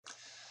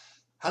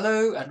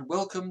Hello and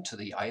welcome to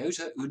the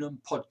Iota Unum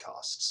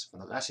podcasts from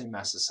the Latin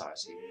Mass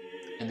Society.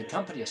 In the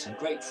company of some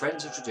great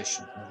friends of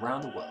tradition from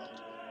around the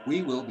world,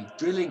 we will be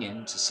drilling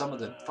into some of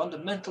the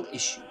fundamental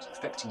issues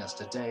affecting us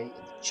today in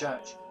the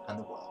Church and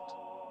the world.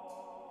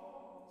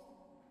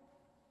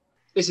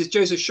 This is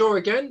Joseph Shaw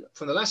again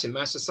from the Latin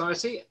Mass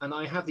Society, and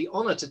I have the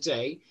honour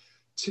today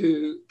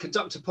to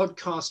conduct a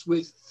podcast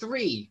with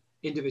three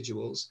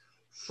individuals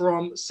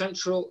from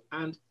Central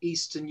and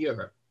Eastern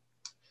Europe.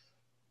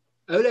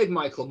 Oleg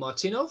Michael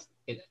Martynov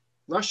in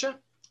Russia,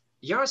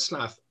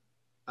 Yaroslav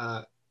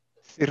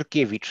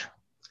Sirkevich.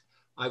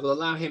 I will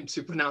allow him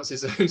to pronounce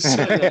his own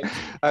surname.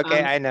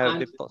 Okay, I know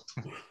people.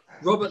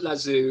 Robert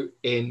Lazu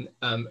in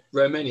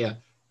Romania.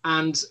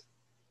 And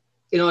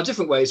in our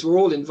different ways, we're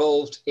all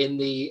involved in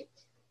the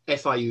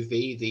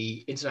FIUV,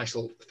 the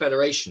International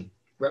Federation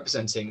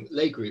representing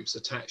lay groups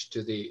attached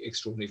to the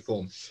Extraordinary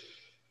Form.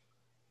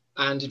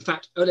 And in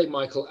fact, Oleg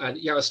Michael and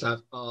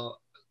Yaroslav are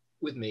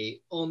with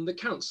me on the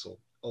council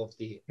of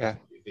the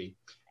FIUV.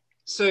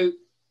 So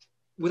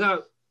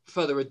without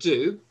further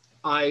ado,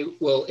 I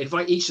will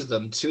invite each of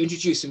them to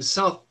introduce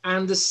himself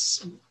and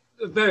this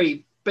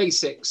very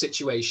basic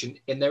situation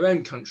in their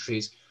own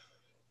countries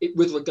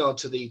with regard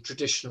to the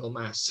traditional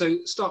Mass.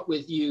 So start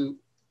with you,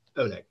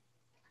 Oleg.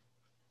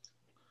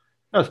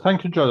 Yes,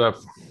 thank you,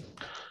 Joseph.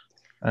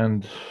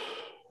 And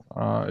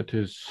it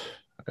is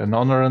an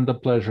honor and a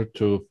pleasure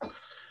to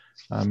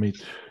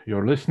meet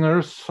your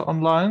listeners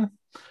online.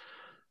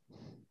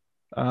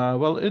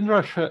 Well, in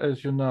Russia,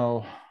 as you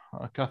know,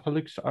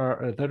 Catholics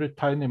are a very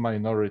tiny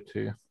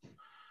minority,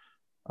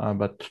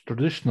 but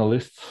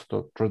traditionalists,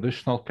 the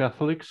traditional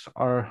Catholics,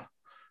 are,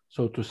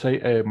 so to say,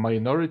 a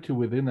minority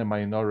within a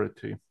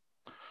minority.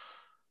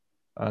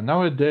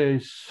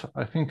 Nowadays,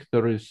 I think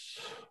there is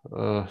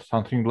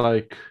something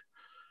like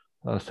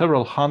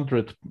several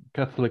hundred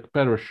Catholic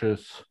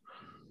parishes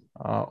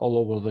all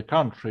over the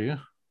country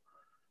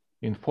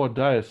in 4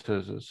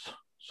 dioceses.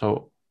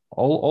 So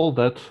all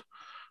that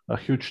a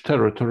huge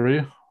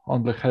territory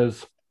only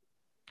has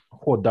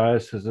 4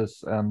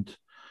 dioceses and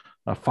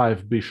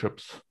 5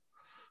 bishops,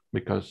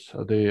 because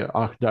the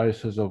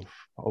Archdiocese of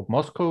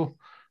Moscow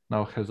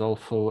now has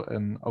also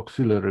an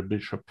auxiliary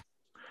bishop.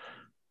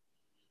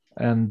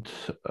 And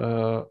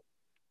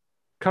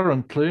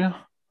currently,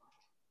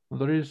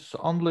 there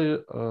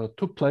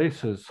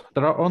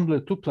are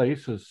only 2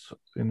 places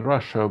in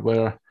Russia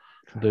where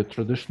the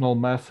traditional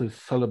Mass is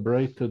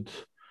celebrated,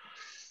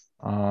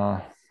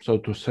 so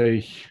to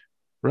say,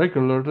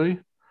 regularly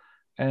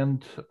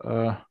and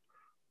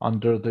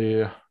under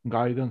the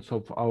guidance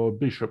of our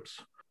bishops.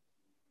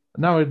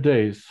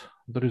 Nowadays,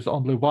 there is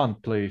only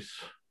 1 place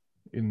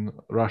in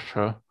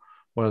Russia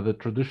where the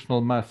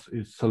traditional Mass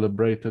is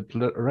celebrated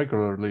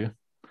regularly,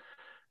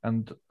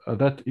 and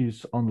that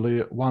is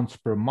only once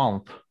per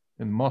month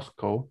in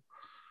Moscow,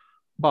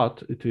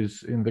 but it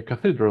is in the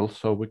cathedral,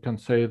 so we can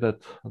say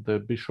that the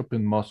bishop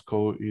in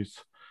Moscow is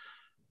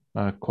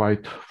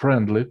quite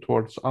friendly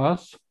towards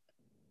us.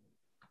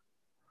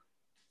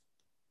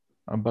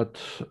 But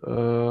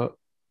to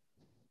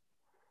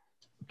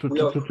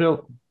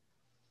tell.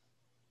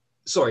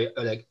 Sorry,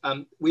 Oleg.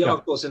 We are,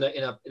 of course, in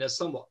a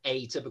somewhat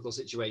atypical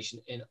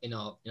situation in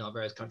our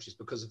various countries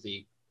because of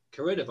the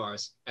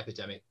coronavirus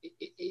epidemic.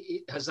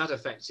 Has that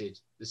affected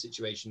the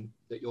situation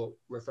that you're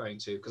referring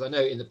to? Because I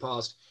know in the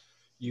past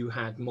you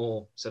had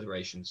more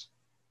celebrations.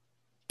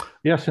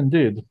 Yes,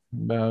 indeed,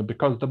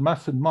 because the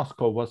Mass in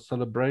Moscow was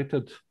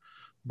celebrated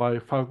by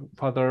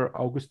Father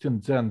Augustin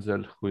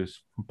Zenzel, who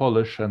is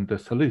Polish and a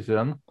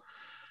Salesian,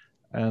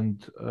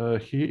 and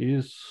he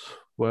is,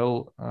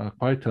 well,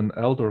 quite an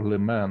elderly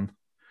man.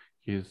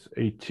 He's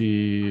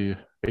 80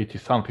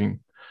 something,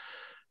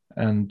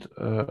 and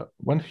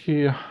when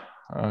he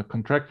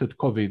contracted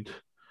COVID,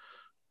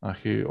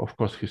 he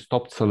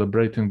stopped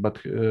celebrating, but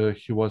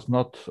he was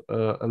not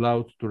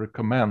allowed to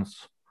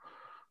recommence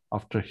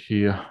after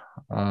he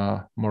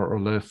more or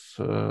less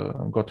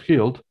got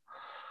healed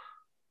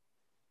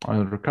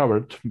and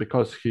recovered,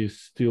 because he's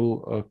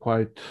still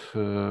quite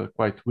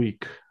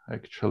weak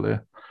actually,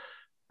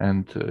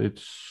 and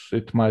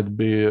it might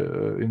be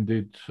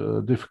indeed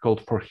difficult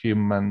for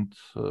him and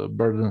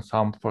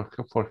burdensome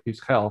for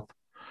his health.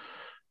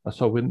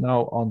 So we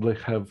now only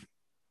have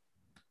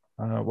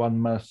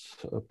 1 Mass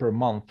per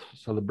month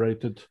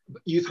celebrated.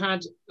 You've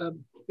had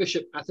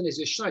Bishop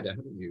Athanasius Schneider,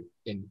 haven't you,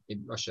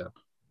 in Russia?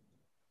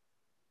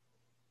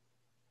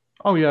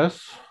 Oh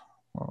yes.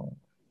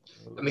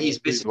 I mean, he's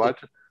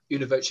visited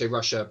Una Voce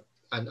Russia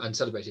and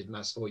celebrated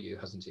Mass for you,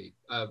 hasn't he?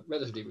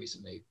 Relatively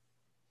recently.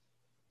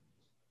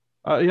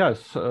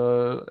 Yes,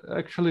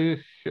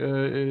 actually,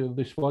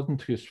 this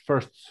wasn't his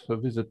first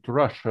visit to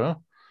Russia.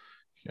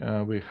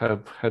 We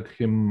have had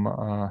him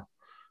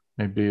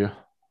maybe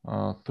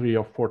 3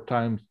 or 4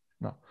 times.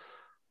 No,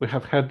 we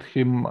have had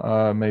him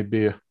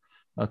maybe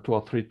 2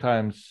 or 3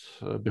 times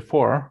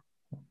before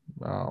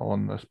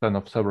on a span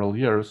of several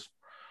years.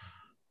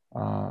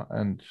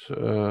 And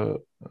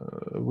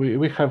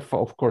we have,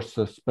 of course,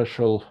 a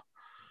special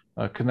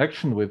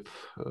connection with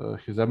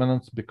His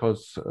Eminence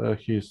because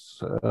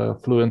he's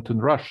fluent in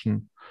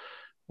Russian,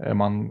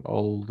 among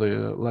all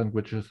the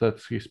languages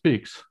that he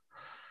speaks.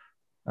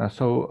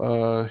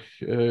 So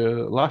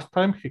last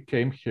time he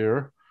came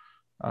here,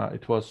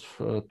 it was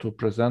to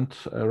present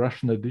a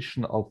Russian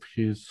edition of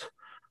his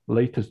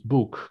latest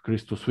book,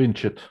 Christus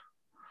Vincit,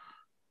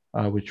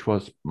 which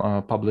was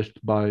published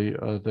by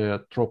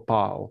the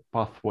Tropao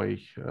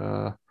Pathway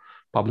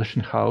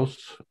publishing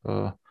house,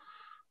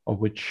 of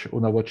which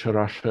Una Voce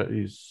Russia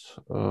is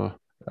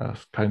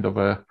kind of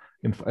an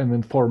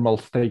informal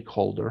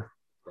stakeholder,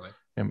 right,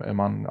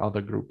 among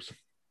other groups.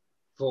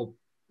 For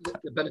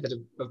the benefit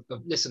of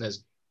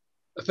listeners,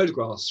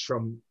 photographs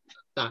from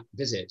that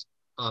visit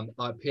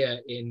appear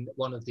in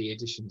one of the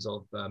editions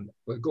of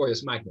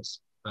Gregorius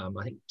Magnus, I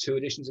think 2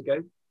 editions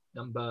ago,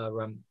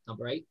 number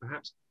 8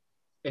 perhaps.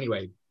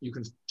 Anyway, you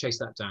can chase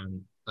that down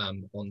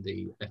on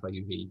the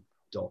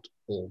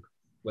fiuv.org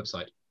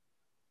website.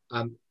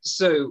 I'm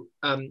sorry,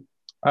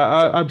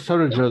 yeah.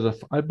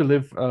 Joseph. I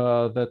believe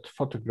that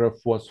photograph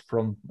was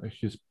from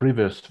his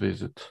previous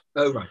visit.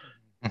 Oh, right.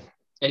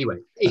 Anyway,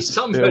 it's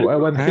some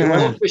when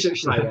of Bishop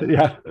Schneider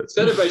yeah.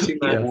 celebrating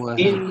that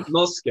in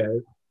Moscow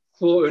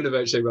for Una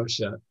Voce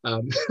Russia.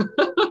 In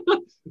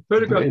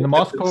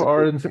Moscow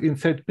or in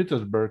St.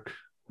 Petersburg?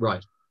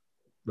 Right.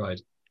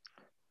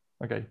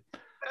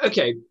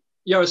 Okay,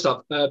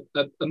 Yaroslav, a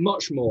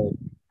much more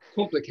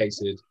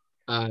complicated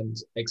and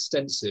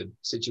extensive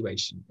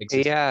situation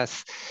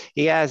exists.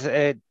 Yes.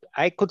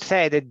 I could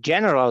say that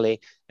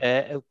generally,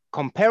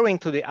 comparing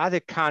to the other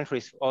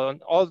countries on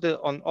all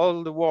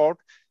the world,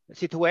 the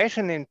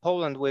situation in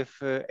Poland with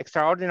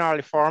extraordinary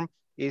reform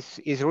is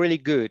really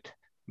good.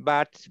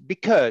 But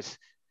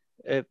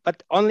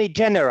only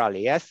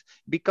generally, yes,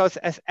 because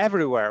as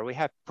everywhere we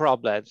have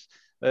problems.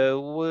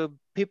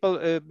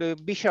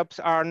 Bishops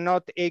are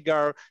not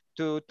eager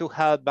to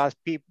help us.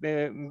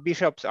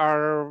 Bishops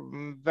are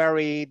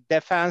very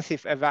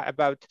defensive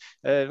about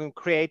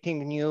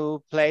creating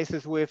new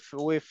places with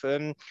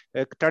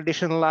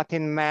traditional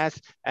Latin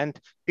Mass, and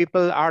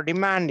people are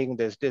demanding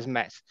this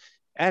Mass.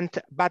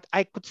 But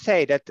I could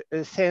say that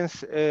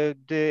since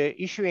the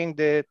issuing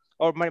the,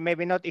 or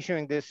maybe not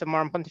issuing the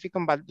Summorum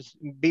Pontificum, but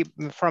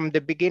from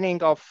the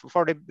beginning of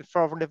for the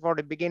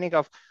beginning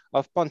of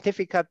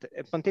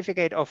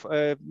pontificate of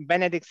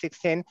Benedict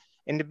XVI.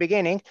 In the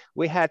beginning,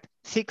 we had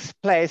 6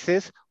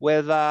 places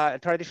with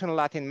traditional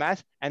Latin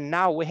Mass, and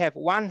now we have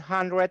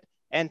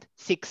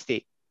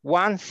 160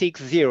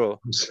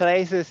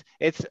 places.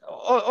 It's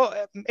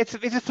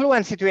a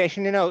fluent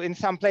situation, you know. In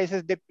some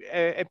places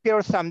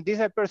appears, some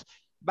disappears,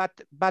 but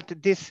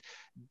this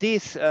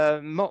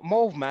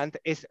movement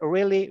is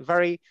really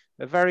very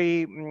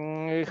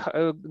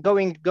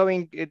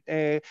going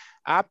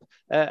up,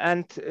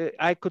 and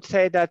I could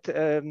say that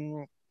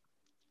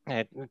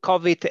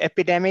COVID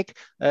epidemic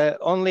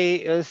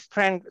only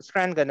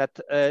strengthened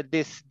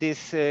this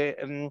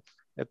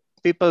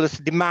people's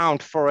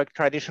demand for a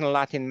traditional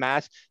Latin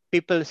Mass.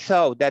 People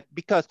saw that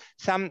because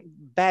some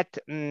bad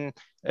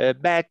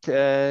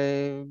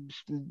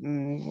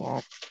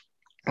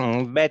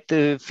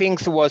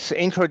things was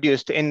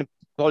introduced in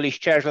Polish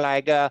Church,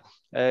 like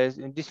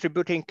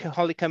distributing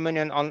Holy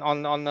Communion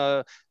on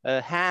a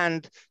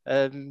hand,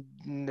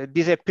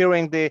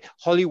 disappearing the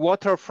holy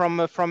water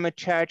from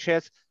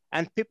churches.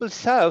 And people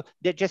saw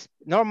that just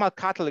normal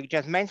Catholic,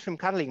 just mainstream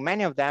Catholic,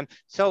 many of them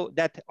saw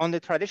that on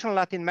the traditional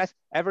Latin Mass,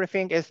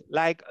 everything was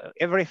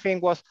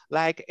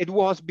like it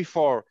was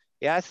before.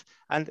 Yes,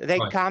 and they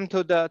come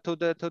to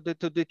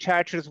the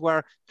churches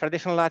where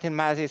traditional Latin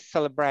Mass is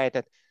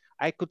celebrated.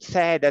 I could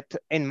say that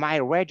in my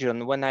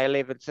region, when I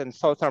live, it's in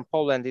southern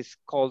Poland, it's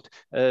called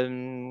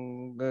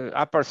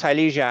Upper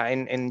Silesia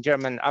in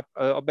German,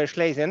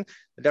 Oberschlesien.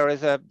 There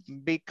are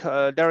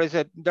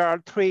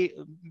 3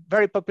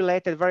 very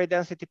populated, very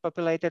density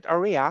populated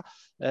area,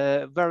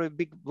 very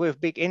big, with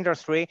big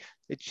industry.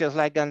 It's just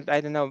like, I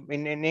don't know,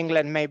 in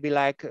England, maybe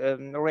like a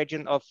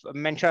region of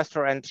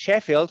Manchester and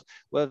Sheffield,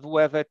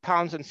 where the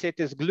towns and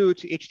cities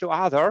glued each to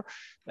other.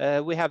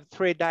 We have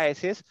 3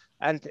 dioceses,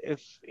 and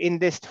if in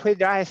these 3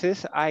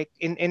 dioceses,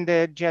 in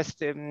the just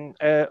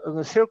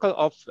circle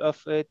of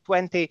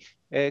 20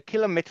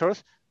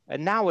 kilometers,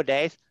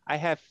 nowadays I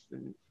have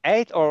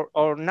 8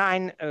 or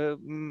 9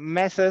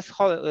 masses,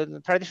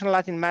 traditional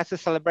Latin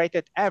masses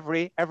celebrated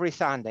every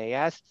Sunday.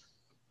 Yes.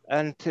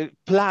 And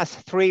plus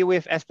 3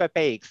 with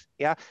SPPX,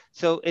 yeah.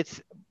 So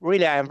it's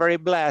really, I am very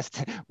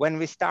blessed. When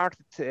we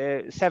started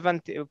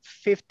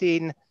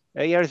 15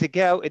 years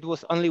ago, it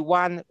was only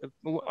one.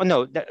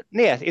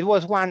 It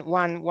was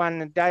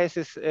one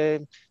diocese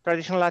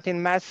traditional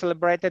Latin Mass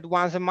celebrated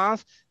once a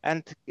month,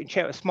 and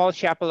small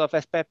chapel of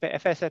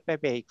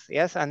FSPPX,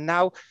 yes. And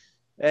now,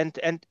 and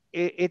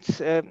it's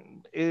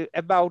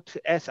about,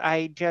 as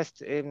I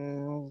just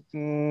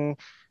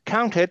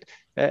counted,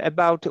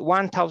 about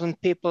 1,000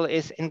 people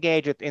is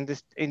engaged in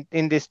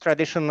this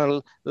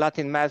traditional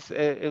Latin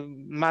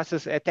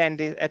masses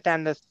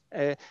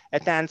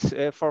attends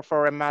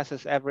for a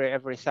masses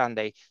every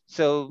Sunday.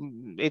 So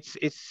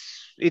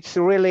it's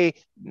really,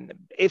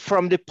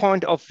 from the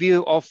point of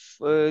view of,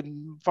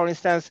 for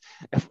instance,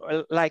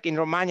 like in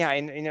Romania,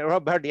 in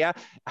Roberdia,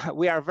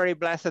 we are very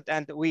blessed,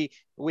 and we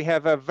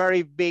have a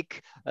very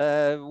big,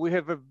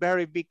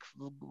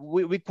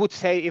 we could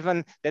say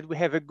even that we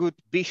have a good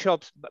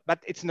bishops, but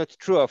it's not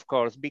true, of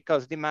course,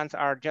 because demands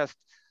are just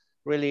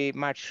really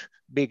much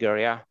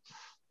bigger,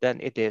 than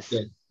it is.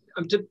 Yeah.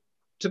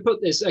 To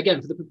put this,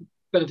 again, for the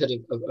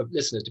benefit of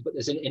listeners, to put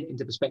this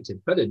into perspective,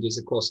 Poland is,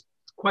 of course,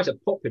 quite a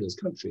populous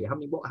country. How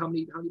many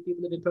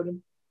people live in Poland?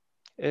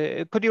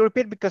 Could you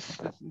repeat, because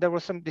there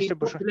was some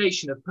distribution? The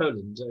population of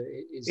Poland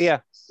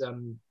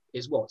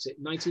is what? Is it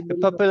 19 million? The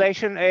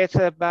population, it's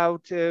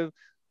about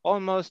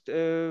almost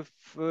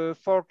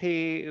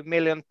 40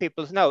 million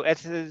people. No,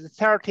 it's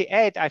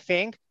 38, I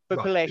think,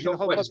 population, right.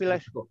 whole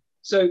population.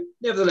 So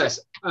nevertheless,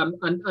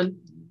 and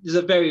there's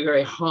a very,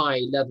 very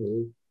high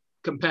level,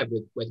 compared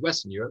with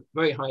Western Europe,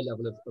 very high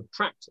level of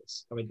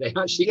practice. I mean, they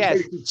actually go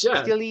to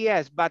church. Still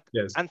yes, but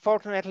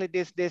unfortunately,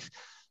 this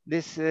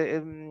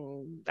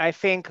I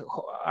think,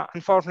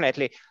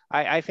 unfortunately,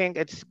 I think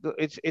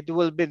it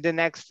will be the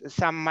next.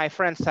 My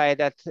friends say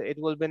that it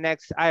will be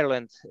next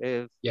Ireland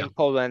in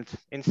Poland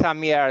in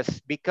some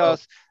years,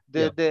 because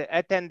the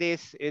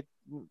attendees,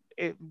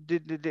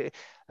 the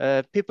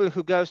people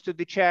who goes to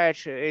the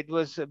church, it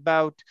was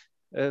about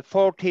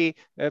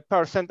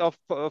 40% of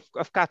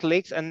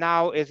Catholics, and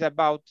now is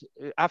about,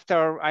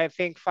 after I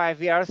think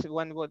 5 years,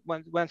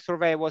 when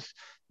survey was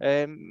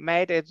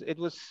made, it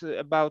was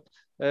about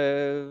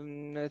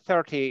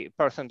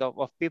 30%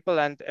 of people,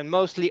 and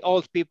mostly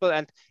old people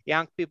and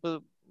young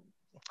people.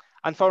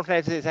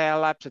 Unfortunately, they are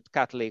lapsed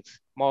Catholics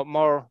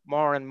more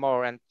and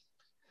more, and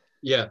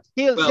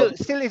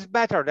still is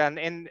better than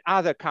in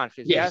other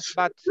countries. Yes,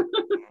 but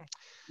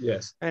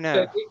yes, I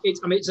know.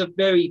 It's a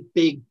very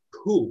big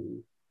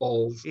pool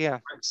of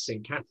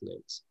practicing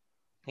Catholics.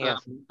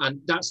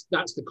 And that's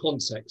the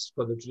context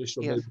for the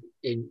traditional movement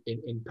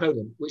in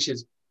Poland, which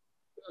is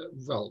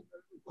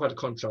quite a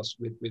contrast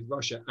with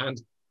Russia,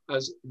 and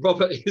as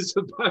Robert is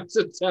about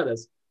to tell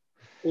us,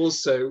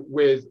 also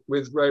with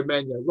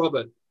Romania.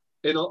 Robert,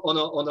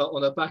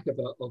 on a back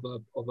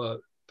of a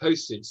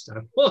postage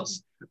stamp,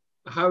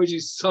 how would you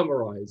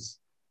summarize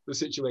the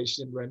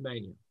situation in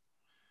Romania?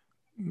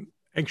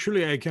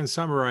 Actually, I can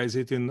summarize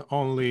it in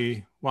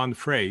only one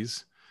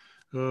phrase.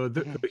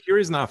 Here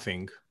is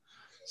nothing.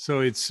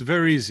 So it's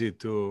very easy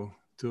to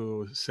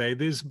say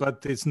this,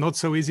 but it's not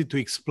so easy to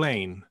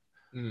explain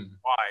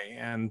why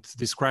and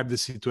describe the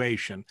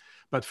situation.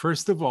 But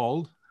first of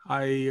all,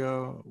 I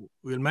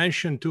will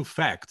mention two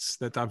facts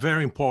that are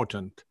very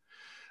important.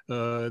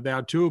 There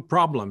are two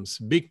problems,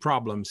 big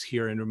problems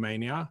here in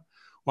Romania.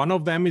 One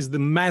of them is the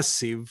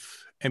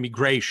massive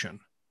emigration.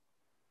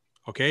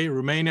 Okay,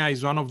 Romania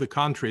is one of the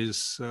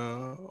countries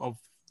of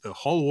the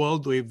whole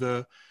world with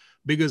the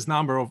biggest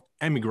number of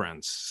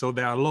immigrants. So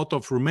there are a lot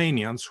of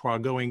Romanians who are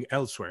going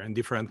elsewhere in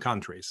different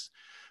countries.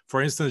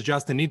 For instance,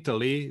 just in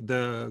Italy,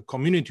 the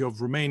community of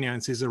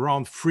Romanians is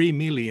around 3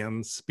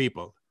 million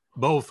people,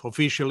 both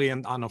officially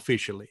and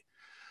unofficially.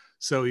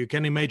 So you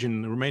can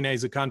imagine Romania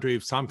is a country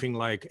of something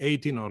like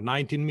 18 or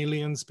 19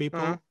 million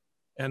people.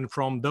 And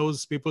from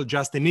those people,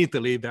 just in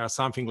Italy, there are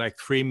something like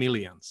 3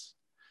 million.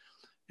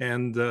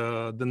 And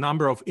the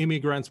number of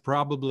immigrants,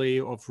 probably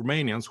of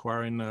Romanians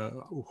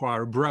who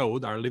are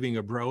abroad, are living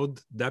abroad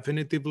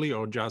definitively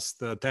or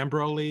just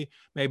temporarily,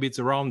 maybe it's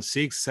around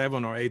 6,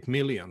 7, or 8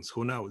 million,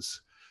 who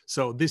knows.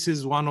 So this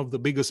is one of the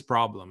biggest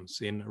problems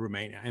in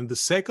Romania. And the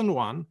second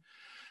one,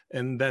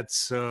 and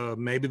that's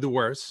maybe the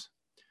worst,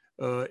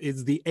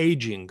 is the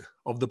aging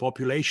of the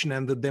population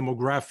and the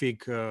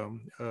demographic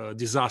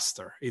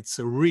disaster. It's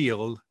a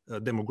real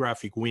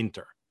demographic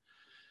winter.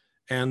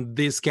 And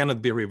this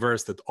cannot be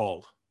reversed at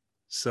all.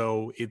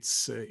 So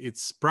it's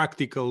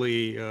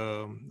practically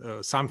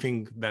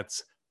something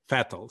that's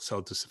fatal,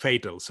 so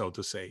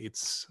to say.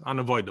 It's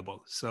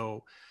unavoidable.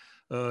 So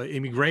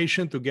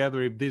immigration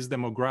together with this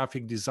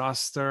demographic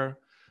disaster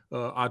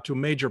are two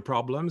major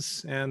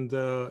problems. And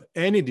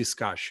any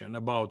discussion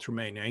about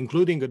Romania,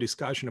 including a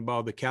discussion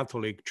about the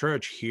Catholic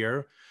Church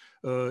here,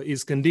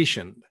 is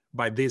conditioned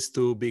by these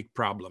two big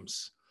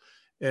problems.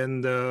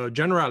 And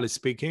generally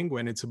speaking,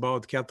 when it's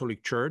about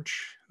Catholic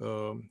Church,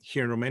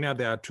 here in Romania,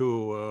 there are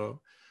two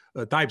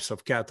types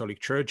of Catholic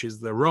churches,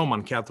 the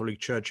Roman Catholic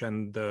Church,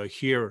 and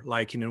here,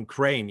 like in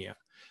Ukraine,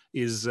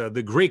 is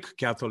the Greek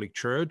Catholic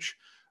Church.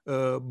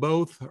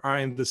 Both are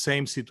in the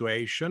same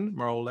situation,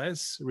 more or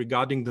less,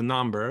 regarding the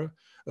number.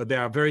 They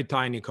are very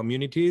tiny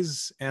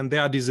communities, and they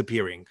are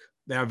disappearing.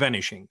 They are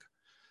vanishing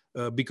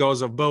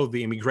because of both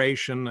the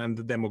immigration and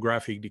the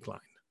demographic decline,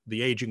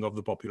 the aging of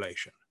the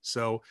population.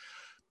 So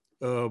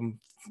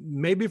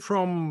maybe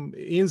from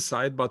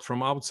inside, but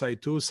from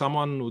outside too,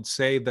 someone would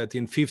say that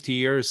in 50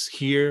 years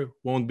here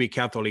won't be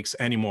Catholics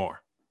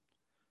anymore.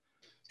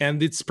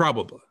 And it's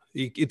probable.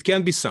 it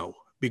can be so,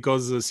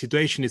 because the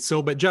situation is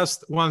so bad.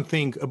 Just one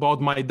thing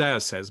about my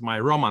diocese, my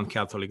Roman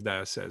Catholic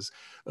diocese.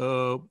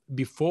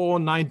 Before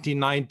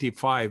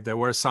 1995, there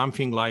were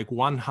something like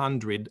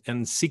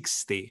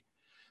 160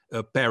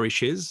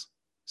 parishes,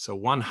 so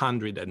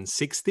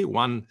 160,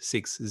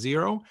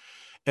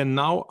 and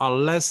now are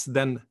less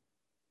than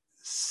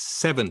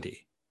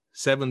 70.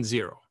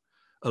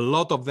 A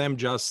lot of them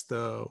just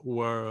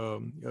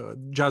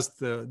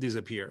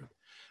disappeared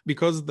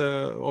because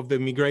of the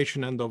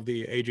migration and of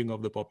the aging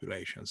of the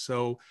population.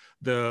 So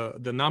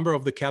the number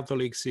of the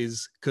Catholics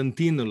is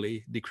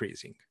continually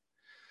decreasing.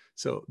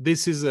 So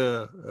this is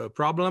a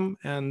problem,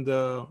 and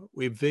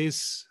with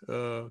this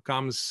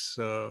comes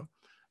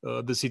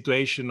the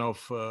situation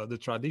of the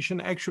tradition.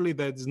 Actually,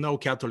 there's no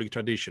Catholic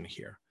tradition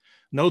here.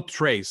 No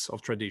trace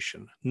of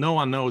tradition. No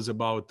one knows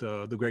about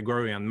the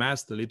Gregorian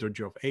Mass, the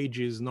Liturgy of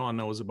Ages. No one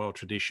knows about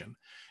tradition.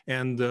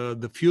 And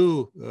the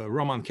few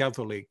Roman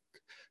Catholic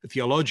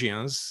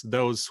theologians,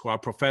 those who are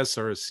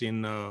professors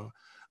in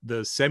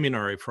the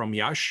seminary from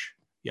Iași,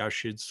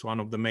 is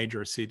one of the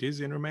major cities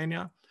in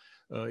Romania,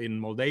 in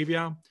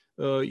Moldavia,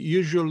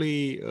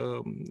 usually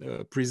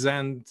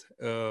present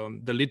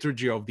the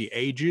Liturgy of the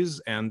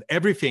Ages and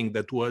everything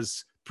that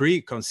was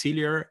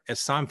pre-conciliar as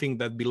something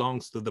that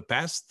belongs to the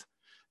past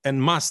and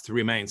must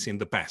remains in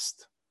the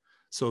past.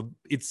 So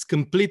it's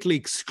completely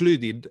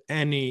excluded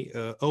any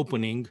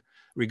opening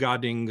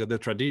regarding the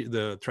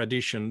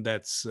tradition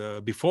that's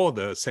before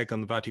the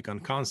Second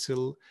Vatican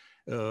Council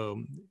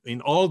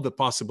in all the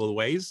possible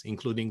ways,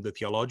 including the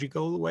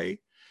theological way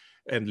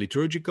and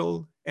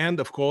liturgical, and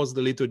of course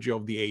the Liturgy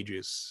of the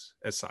Ages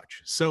as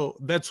such. So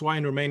that's why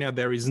in Romania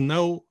there is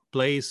no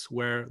place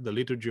where the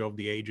Liturgy of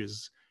the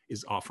Ages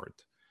is offered.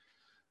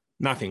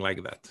 Nothing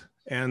like that.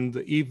 And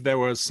if there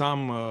were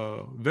some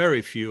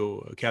very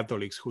few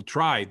Catholics who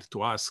tried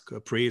to ask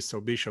priests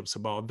or bishops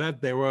about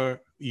that, they were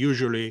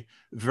usually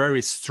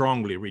very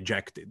strongly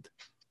rejected.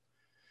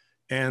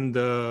 And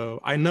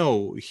I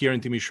know here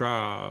in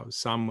Timișoara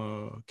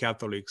some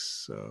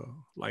Catholics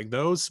like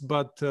those,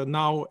 but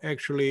now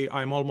actually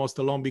I'm almost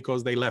alone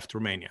because they left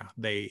Romania.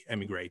 They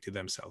emigrated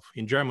themselves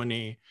in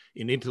Germany,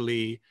 in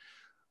Italy,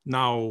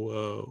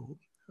 now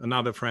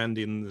another friend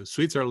in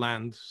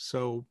Switzerland.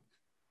 So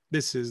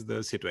this is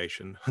the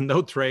situation.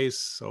 No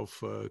trace of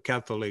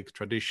Catholic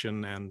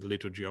tradition and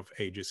Liturgy of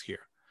Ages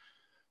here.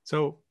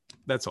 So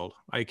that's all.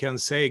 I can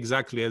say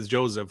exactly as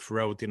Joseph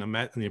wrote in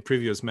a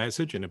previous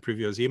message, in a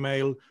previous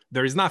email,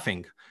 there is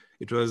nothing.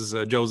 It was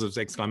Joseph's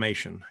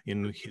exclamation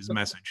in his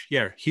message.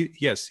 Yeah,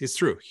 yes, it's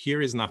true.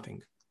 Here is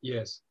nothing.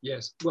 Yes,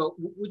 yes. Well,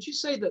 would you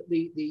say that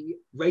the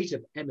rate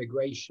of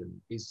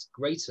emigration is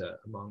greater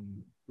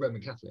among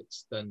Roman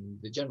Catholics than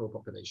the general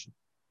population?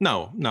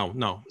 No.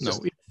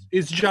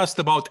 It's just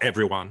about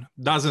everyone.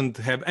 Doesn't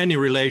have any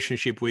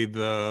relationship with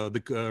the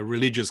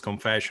religious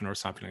confession or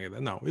something like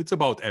that. No, it's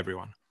about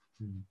everyone.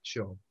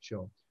 Sure.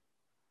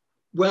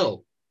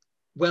 Well.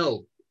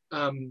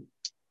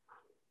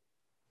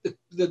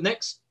 The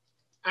next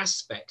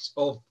aspect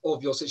of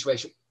your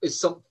situation is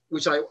something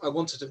which I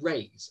wanted to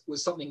raise,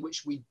 was something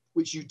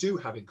which you do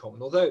have in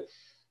common. Although,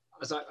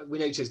 as we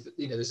noticed, that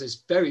there's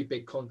this very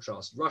big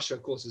contrast. Russia,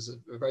 of course, is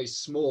a very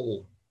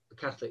small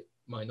Catholic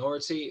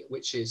minority,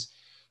 which is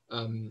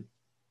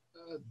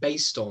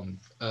based on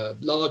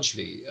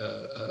largely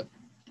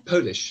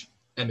Polish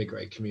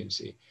emigre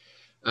community.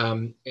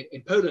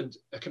 In Poland,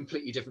 a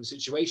completely different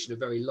situation, a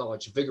very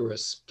large,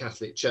 vigorous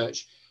Catholic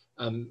church,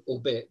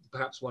 albeit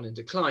perhaps one in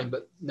decline,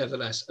 but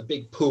nevertheless a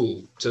big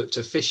pool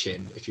to fish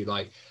in, if you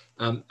like,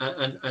 and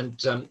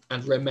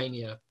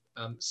Romania,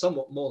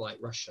 somewhat more like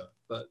Russia,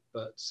 but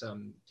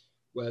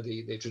where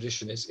the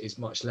tradition is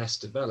much less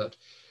developed.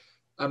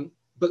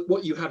 But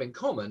what you have in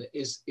common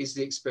is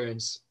the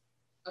experience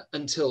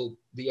until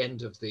the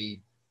end of the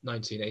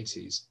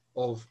 1980s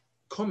of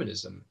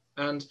communism.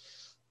 And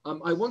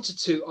I wanted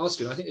to ask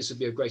you, and I think this would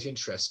be of great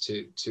interest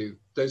to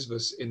those of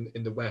us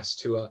in the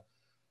West who are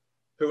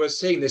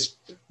seeing this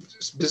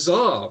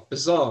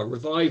bizarre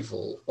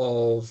revival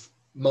of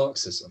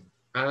Marxism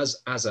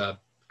as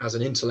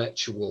an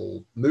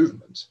intellectual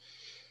movement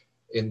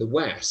in the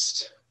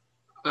West.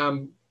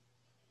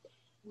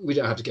 We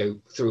don't have to go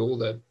through all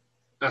the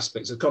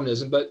aspects of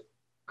communism, but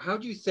how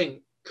do you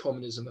think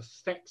communism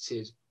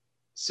affected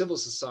civil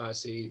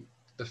society,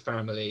 the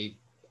family,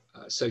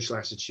 social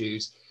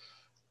attitudes,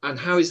 and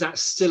how is that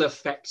still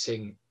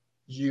affecting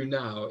you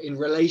now in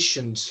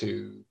relation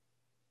to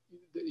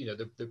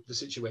the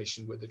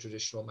situation with the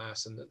traditional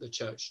mass and the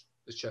church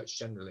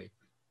generally?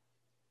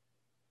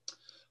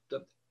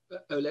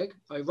 Oleg,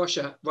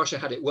 Russia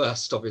had it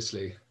worst,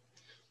 obviously.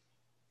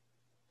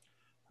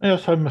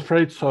 Yes, I'm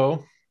afraid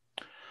so.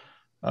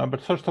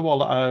 But first of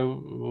all, I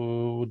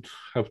would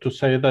have to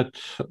say that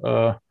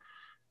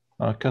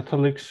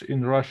Catholics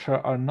in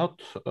Russia are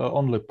not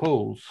only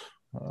Poles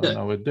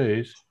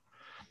nowadays.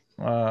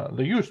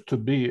 There used to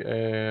be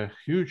a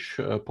huge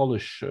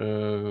Polish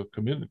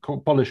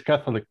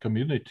Catholic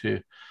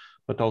community,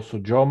 but also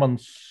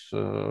Germans,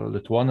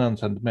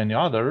 Lithuanians, and many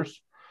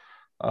others.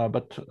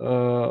 But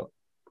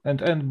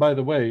and by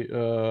the way,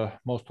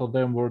 most of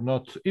them were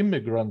not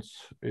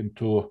immigrants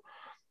into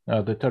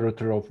the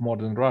territory of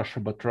modern Russia,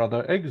 but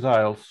rather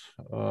exiles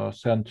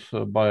sent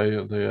by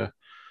the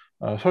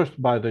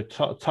first by the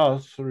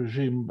Tsar's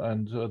regime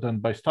and then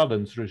by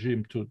Stalin's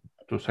regime to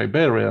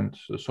Siberia and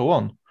so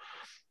on.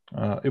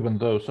 Even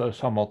though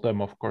some of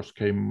them, of course,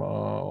 came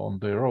on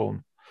their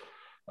own.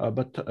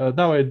 But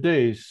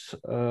nowadays,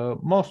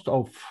 most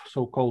of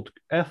so-called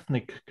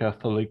ethnic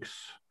Catholics,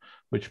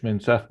 which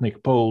means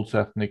ethnic Poles,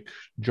 ethnic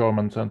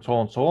Germans, and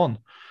so on,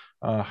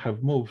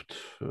 have moved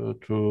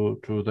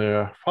to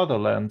their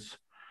fatherlands,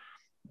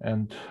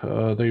 and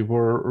they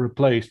were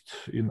replaced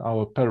in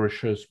our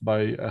parishes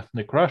by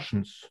ethnic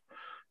Russians,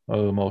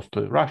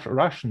 mostly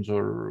Russians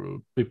or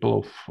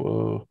people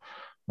of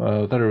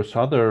various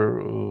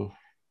other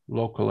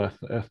local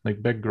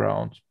ethnic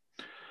backgrounds.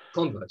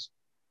 Converts.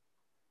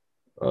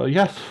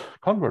 Yes,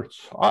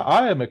 converts.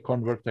 I am a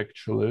convert,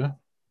 actually.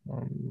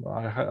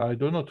 I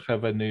do not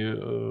have any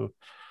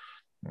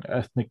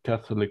ethnic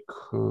Catholic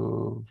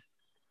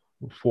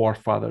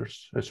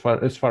forefathers, as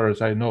far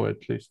as I know,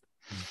 at least.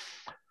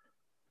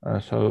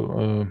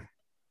 And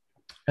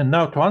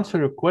now to answer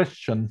your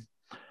question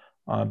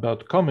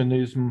about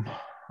communism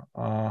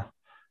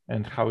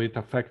and how it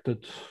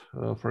affected,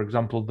 for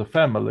example, the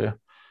family.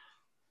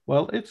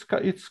 Well,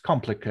 it's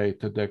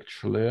complicated,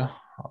 actually.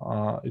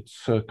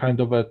 It's kind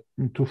of a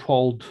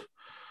twofold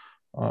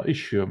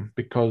issue,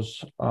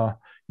 because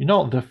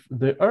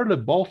the early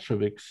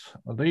Bolsheviks,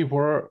 they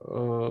were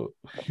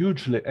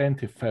hugely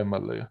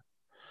anti-family,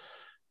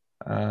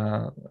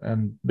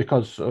 and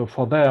because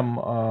for them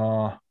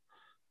a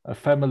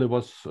family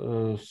was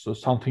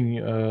something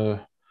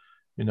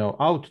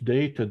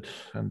outdated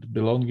and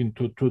belonging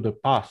to the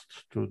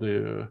past, to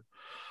the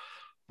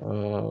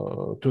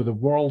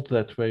world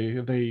that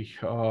they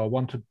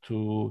wanted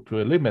to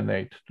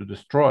eliminate, to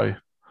destroy.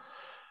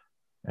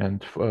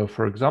 And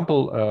for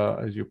example,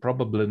 as you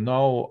probably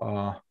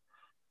know,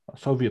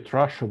 Soviet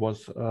Russia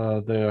was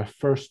the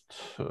first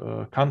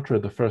country,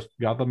 the first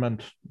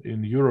government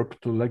in Europe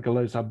to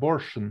legalize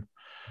abortion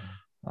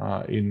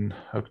in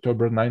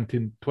October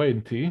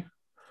 1920.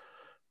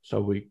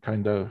 So we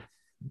kind of,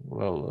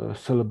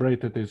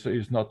 celebrated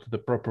is not the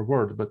proper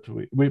word, but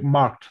we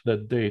marked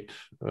that date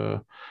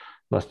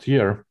last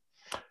year.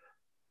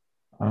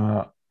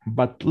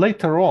 But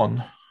later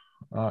on,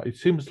 it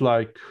seems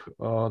like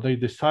they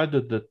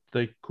decided that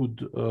they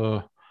could,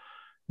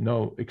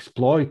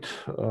 exploit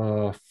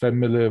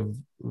family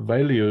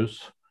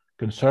values,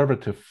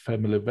 conservative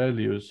family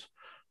values,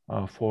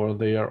 for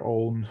their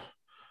own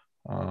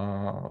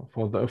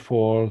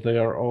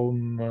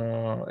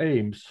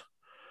aims.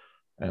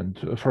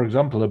 And for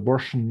example,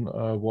 abortion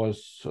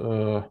was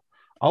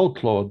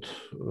outlawed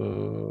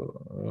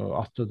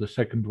after the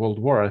Second World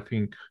War, I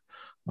think,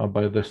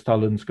 by the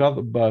Stalin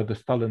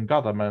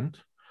government.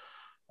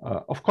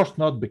 Of course,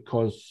 not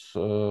because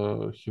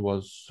he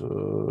was,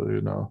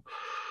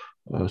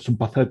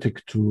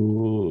 sympathetic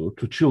to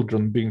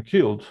children being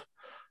killed,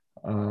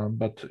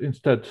 but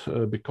instead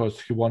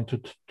because he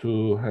wanted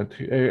to.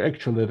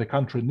 Actually, the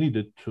country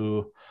needed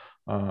to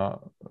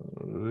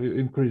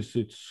increase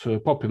its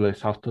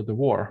populace after the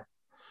war.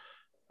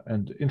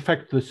 And in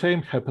fact, the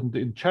same happened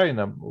in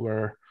China,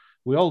 where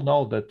we all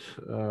know that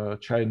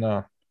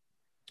China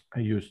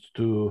used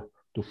to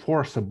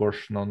force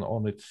abortion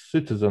on its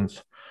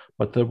citizens.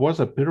 But there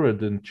was a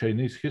period in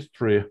Chinese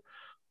history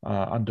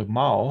under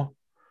Mao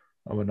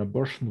when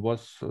abortion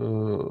was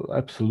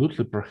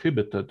absolutely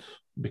prohibited.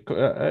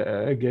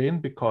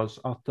 Because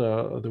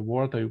after the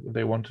war,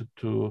 they wanted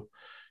to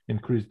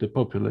increase the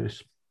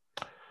populace.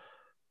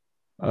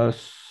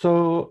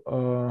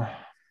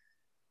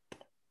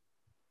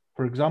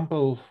 For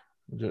example,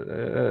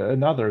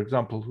 another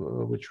example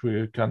which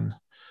we can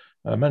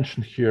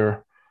mention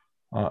here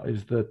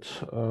is that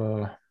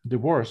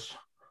divorce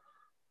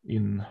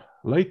in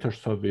later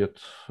Soviet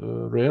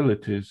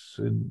realities,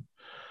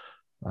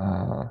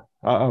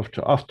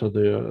 after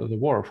the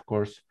war, of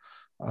course,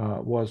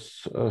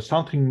 was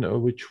something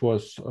which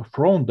was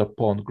frowned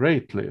upon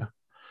greatly.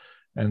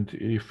 And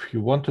if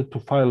you wanted to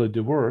file a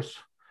divorce,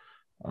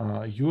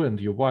 you and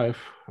your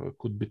wife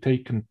could be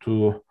taken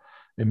to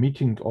a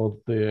meeting of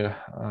the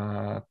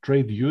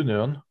trade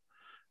union.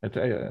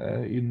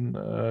 In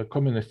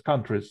communist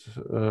countries,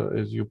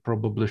 as you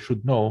probably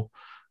should know,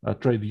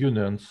 trade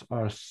unions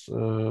are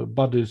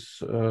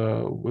bodies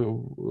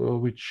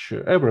which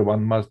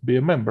everyone must be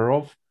a member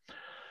of.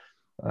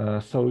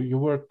 So you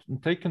were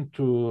taken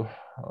to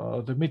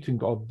the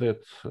meeting of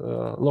that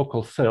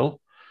local cell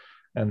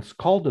and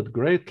scolded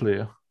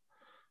greatly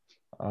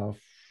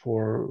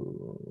for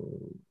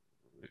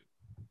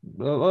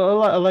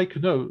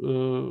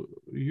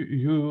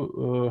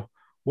you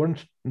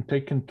weren't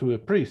taken to a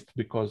priest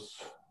because,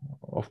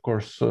 of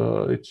course,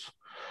 it's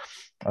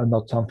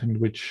not something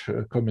which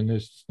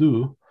communists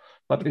do,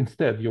 but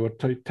instead you were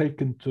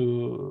taken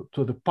to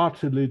the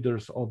party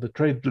leaders or the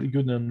trade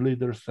union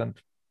leaders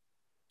and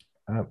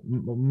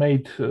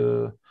made,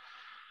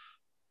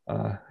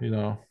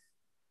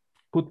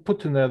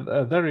 put in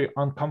a very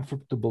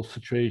uncomfortable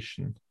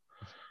situation.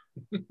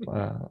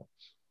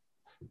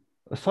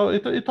 So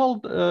it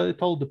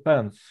all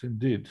depends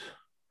indeed.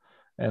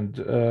 And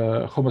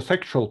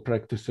homosexual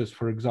practices,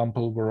 for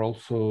example, were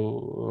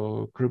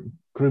also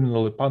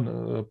criminally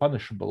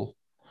punishable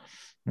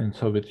in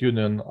Soviet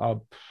Union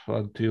up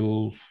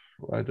until,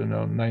 I don't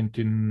know,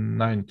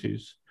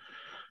 1990s.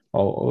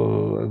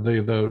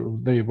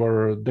 They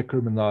were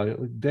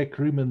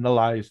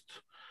decriminalized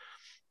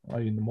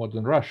in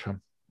modern Russia.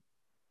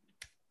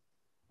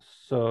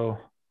 So,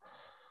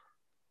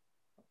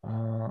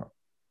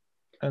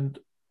 and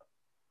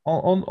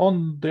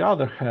on the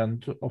other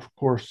hand, of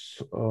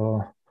course,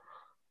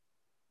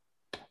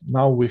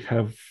 now we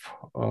have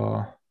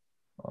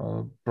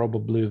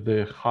probably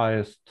the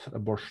highest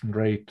abortion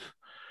rate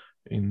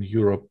in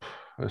Europe,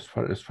 as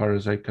far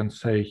as I can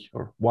say,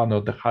 or one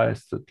of the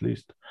highest at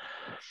least.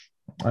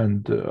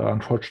 And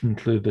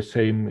unfortunately, the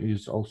same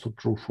is also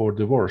true for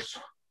divorce.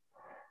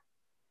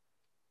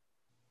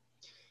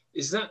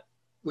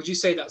 Would you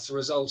say that's a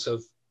result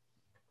of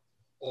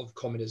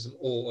communism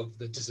or of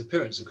the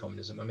disappearance of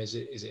communism? I mean, is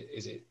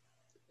it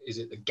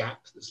the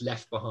gap that's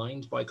left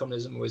behind by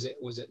communism, or was it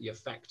the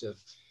effect of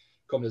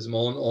communism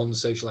on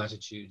social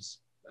attitudes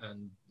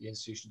and the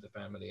institution of the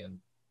family and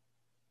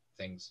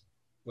things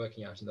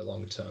working out in the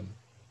long term?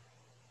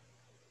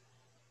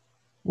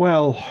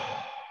 Well,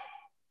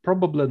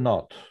 probably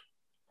not.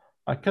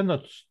 I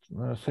cannot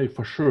say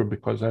for sure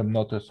because I'm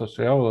not a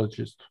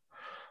sociologist,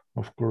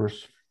 of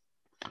course.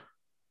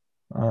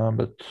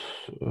 But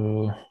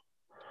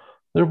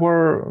there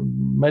were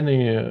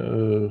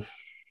many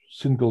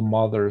single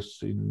mothers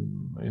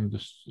in the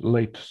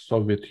late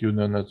Soviet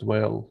Union as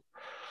well.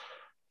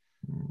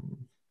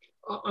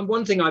 And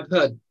one thing I've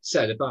heard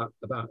said about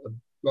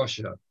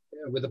Russia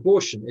with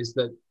abortion is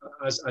that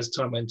as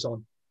time went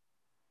on,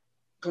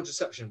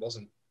 contraception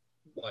wasn't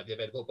widely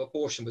available, but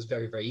abortion was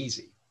very, very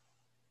easy.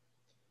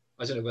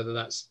 I don't know whether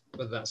that's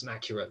an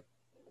accurate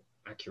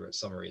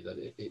summary, that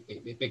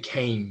it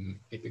became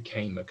a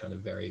kind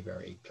of very,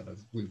 very kind of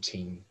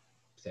routine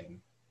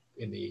thing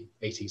in the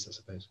 80s, I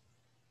suppose.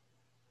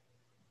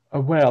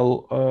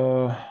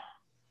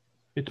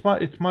 It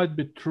might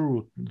be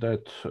true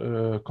that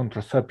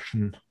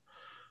contraception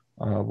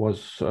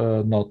was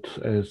not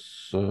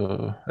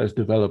as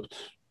developed,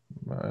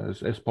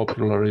 as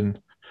popular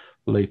in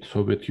late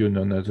Soviet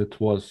Union as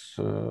it was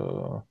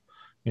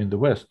in the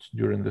West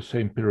during the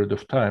same period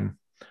of time.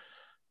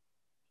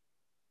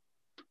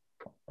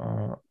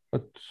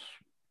 But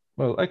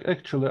well,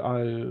 actually,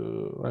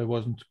 I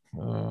wasn't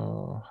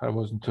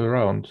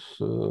around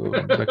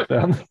back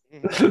then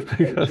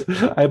because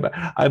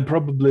I'm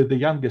probably the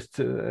youngest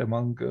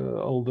among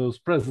all those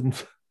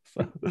present.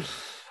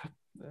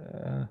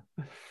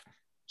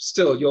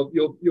 Still,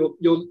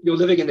 you're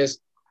living in this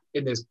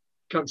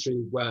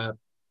country where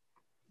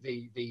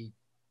the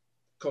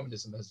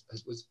communism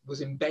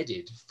was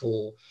embedded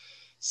for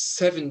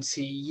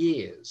 70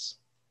 years,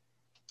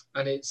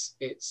 and it's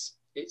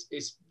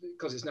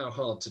because it's now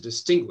hard to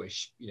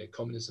distinguish,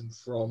 communism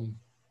from,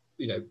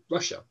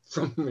 Russia,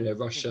 from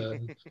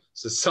Russian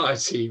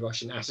society,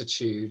 Russian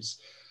attitudes,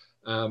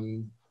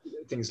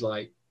 things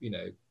like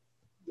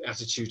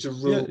attitude to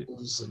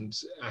rules and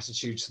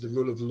attitude to the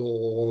rule of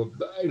law,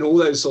 and all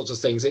those sorts of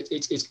things.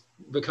 It's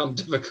become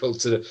difficult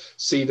to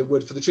see the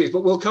wood for the trees.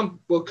 But we'll come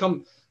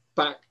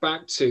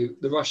back to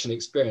the Russian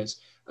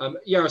experience.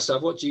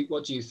 Yaroslav, what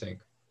do you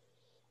think?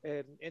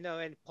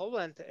 In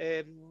Poland,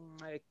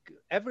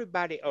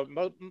 everybody or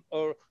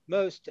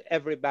most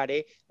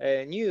everybody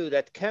knew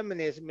that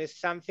communism is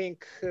something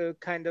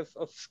kind of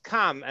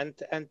scam,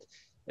 and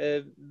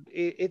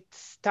it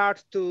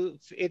start to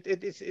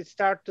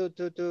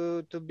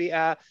be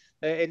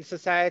in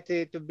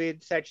society to be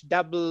such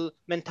double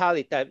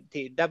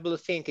mentality, double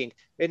thinking.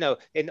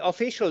 And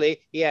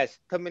officially, yes,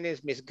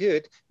 communism is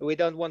good. We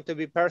don't want to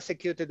be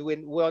persecuted. We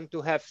want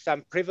to have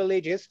some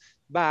privileges.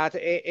 But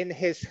in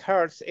his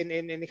hearts, in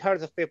the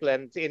hearts of people,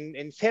 and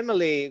in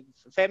families,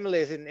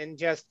 in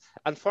just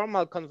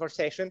informal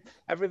conversation,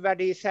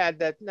 everybody said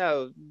that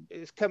no,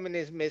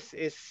 communism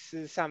is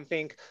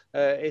something,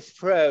 is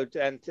fraud,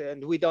 and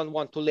we don't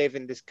want to live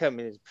in this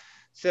communism.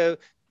 So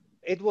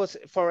it was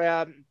for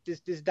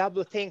this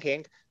double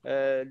thinking,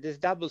 this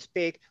double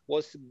speak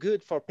was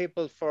good for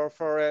people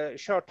for a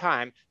short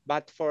time,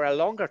 but for a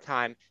longer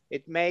time,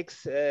 it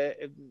makes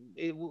it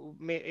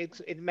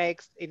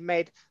made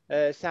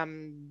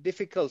some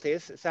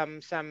difficulties, some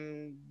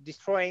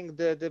destroying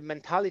the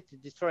mentality,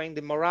 destroying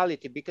the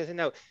morality, because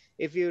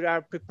if you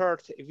are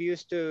prepared, if you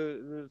used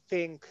to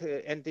think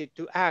and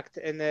to act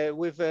and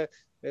with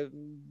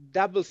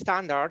double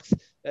standards,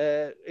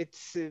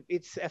 it's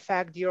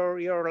affect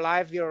your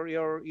life,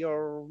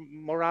 your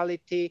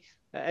morality,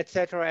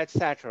 etc.,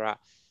 etc.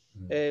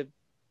 I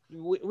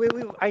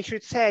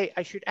should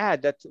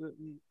add that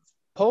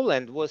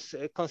Poland was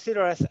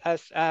considered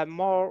as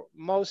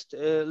most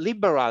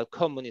liberal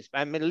communism.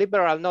 I mean,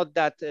 liberal, not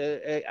that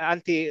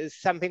anti,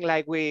 something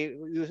like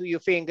you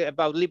think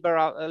about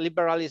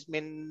liberalism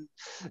in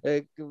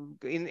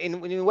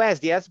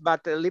West, yes,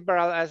 but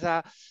liberal as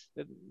a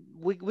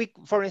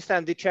for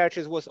instance, the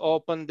churches was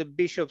open, the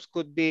bishops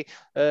could be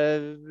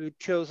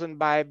chosen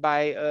by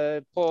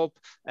Pope,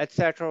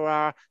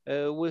 etc.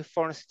 With,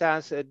 for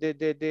instance,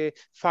 the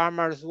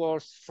farmers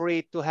was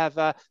free to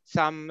have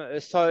some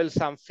soil,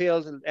 some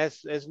fields,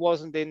 as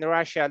wasn't in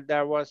Russia.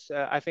 There was,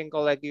 I think,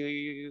 Oleg,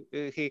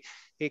 he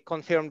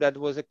confirmed that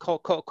was a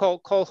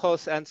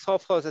kolkhoz and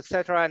sovkhoz,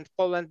 etc. And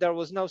Poland, there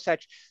was no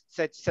such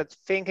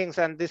thinkings,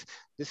 and this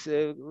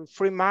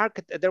free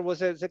market. There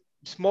was a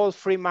small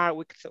free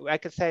market. I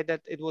could say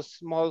that it was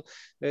small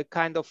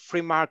kind of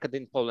free market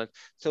in Poland.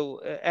 So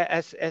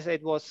as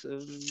it was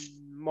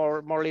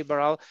more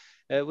liberal,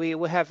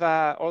 we have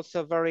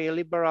also very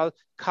liberal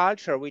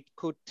culture, which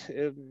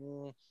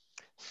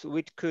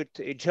could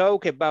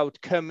joke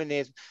about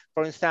communism.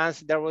 For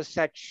instance, there was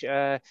such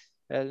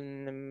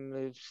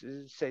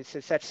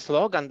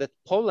slogan that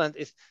Poland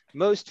is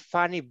most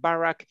funny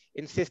barrack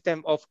in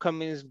system of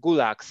communist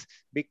gulags,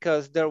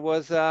 because there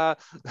was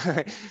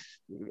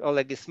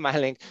Oleg is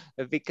smiling,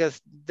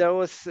 because there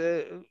was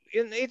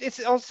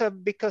it's also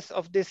because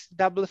of this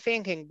double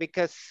thinking,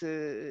 because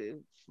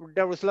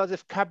there was lots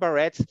of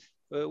cabarets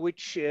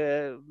which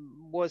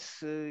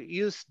was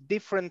used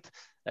different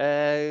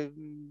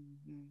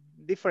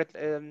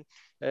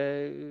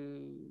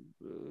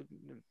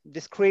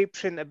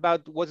description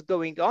about what's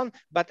going on,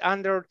 but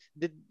under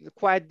the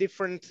quite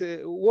different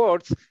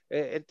words.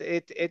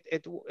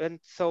 And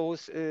so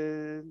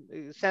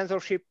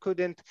censorship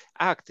couldn't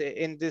act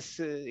in this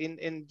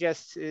in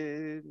just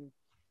a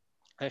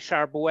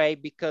sharp way,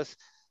 because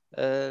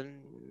of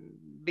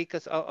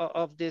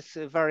this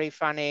very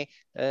funny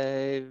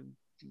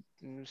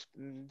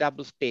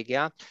double speak.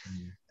 Yeah.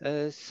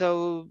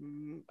 So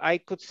I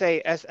could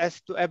say,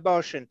 as to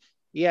abortion,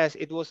 yes,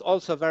 it was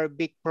also a very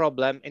big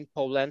problem in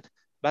Poland,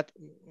 but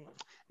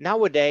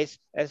nowadays,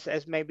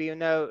 as maybe you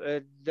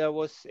know, there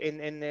was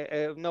in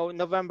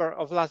November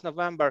of last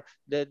November,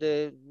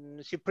 the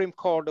Supreme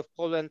Court of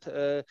Poland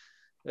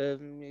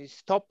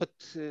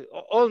stopped,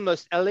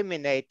 almost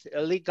eliminate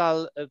a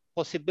legal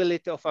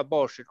possibility of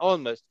abortion,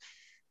 almost,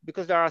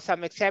 because there are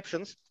some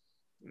exceptions.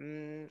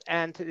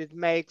 And it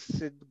makes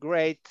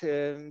great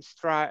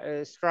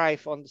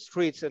strife on the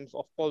streets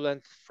of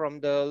Poland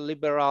from the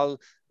liberal,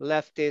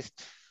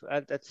 leftist,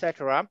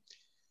 etc.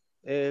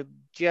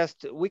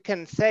 Just we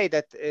can say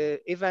that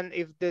even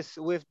if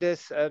with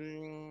this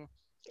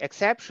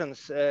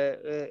exceptions,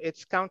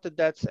 it's counted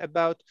that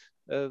about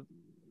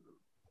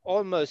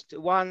almost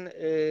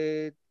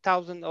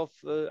 1,000 of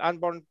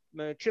unborn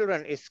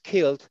children is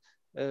killed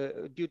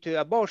due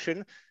to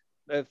abortion.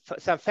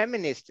 Some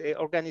feminist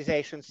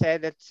organizations say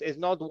that it's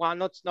not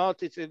one,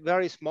 it's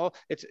very small.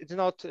 It's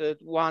not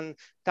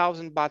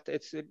 1,000, but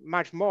it's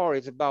much more.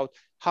 It's about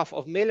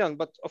 500,000.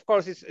 But of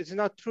course, it's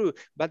not true.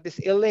 But this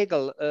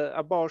illegal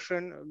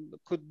abortion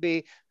could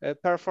be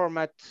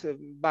performed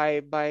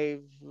by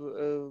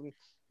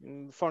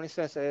for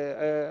instance,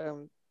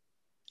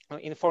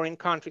 in foreign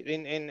countries,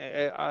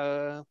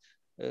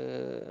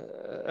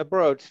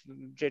 abroad,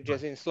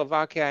 just in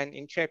Slovakia and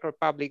in Czech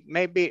Republic.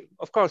 Maybe,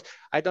 of course,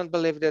 I don't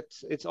believe that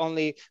it's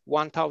only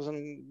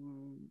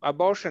 1,000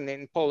 abortion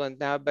in Poland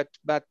now, but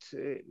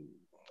the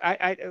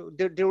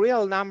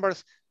real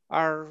numbers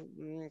are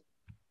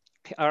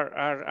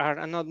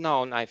not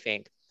known, I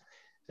think.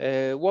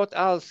 What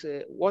else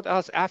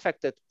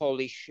affected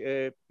Polish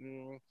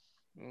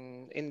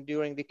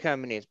during the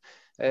communism?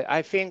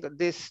 I think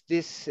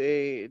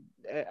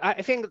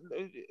I think,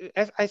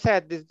 as I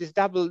said, this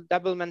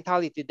double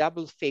mentality,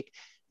 double speak.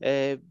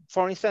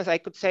 For instance, I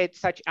could say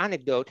such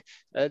anecdote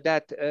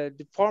that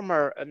the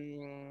former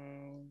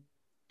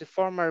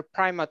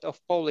primate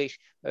of Polish,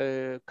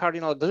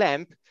 Cardinal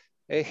Glemp,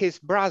 his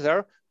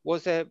brother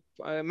was a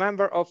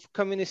member of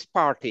Communist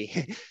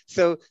Party.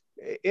 So,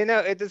 you know,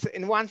 it is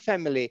in one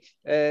family.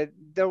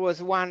 There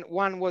was one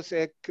was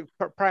a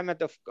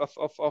primate of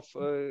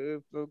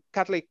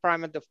Catholic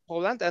primate of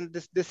Poland, and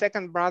the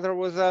second brother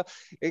was a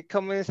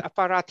communist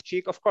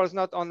apparatchik. Of course,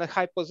 not on a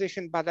high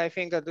position, but I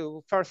think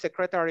the first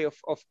secretary of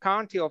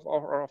county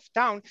or of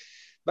town.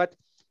 But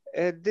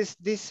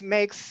this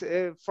makes,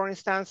 for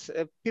instance,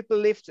 people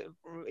lived,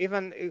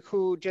 even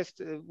who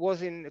just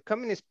was in the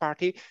Communist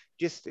Party,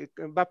 just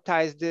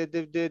baptized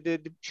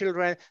the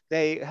children.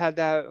 They had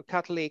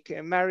Catholic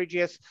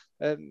marriages.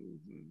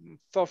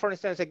 For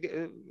instance,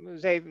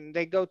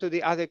 they go to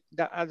the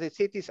other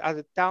cities,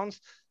 other towns,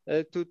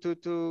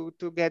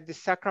 to get the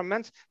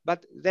sacraments,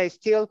 but they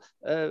still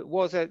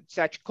was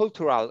such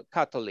cultural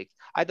Catholic.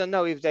 I don't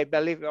know if they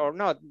believe or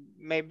not.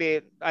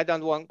 Maybe I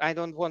don't want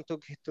to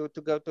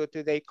go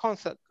to their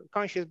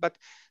conscience, but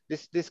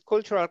this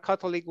cultural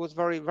Catholic was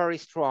very, very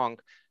strong,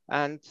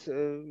 and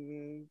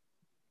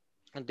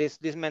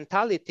this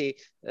mentality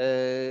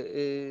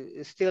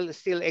still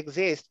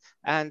exists.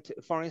 And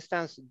for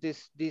instance,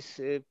 this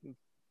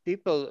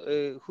people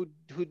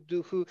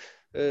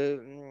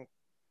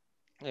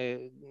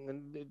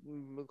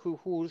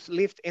who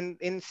lived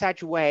in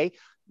such way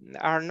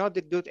are not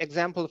a good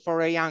example for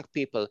a young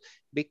people,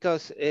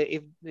 because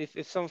if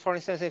some, for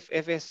instance, if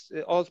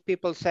old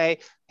people say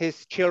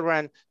his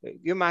children,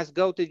 you must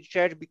go to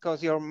church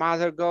because your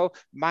mother go,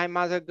 my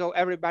mother go,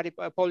 everybody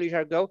Polish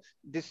are go,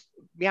 this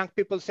young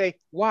people say,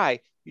 why?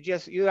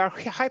 You are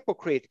a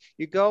hypocrite.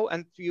 You go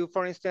and you,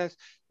 for instance,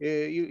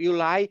 you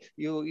lie,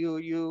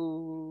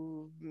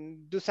 you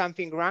do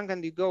something wrong,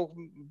 and you go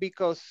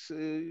because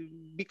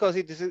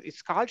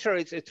it's culture,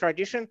 it's a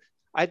tradition.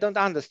 I don't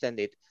understand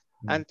it.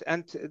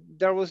 And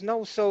there was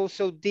no so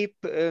deep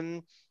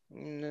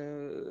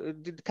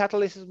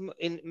Catholicism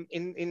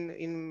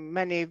in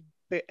many,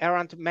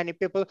 around many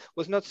people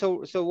was not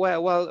so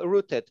well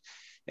rooted,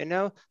 you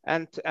know.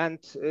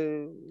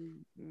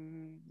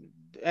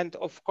 And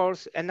of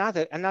course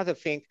another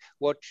thing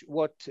what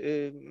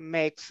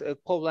makes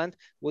Poland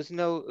was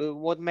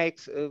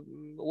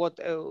what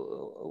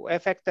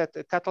affected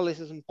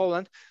Catholicism in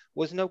Poland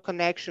was no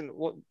connection.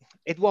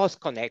 It was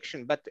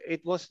connection, but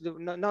it was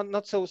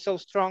not so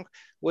strong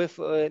with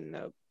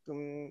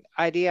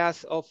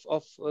ideas of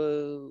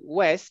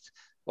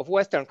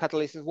Western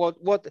Catholicism.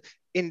 What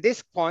in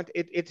this point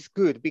it's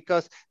good,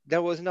 because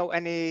there was no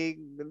any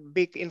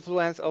big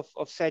influence of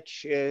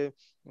such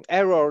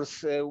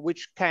errors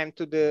which came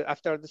to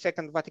after the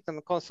Second Vatican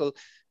Council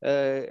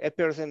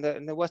appears in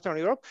the Western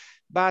Europe,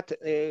 but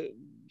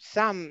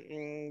some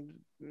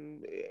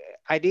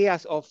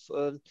ideas of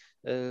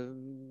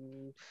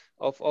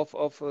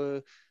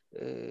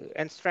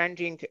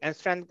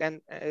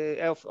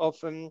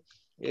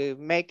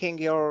making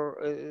your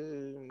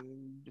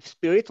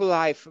spiritual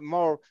life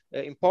more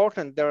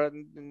important. There are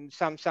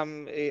some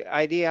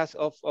ideas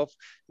of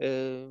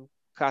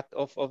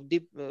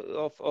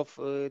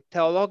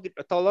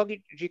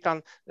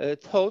theological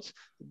thoughts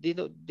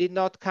did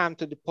not come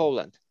to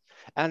Poland.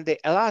 And the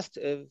last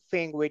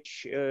thing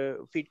which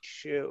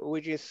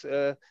is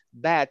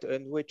bad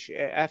and which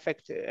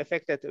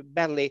affected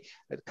badly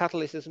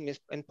Catholicism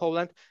in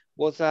Poland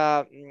was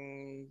a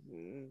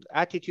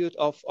attitude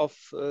of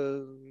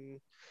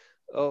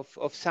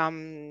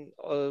some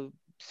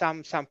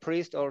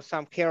priest or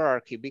some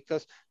hierarchy,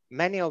 because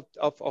many of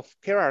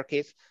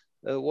hierarchies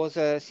was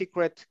a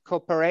secret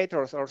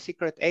cooperators or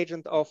secret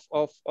agent of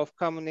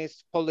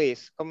communist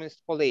police.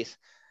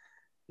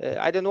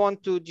 I don't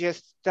want to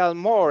just tell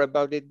more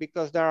about it,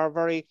 because there are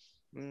very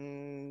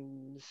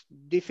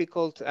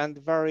difficult and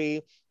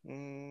very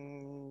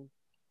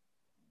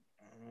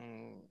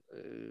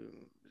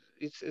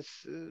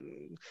it's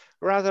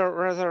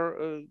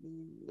rather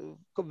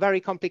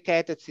very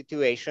complicated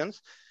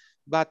situations.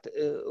 But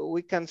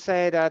we can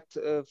say that,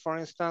 for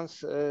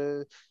instance,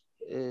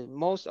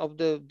 most of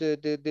the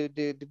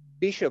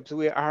bishops,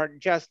 we are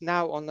just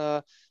now on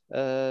a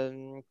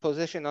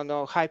position, on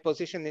a high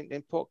position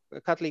in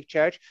Catholic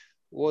Church,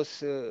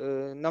 was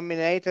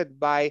nominated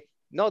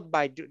not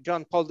by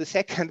John Paul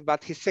II,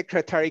 but his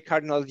secretary,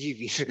 Cardinal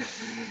Dziwisz.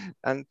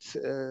 And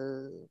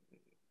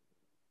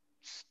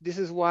this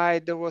is why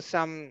there was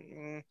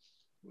some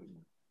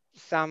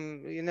it's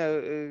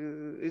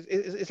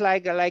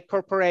like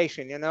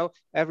corporation, you know,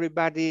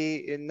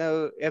 everybody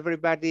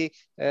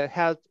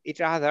helped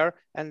each other,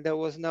 and there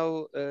was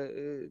no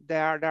they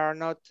are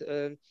not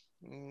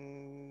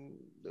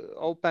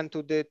open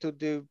to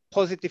the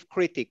positive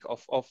critique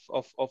of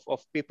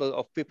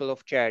people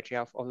of church,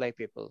 yeah, of lay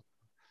people.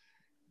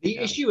 The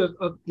issue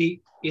of the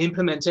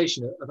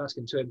implementation of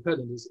Vatican II in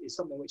Poland is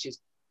something which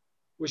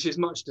is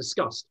much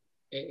discussed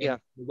in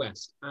the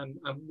West, and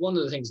one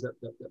of the things that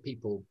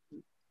people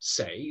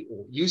say,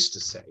 or used to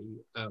say,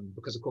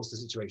 because of course the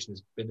situation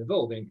has been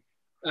evolving,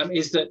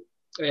 is that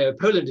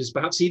Poland is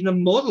perhaps even a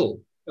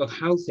model of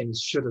how things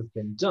should have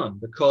been done,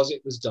 because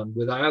it was done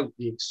without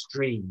the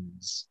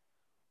extremes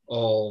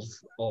of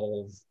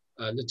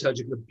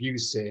liturgical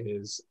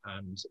abuses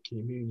and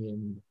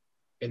communion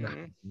in the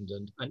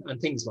hand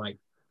and things like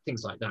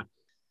that.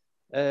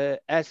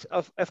 As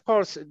of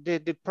course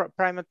the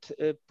primate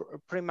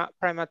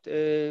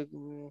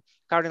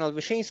Cardinal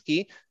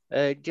Wyszynski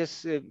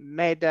just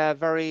made a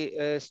very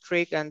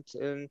strict and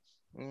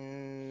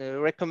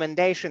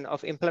recommendation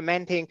of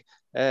implementing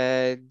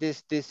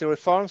these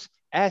reforms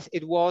as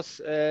it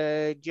was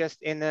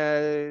just in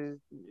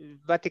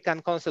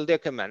Vatican Council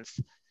documents.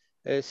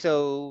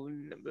 So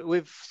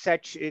with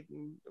such,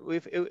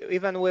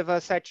 even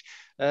with such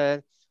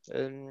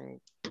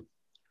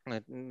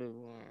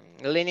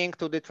leaning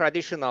to the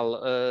traditional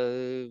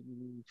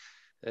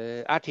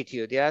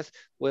attitude, yes,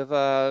 with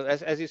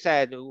as you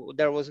said,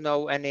 there was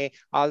no any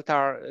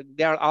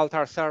girl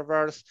altar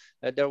servers,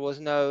 there was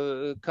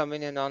no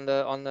communion on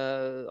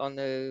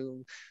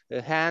the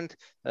hand.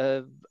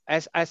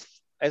 As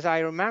I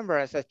remember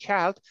as a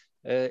child,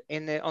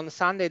 on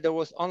Sunday there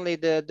was only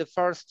the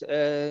first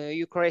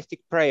Eucharistic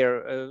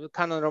prayer,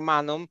 Canon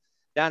Romanum,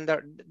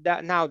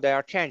 now they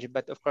are changed,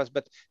 but of course,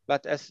 but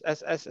as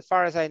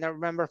far as I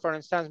remember, for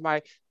instance,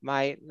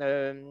 my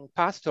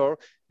pastor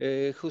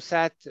who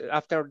said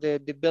after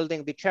the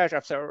building the church,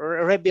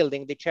 after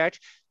rebuilding the church,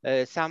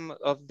 some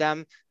of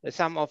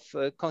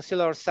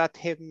councillors said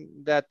him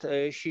that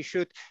she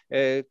should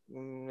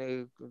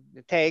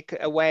take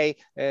away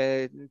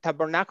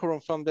tabernacle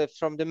from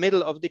the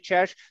middle of the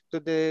church to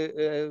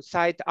the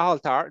side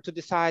altar, to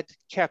the side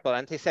chapel,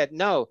 and he said,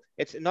 no,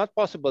 it's not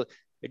possible.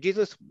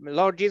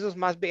 Lord Jesus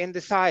must be in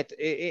the side,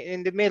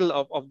 in the middle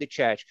of the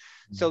church.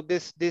 Mm-hmm. So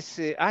this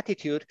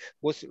attitude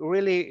was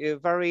really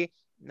very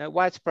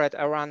widespread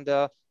around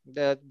the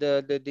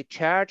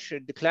church,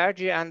 the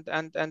clergy, and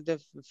the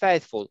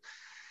faithful.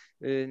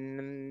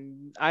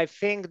 I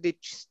think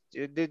these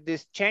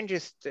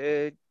changes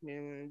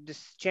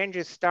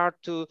start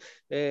to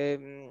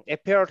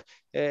appear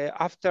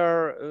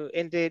after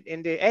in the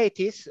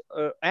 80s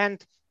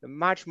and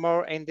much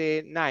more in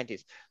the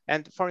 90s.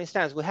 And for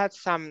instance, we had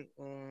some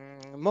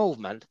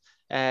movement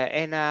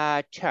in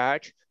a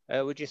church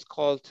which is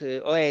called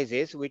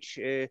Oasis, which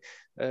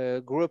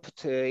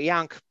grouped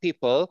young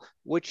people,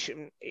 which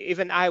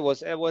even I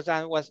was,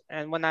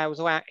 and when I was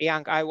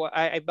young,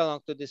 I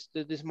belonged to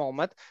this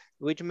moment,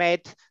 which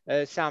made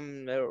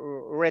some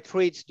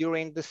retreats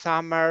during the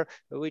summer,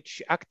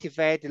 which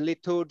activate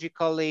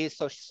liturgically,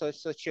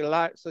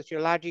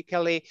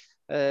 sociologically,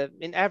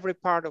 in every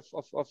part of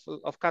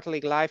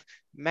Catholic life,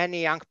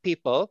 many young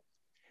people,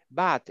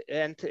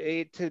 and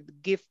it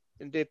gives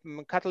the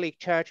Catholic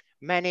Church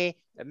many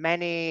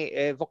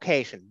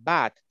vocation.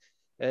 But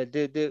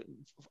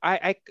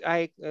I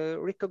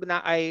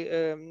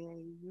recognize,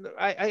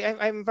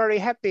 I'm very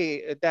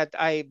happy that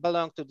I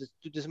belong to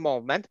this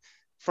movement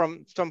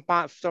from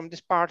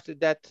this part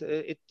that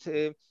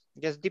it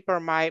just deeper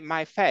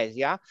my faith,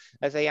 yeah,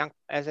 as a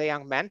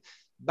young man.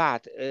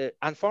 But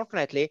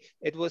unfortunately,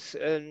 it was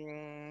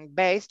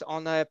based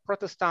on a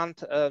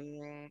Protestant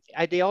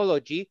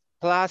ideology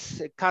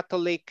plus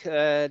Catholic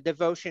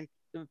devotion,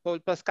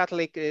 plus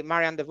Catholic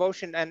Marian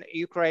devotion and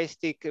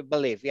Eucharistic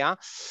belief, yeah.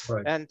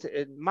 Right. And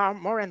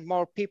more and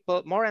more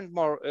people, and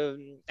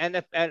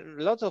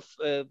lots of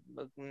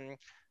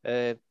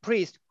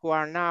priests who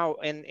are now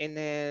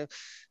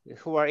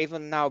who are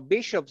even now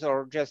bishops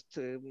or just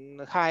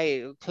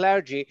high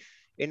clergy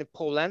in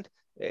Poland,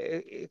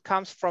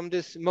 comes from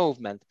this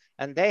movement,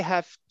 and they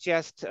have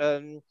just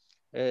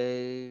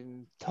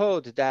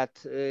thought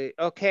that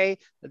okay,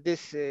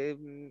 this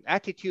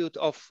attitude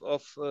of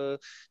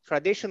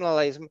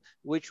traditionalism,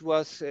 which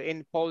was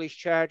in Polish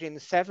Church in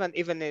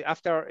even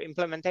after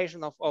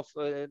implementation of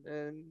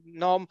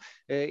norm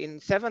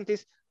in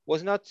 70s,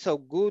 was not so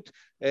good.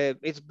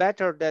 It's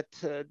better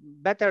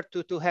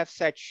to have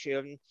such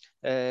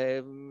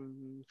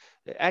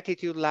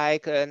attitude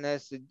like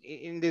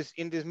in this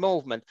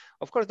movement.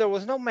 Of course, there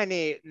was no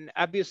many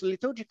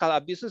liturgical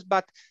abuses,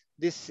 but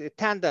this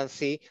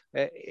tendency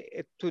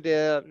to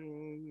the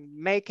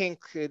making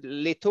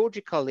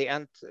liturgically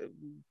and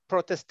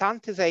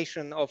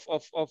Protestantization of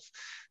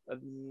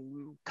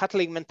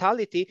Catholic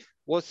mentality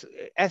was,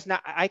 as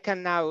I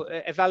can now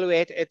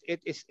evaluate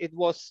it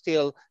was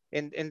still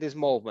in this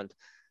movement.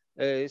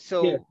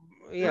 You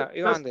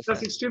understand.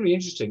 That's extremely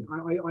interesting.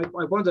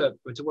 I wonder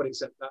to what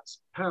extent that's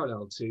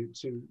parallel to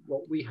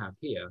what we have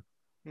here.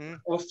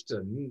 Mm.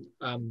 Often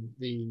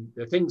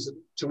the things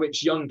to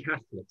which young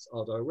Catholics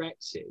are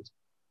directed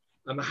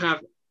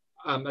have,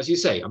 as you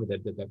say, I mean,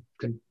 the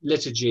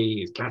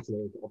liturgy is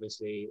Catholic,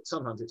 obviously.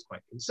 Sometimes it's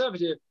quite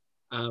conservative,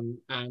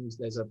 and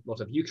there's a lot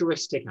of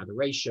Eucharistic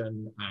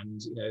adoration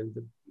and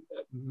the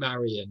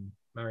Marian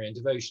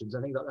devotions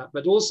and things like that.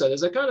 But also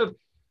there's a kind of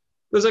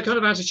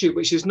attitude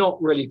which is not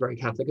really very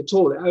Catholic at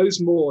all. It owes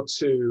more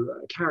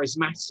to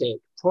charismatic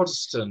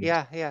Protestant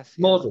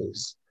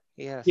models.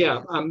 Yes.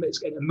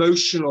 It's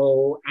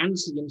emotional,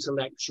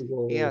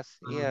 anti-intellectual. Yes.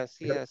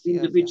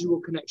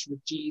 Individual connection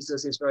with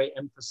Jesus is very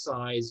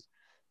emphasized,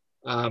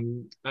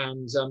 and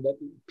that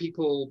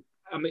people.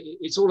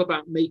 It's all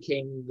about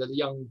making the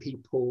young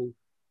people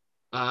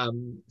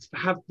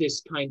have this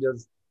kind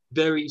of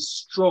very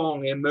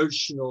strong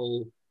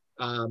emotional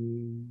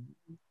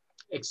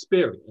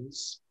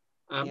experience,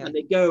 and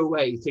they go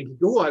away thinking,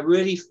 "Oh, I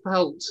really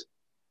felt."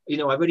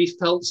 I really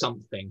felt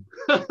something.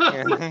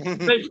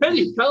 They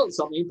really felt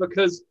something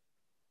because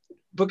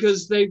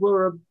they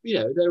were a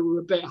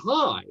bit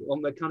high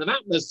on the kind of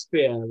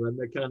atmosphere and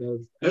the kind of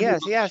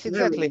yes,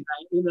 exactly,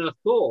 inner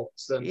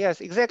thoughts. And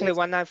yes, exactly.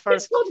 When I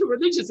first, it's not a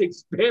religious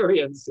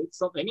experience; it's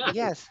something else.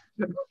 Yes.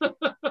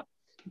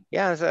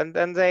 Yes, and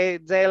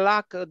they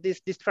lack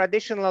this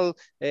traditional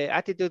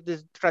attitude,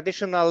 this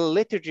traditional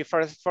liturgy. For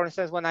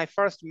instance, when I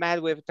first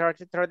met with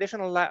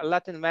traditional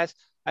Latin Mass,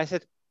 I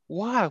said,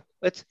 "Wow,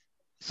 it's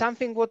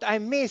something what I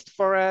missed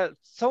for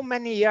so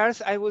many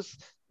years. I was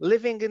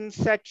living in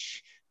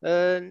such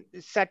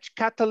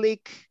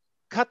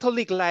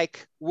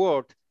Catholic-like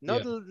world,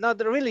 not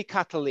really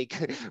Catholic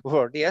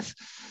world." Yes,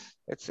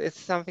 it's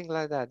something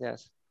like that.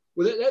 Yes.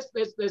 Well,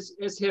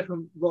 let's hear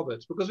from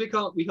Robert, because we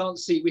can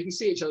see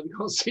each other. We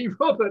can't see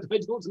Robert. I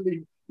don't want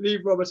to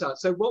leave Robert out.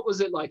 So what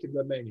was it like in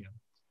Romania?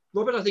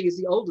 Robert, I think, is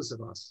the oldest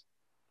of us.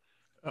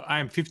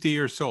 I'm 50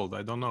 years old.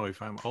 I don't know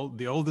if I'm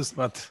the oldest,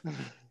 but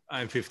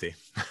I'm 50.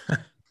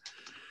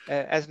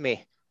 As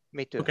me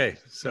too. Okay,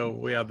 so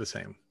we are the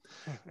same.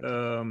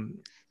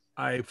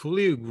 I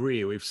fully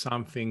agree with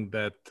something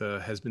that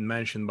has been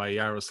mentioned by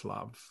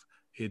Yaroslav.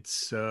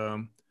 It's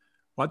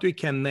what we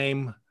can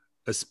name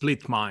a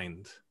split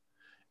mind.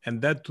 And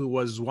that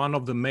was one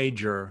of the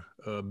major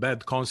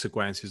bad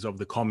consequences of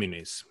the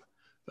communism.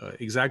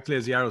 Exactly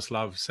as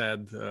Yaroslav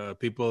said,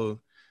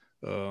 people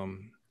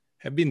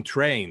have been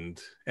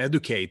trained,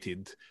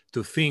 educated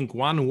to think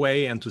one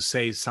way and to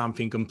say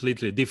something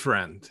completely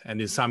different.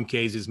 And in some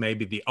cases,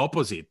 maybe the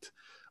opposite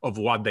of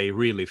what they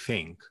really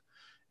think.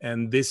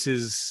 And this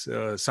is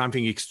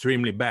something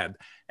extremely bad.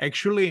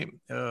 Actually,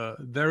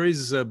 there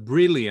is a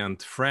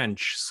brilliant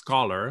French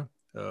scholar,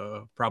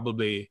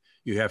 probably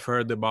you have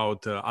heard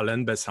about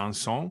Alain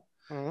Besançon,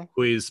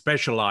 who is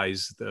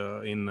specialized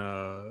in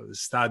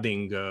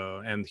studying,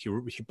 and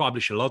he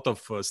published a lot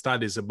of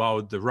studies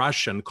about the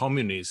Russian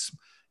communism,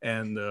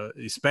 and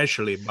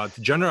especially, but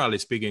generally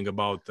speaking,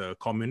 about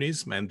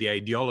communism and the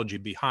ideology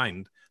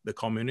behind the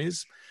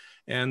communism.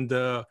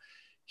 And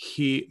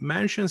he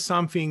mentions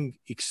something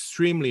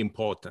extremely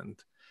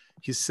important.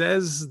 He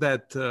says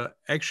that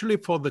actually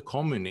for the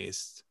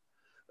communists,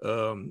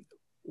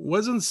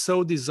 wasn't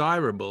so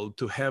desirable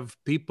to have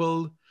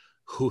people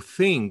who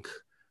think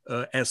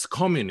as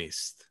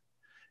communists,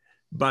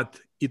 but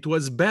it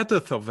was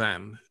better for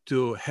them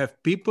to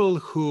have people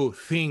who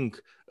think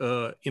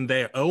in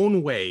their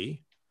own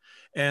way.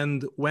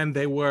 And when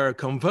they were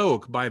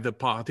convoked by the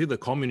party, the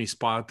Communist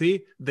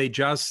Party, they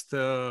just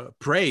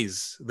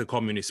praise the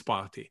Communist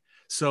Party.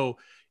 So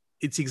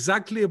it's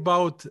exactly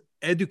about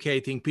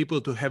educating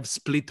people to have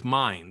split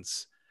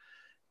minds.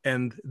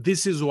 And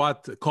this is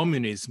what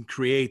communism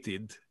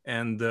created.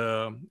 And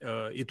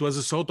it was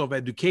a sort of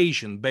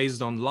education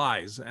based on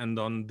lies and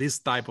on this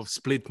type of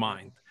split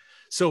mind.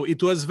 So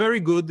it was very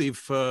good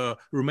if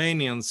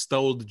Romanians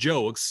told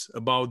jokes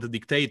about the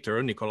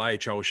dictator, Nicolae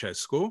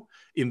Ceausescu,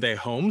 in their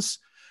homes.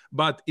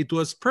 But it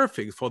was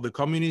perfect for the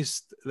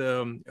communists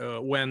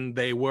when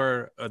they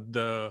were at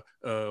the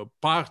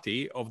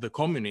party of the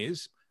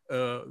communists.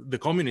 The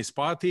Communist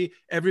Party,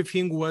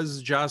 everything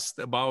was just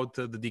about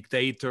the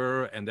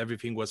dictator and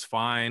everything was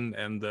fine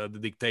and the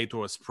dictator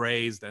was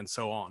praised and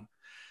so on.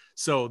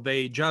 So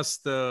they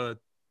just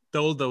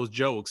told those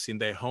jokes in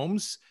their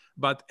homes,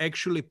 but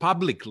actually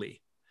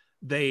publicly,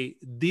 they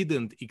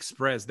didn't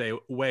express their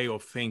way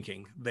of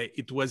thinking.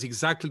 It was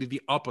exactly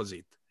the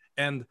opposite.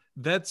 And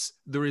that's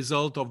the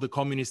result of the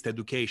communist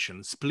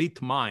education,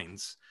 split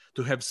minds,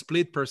 to have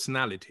split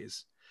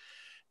personalities.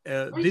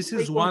 This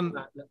is one...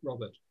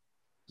 Robert.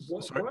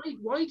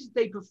 Why did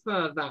they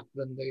prefer that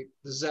than the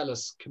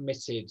zealous,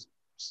 committed,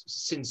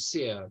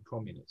 sincere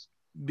communists?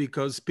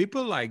 Because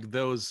people like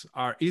those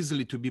are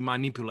easily to be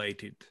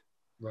manipulated.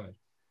 Right.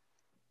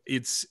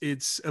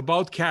 It's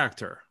about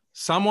character.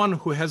 Someone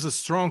who has a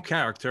strong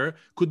character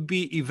could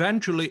be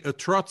eventually a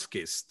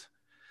Trotskyist.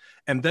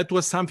 And that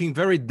was something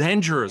very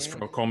dangerous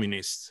for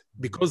communists,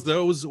 because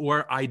those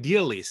were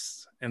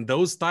idealists. And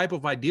those type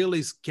of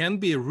idealists can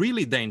be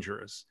really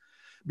dangerous,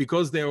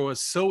 because they were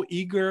so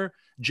eager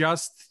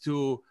just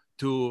to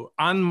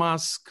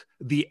unmask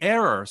the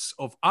errors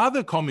of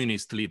other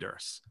communist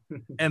leaders.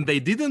 And they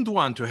didn't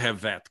want to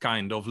have that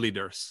kind of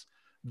leaders.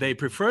 They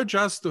prefer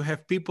just to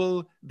have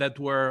people that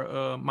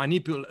were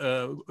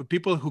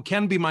people who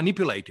can be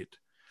manipulated.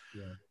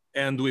 Yeah.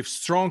 And with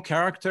strong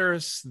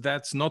characters,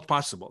 that's not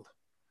possible.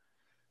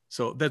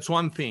 So that's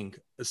one thing.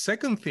 The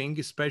second thing,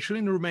 especially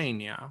in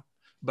Romania,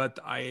 but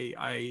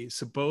I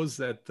suppose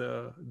that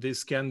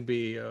this can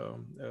be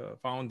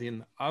found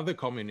in other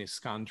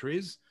communist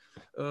countries.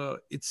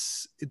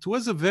 It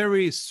was a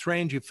very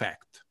strange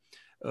effect.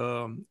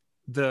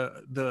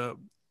 The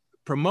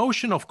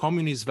promotion of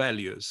communist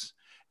values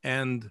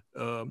and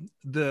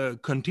the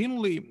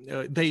continually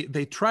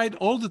they tried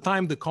all the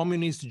time, the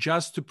communists,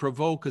 just to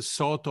provoke a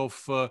sort of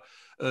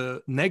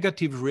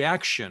negative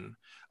reaction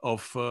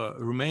of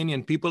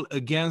Romanian people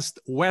against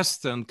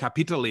Western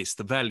capitalist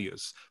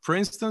values. For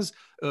instance,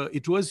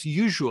 it was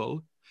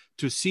usual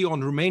to see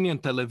on Romanian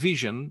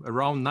television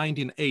around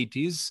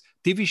 1980s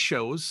TV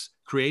shows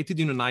created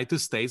in the United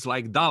States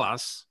like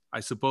Dallas. I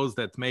suppose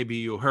that maybe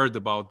you heard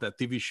about that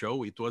TV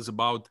show. It was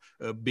about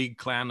a big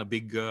clan, a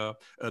big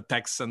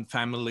Texan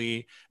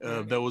family.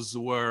 Those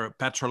were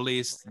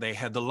petrolists. They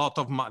had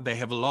they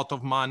have a lot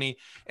of money,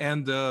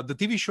 and the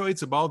TV show,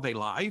 it's about their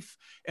life.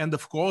 And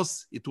of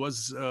course, it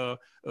was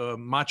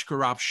much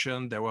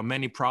corruption. There were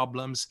many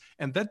problems,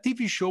 and that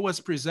TV show was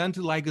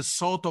presented like a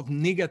sort of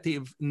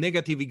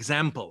negative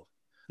example.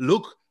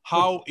 Look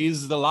how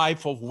is the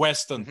life of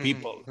Western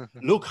people.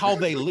 Look how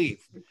they live.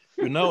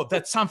 You know,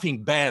 that's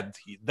something bad.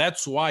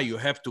 That's why you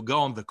have to go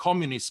on the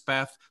communist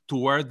path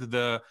toward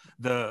the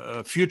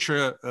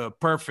future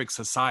perfect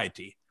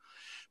society.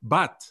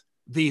 But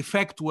the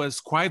effect was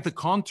quite the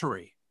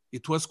contrary.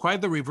 It was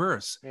quite the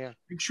reverse. Yeah.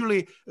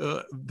 Actually,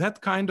 that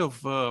kind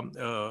of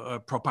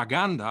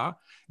propaganda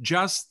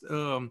just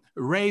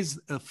raised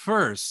a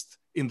thirst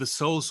in the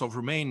souls of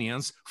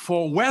Romanians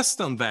for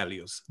Western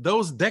values,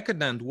 those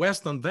decadent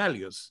Western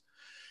values.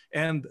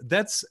 And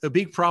that's a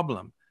big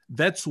problem.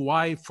 That's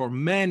why for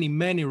many,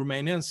 many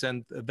Romanians,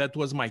 and that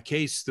was my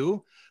case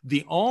too,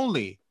 the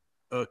only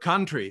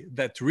country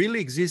that really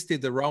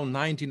existed around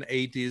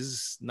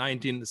 1980s,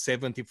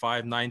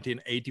 1975,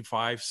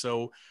 1985.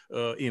 So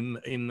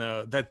in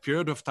that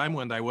period of time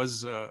when I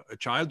was a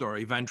child or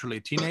eventually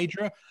a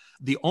teenager,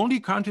 the only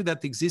country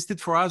that existed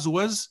for us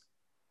was,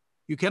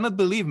 you cannot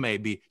believe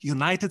maybe,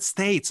 United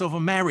States of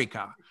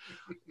America.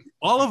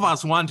 All of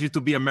us wanted to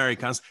be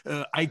Americans.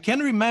 I can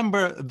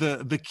remember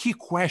the key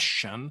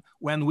question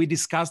when we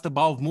discussed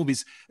about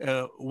movies.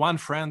 One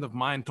friend of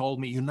mine told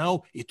me, you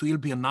know, it will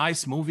be a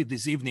nice movie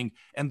this evening.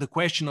 And the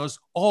question was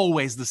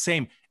always the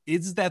same.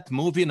 Is that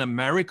movie an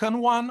American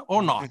one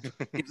or not?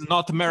 It's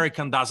not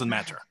American, doesn't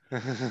matter.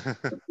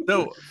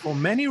 So for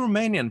many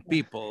Romanian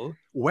people,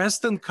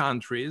 Western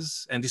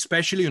countries, and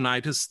especially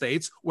United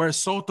States, were a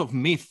sort of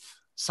myth,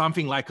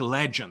 something like a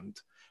legend.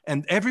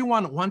 And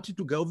everyone wanted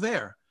to go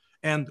there.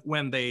 And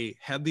when they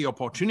had the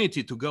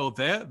opportunity to go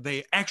there,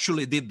 they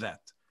actually did that.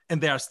 And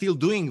they are still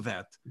doing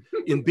that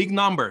in big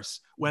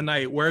numbers. When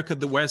I work at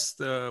the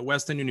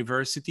Western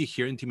University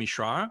here in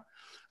Timișoara,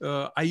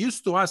 I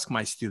used to ask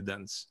my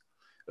students,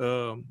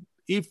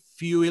 if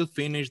you will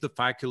finish the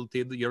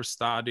faculty, your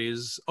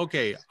studies,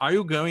 okay, are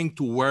you going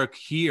to work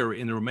here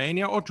in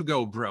Romania or to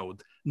go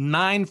abroad?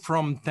 9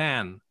 from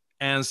 10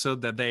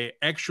 answered that they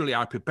actually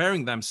are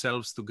preparing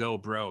themselves to go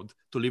abroad,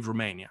 to leave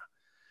Romania.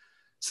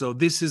 So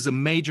this is a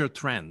major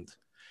trend.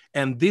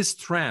 And this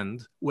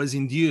trend was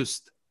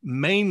induced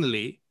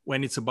mainly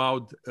when it's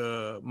about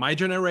my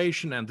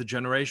generation and the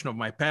generation of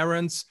my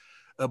parents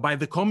by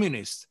the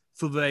communists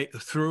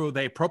through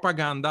their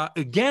propaganda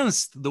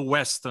against the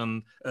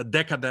Western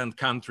decadent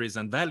countries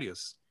and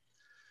values.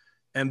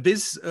 And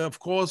this, of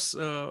course,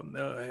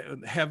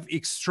 have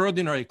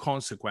extraordinary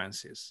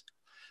consequences.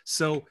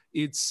 So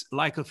it's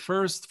like a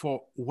thirst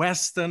for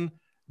Western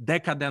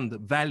decadent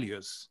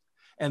values.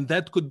 And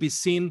that could be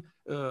seen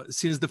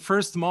since the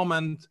first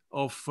moment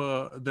of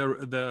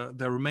the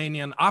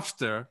Romanian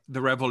after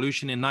the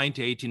revolution in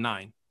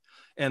 1989.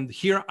 And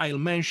here I'll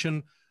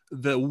mention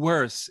the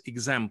worst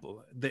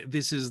example.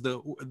 This is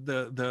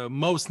the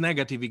most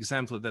negative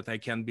example that I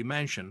can be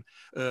mentioned.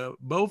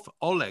 Both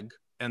Oleg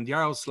and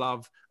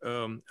Yaroslav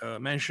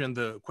mentioned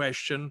the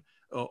question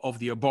of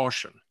the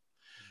abortion.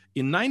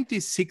 In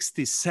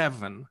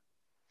 1967,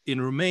 in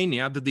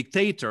Romania, the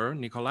dictator,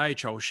 Nicolae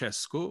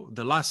Ceausescu,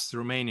 the last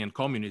Romanian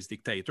communist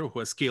dictator who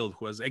was killed,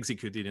 who was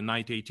executed in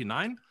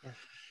 1989,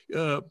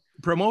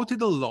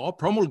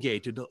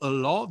 promulgated a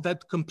law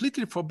that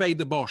completely forbade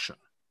abortion.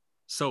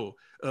 So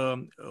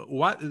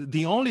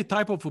the only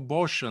type of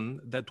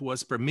abortion that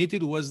was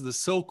permitted was the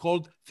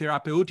so-called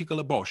therapeutical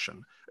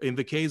abortion, in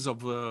the case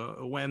of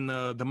when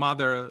the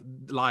mother's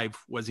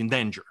life was in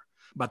danger.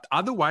 But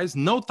otherwise,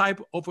 no type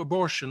of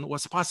abortion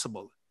was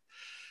possible.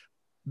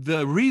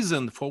 The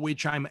reason for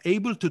which I'm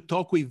able to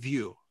talk with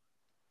you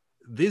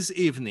this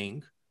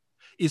evening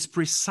is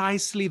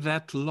precisely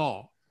that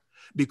law,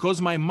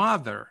 because my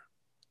mother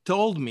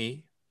told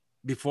me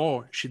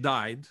before she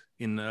died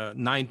in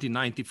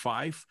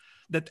 1995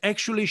 that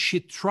actually she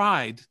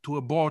tried to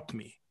abort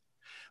me.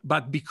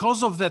 But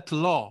because of that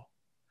law,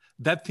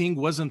 that thing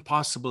wasn't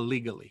possible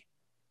legally.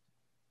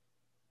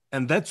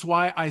 And that's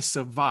why I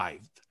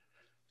survived.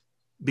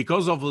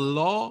 Because of a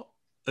law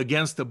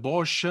against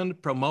abortion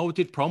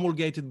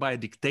promulgated by a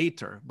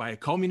dictator, by a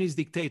communist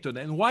dictator.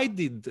 And why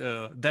did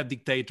that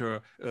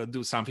dictator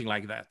do something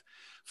like that?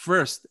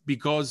 First,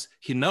 because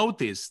he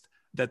noticed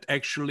that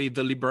actually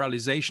the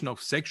liberalization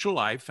of sexual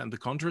life and the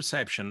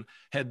contraception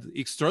had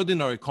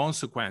extraordinary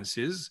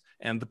consequences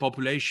and the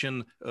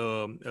population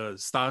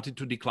started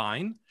to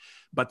decline.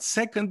 But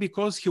second,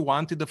 because he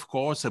wanted, of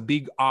course, a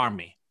big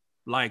army,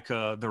 like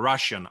the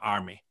Russian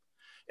army.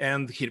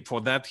 And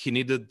for that, he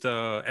needed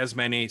as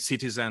many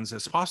citizens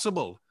as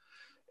possible.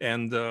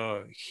 And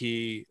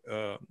he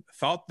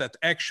thought that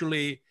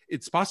actually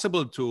it's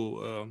possible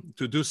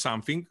to do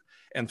something.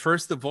 And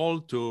first of all,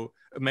 to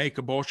make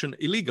abortion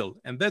illegal.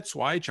 And that's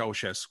why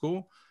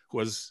Ceausescu, who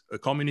was a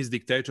communist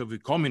dictator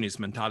with communist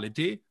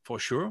mentality, for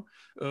sure,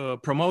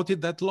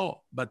 promoted that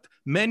law. But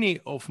many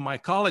of my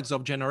colleagues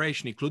of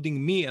generation,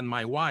 including me and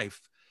my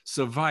wife,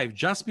 survived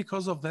just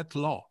because of that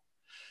law.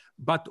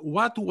 But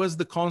what was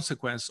the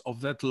consequence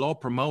of that law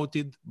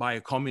promoted by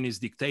a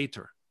communist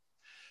dictator?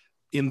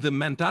 In the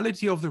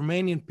mentality of the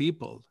Romanian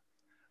people,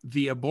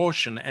 the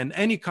abortion and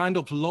any kind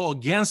of law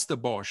against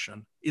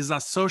abortion is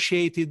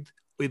associated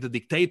with the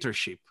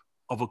dictatorship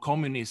of a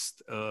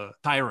communist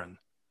tyrant.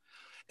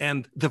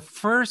 And the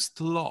first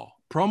law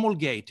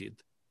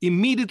promulgated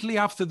immediately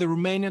after the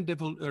Romanian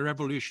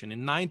Revolution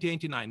in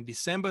 1989,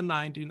 December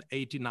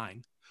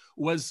 1989,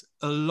 was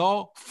a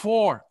law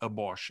for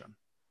abortion.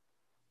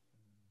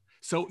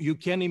 So you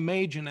can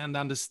imagine and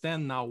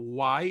understand now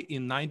why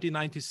in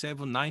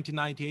 1997,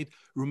 1998,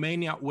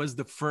 Romania was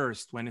the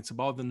first when it's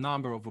about the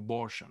number of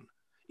abortion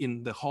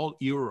in the whole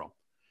Europe.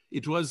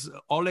 It was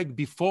Oleg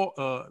before,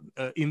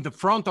 in the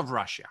front of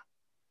Russia,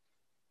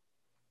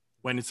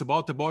 when it's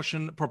about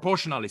abortion,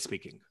 proportionally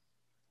speaking,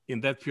 in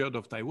that period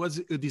of time. It was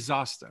a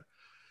disaster.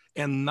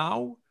 And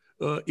now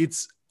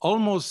it's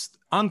almost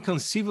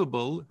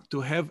inconceivable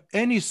to have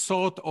any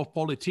sort of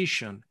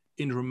politician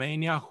in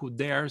Romania who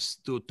dares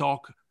to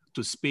talk,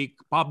 to speak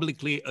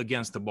publicly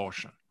against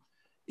abortion.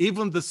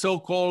 Even the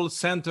so-called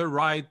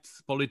center-right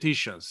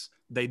politicians,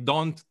 they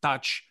don't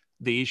touch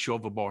the issue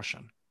of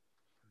abortion.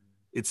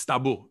 It's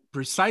taboo,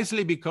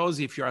 precisely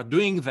because if you are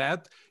doing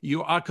that,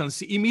 you are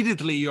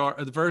immediately your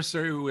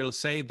adversary will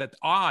say that,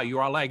 you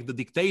are like the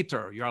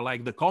dictator, you are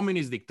like the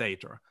communist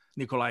dictator,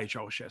 Nicolae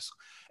Ceausescu.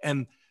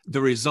 And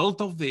the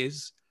result of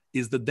this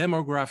is the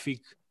demographic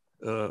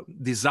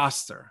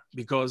disaster,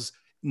 because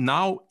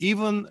now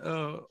even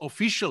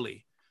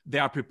officially, they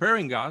are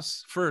preparing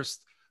us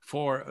first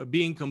for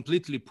being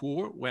completely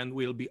poor when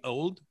we'll be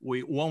old.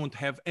 We won't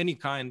have any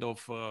kind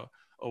of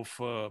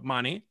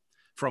money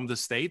from the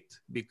state,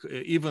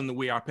 even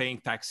we are paying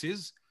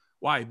taxes.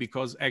 Why?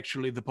 Because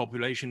actually the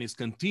population is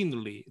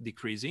continually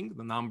decreasing.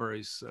 The number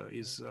is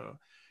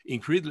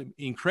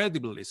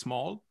incredibly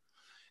small.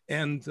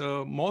 And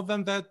more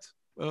than that,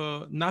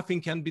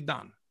 nothing can be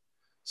done.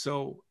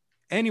 So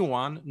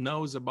anyone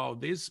knows about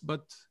this,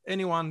 but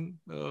anyone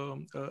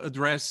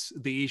address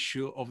the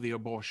issue of the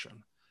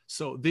abortion.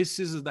 So this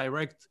is a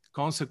direct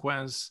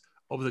consequence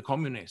of the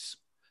communism.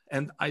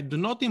 And I do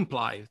not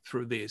imply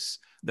through this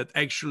that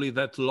actually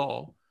that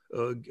law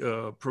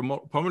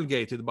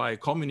promulgated by a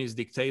communist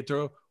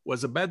dictator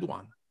was a bad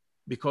one,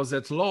 because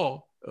that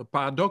law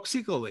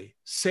paradoxically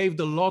saved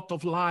a lot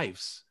of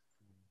lives.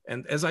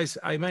 And as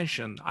I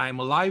mentioned, I'm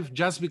alive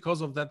just because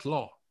of that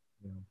law.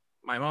 Yeah.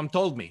 My mom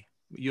told me,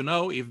 you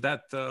know, if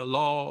that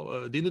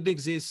law didn't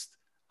exist,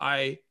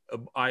 I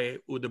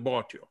would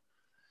abort you.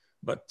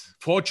 But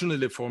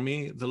fortunately for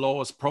me, the law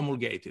was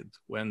promulgated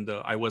when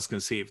I was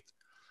conceived.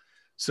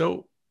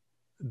 So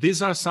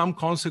these are some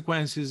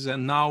consequences,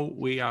 and now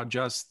we are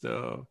just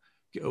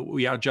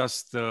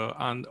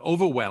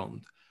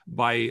overwhelmed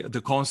by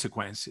the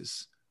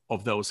consequences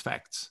of those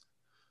facts.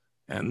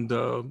 And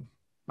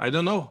I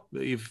don't know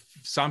if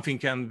something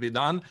can be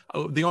done.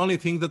 The only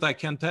thing that I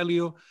can tell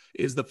you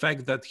is the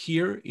fact that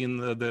here in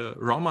the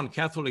Roman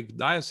Catholic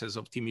Diocese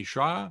of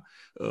Timișoara,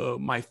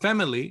 my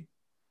family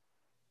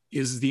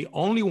is the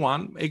only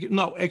one,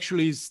 no,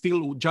 actually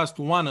still just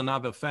one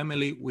another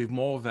family with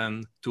more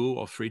than 2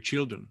 or 3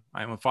 children.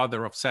 I'm a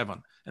father of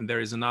 7, and there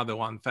is another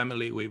one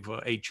family with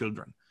 8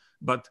 children.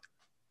 But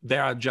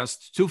there are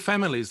just 2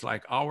 families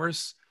like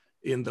ours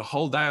in the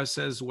whole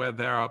diocese where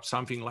there are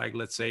something like,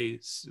 let's say,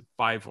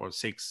 5,000 or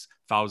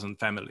 6,000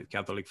 families,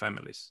 Catholic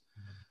families.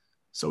 Mm-hmm.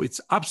 So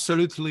it's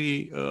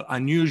absolutely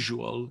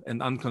unusual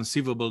and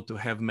inconceivable to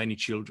have many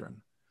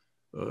children.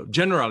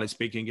 Generally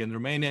speaking in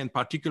Romania, and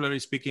particularly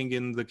speaking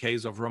in the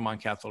case of Roman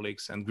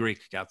Catholics and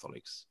Greek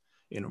Catholics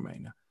in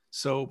Romania.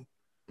 So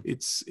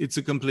it's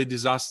a complete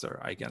disaster,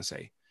 I can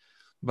say.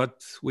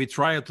 But we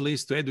try at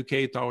least to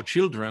educate our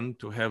children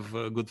to have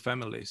good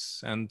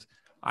families. And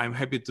I'm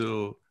happy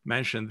to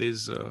mention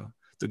this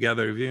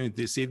together with you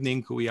this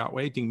evening. We are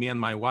waiting, me and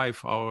my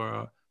wife,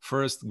 our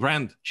first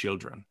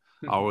grandchildren.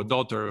 Our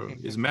daughter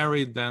is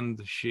married and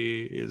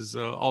she is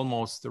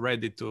almost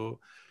ready to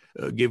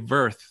give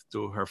birth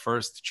to her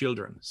first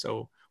children.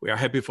 So we are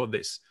happy for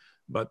this.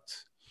 But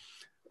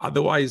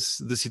otherwise,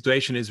 the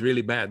situation is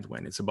really bad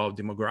when it's about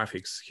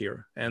demographics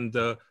here. And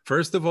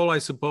first of all, I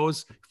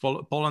suppose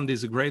Poland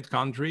is a great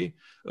country,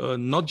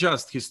 not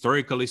just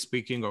historically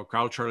speaking or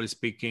culturally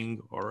speaking,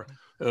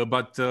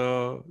 but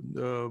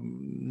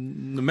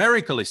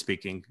numerically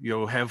speaking.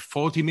 You have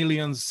 40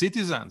 million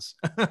citizens.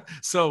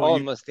 So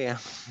almost, yeah.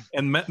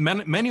 And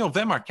many of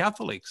them are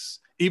Catholics.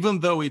 Even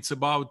though it's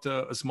about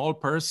a small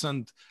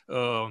percent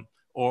or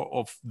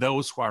of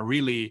those who are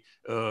really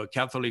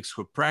Catholics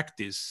who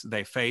practice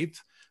their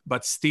faith,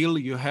 but still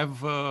you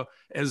have,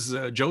 as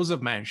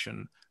Joseph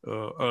mentioned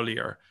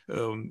earlier,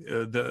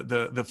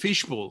 the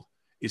fishbowl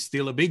is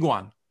still a big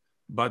one.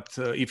 But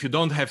if you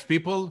don't have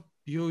people,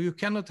 you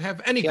cannot have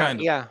any kind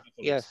of... Yeah,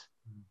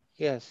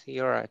 yes,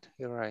 you're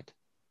right.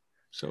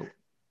 So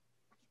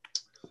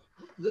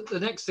the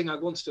next thing I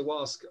wanted to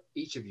ask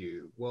each of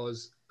you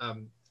was,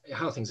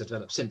 how things have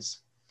developed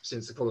since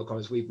the fall of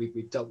communism.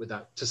 We've dealt with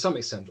that to some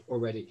extent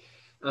already,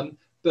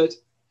 but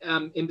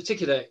in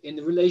particular in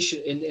the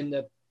relation in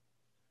the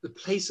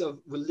place of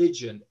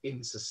religion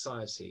in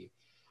society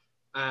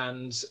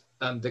and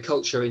the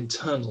culture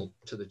internal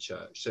to the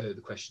church. So the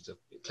questions of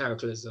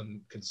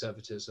clericalism,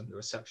 conservatism, the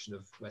reception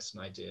of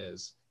Western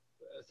ideas,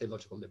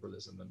 theological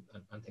liberalism,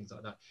 and things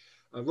like that.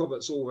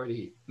 Robert's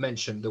already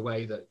mentioned the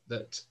way that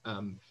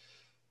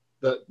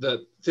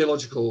the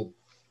theological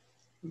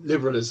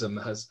liberalism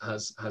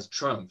has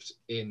triumphed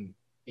in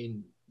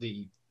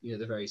the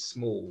the very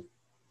small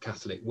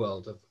Catholic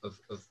world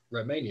of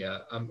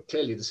Romania.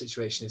 Clearly, the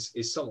situation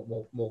is somewhat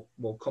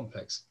more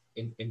complex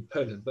in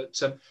Poland. But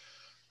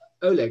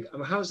Oleg, I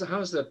mean, how's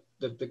the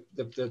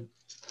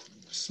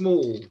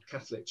small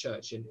Catholic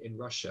Church in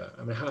Russia?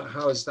 I mean,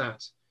 how has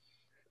that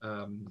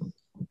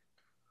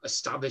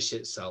established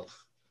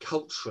itself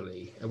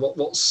culturally, and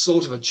what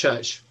sort of a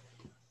church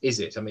is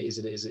it? I mean, is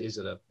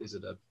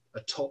it a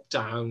top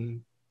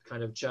down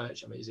kind of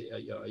church? I mean,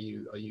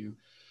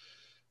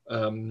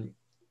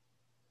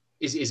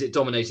 is it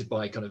dominated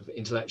by kind of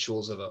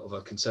intellectuals of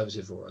a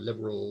conservative or a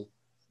liberal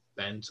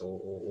bent, or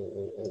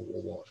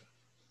what?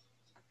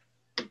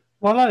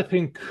 Well, I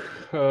think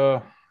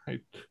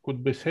it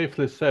could be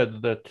safely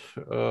said that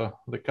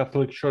the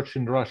Catholic Church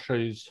in Russia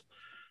is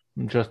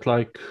just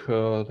like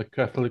the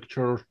Catholic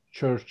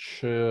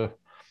Church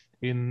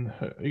in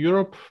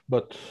Europe,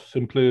 but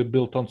simply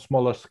built on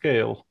smaller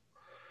scale,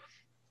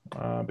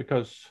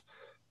 because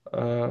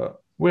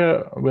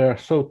we're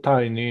so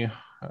tiny,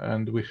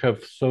 and we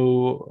have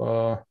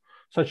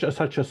such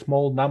a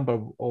small number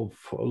of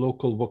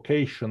local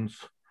vocations.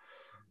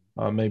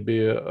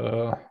 Maybe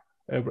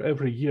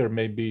every year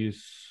maybe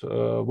is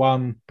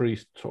one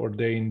priest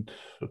ordained,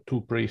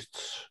 two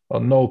priests,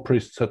 or no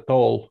priests at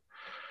all.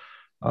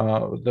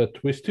 That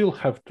we still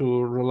have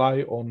to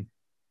rely on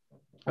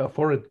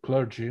foreign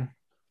clergy.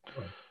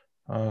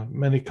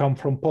 Many come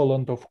from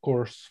Poland, of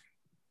course,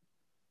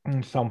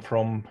 and some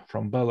from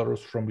Belarus,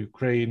 from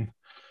Ukraine,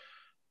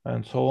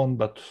 and so on,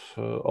 but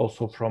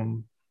also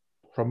from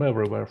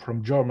everywhere,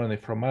 from Germany,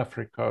 from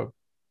Africa.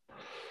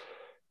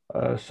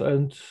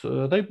 And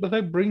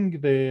they bring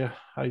the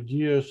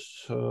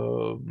ideas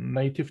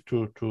native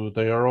to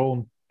their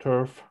own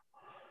turf,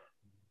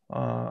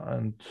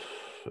 and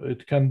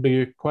it can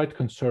be quite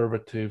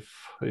conservative.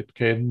 It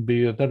can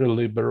be very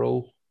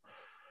liberal.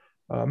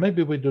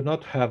 Maybe we do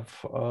not have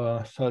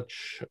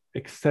such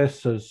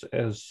excesses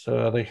as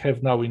they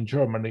have now in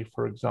Germany,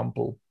 for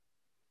example.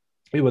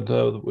 Even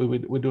though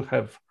we do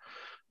have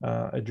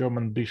a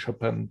German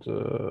bishop and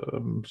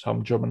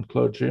some German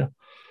clergy,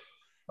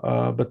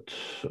 but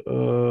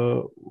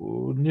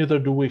neither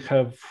do we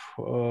have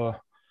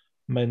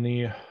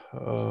many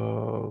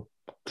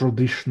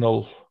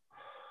traditional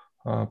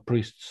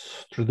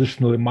priests,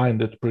 traditionally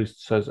minded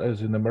priests,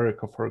 as in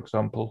America, for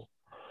example.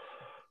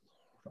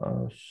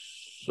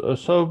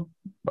 So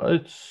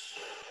it's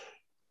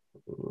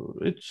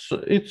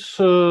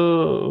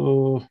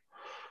more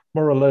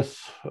or less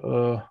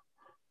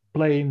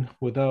plain,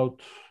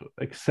 without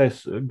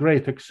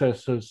great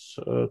excesses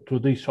to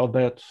this or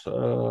that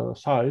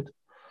side.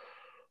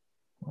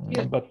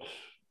 Yeah. But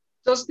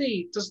does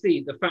the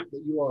fact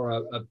that you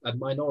are a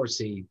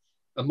minority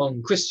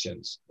among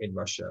Christians in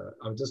Russia,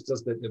 I mean, does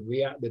the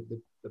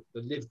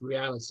lived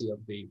reality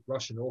of the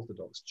Russian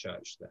Orthodox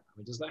Church there, I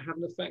mean, does that have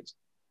an effect?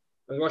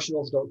 The Russian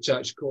Orthodox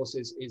Church, of course,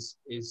 is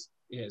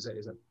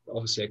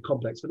obviously a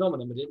complex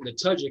phenomenon, but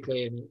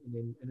liturgically and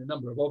in a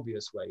number of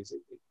obvious ways,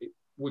 it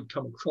would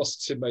come across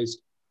to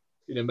most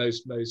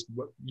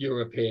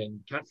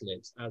European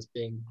Catholics as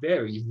being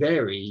very,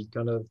 very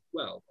kind of,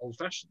 well,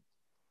 old-fashioned.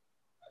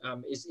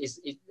 How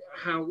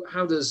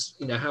do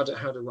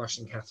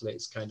Russian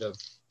Catholics kind of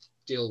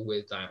deal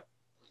with that?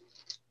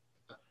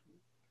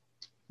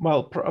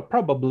 Well,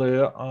 probably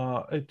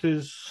it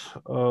is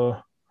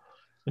an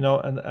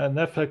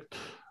effect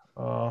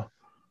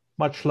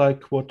much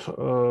like what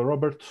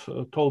Robert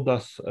told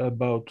us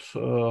about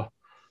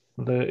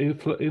the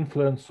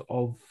influence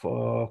of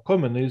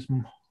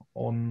communism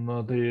on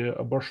the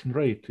abortion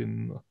rate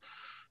in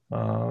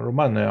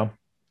Romania.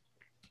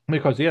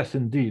 Because yes,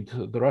 indeed,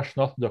 the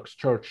Russian Orthodox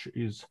Church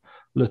is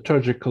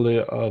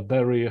liturgically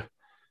very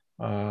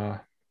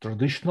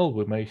traditional,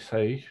 we may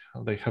say.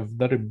 They have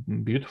very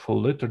beautiful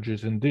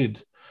liturgies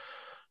indeed.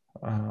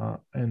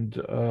 And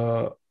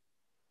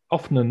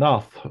often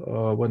enough,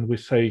 when we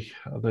say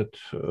that,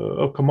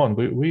 oh, come on,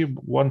 we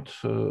want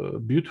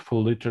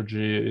beautiful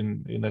liturgy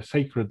in a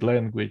sacred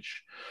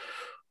language,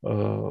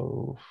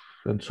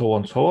 and so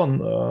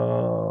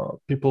on,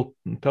 people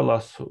tell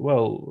us,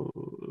 well,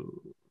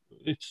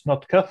 it's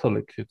not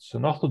Catholic, it's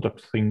an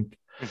Orthodox thing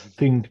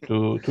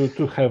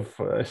to have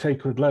a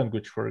sacred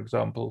language, for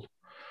example.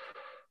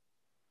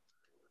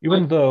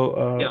 Even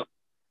though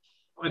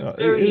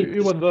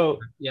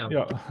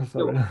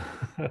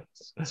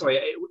sorry,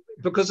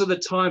 because of the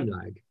time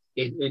lag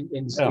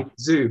in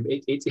Zoom,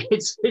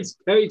 it's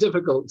very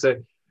difficult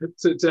to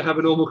have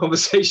a normal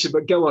conversation.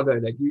 But go on,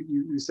 Oleg.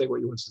 You say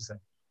what you wanted to say.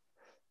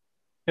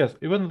 Yes,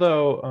 even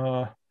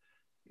though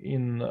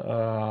in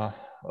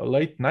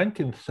late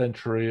 19th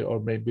century, or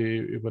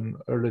maybe even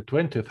early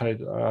 20th,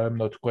 I'm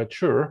not quite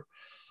sure,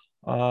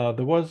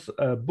 there was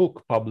a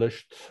book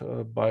published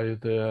by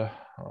the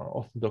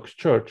Orthodox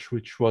Church,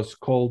 which was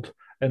called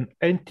An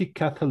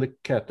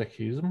Anti-Catholic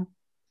Catechism.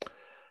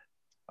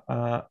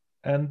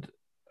 And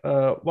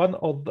one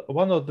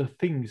of the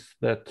things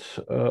that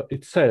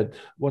it said,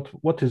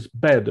 what is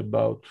bad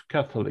about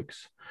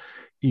Catholics,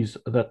 is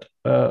that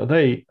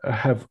they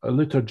have a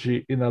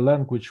liturgy in a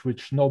language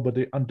which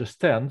nobody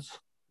understands,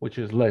 which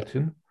is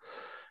Latin,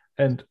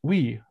 and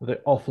we,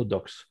 the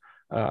Orthodox,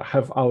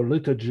 have our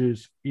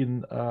liturgies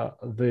in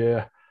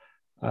the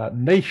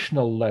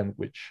national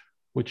language,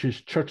 which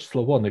is Church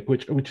Slavonic,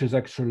 which is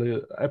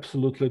actually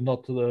absolutely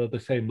not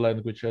the same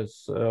language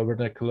as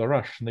vernacular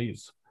Russian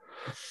is.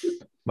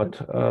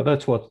 But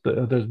that's what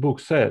this book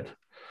said.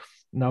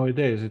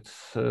 Nowadays, it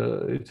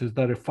is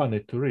very funny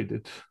to read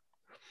it.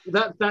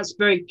 That's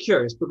very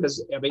curious,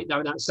 because I mean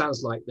that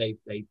sounds like they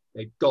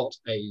got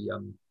a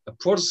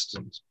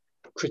Protestant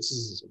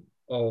criticism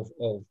of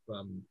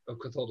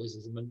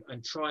Catholicism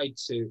and tried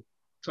to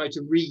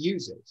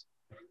reuse it.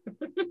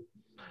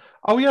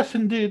 Oh yes,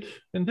 indeed.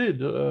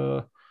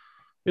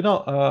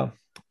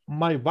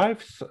 My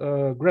wife's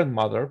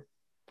grandmother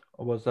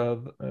was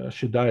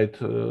she died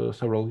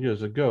several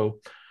years ago.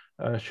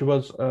 She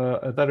was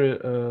a very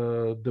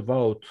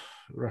devout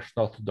Russian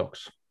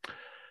Orthodox,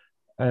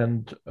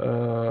 and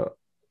on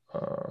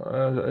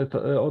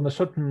a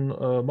certain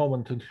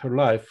moment in her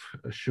life,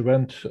 she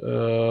went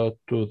to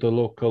the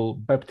local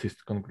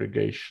Baptist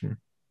congregation.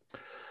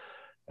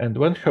 And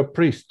when her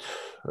priest,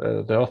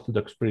 the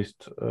Orthodox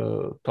priest,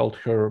 told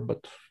her,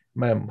 "But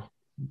ma'am,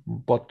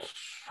 what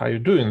are you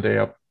doing? They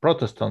are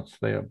Protestants,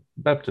 they are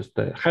Baptists,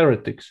 they are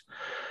heretics."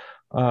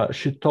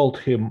 She told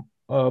him,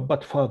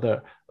 "But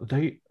Father,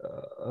 they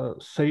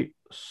say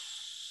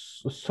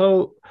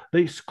so.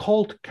 They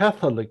scold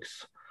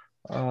Catholics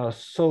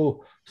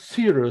so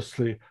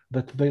seriously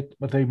that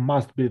they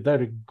must be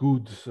very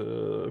good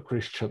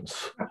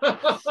Christians."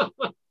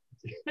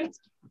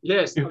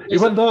 Yes.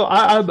 Even though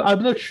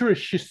I'm not sure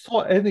she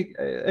saw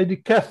any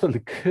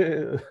Catholic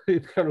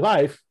in her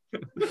life,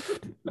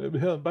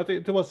 but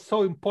it was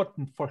so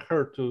important for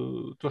her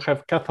to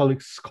have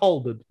Catholics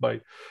scolded by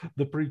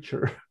the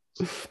preacher.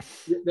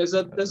 There's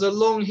a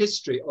long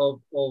history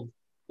of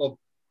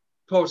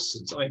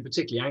Protestants, I mean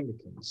particularly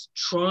Anglicans,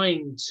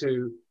 trying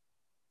to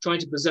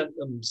present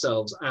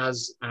themselves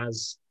as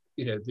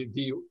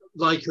the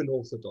like an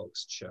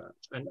Orthodox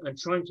church, and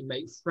trying to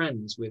make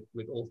friends with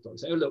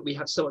Orthodox. Oh look, we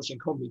have so much in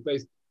common. We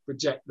both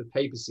reject the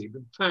papacy. But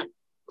in fact,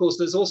 of course,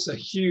 there's also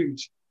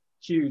huge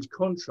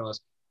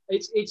contrast.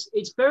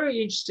 It's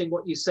very interesting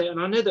what you say, and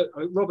I know that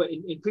Robert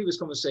in previous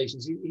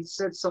conversations he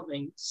said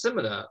something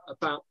similar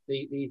about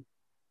the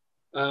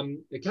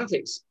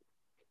Catholics,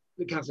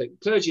 the Catholic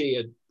clergy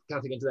and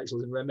Catholic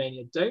intellectuals in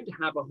Romania don't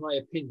have a high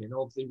opinion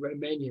of the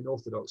Romanian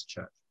Orthodox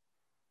Church,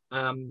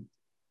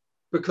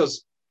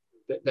 because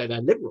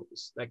they're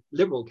liberals, they're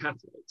liberal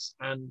Catholics,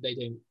 and they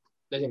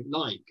don't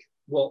like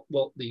what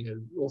the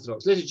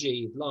Orthodox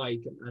liturgy is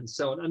like, and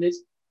so on. And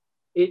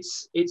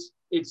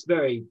it's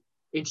very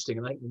interesting,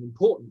 and I think an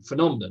important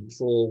phenomenon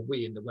for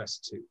we in the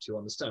West to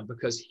understand,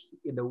 because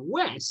in the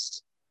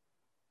West,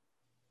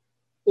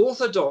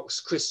 Orthodox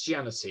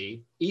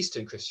Christianity,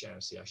 Eastern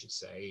Christianity, I should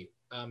say,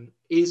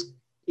 is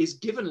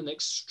given an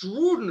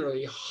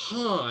extraordinarily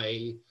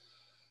high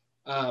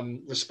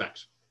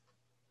respect.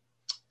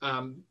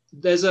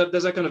 There's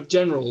a kind of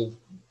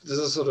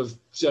sort of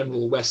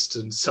general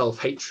Western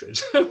self-hatred,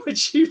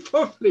 which you've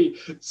probably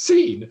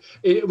seen,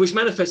 which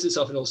manifests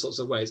itself in all sorts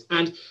of ways.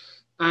 And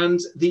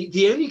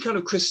the only kind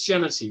of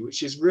Christianity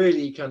which is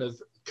really kind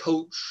of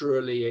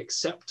culturally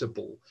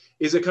acceptable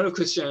is a kind of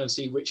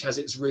Christianity which has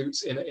its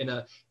roots in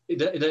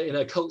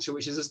a culture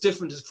which is as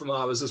different from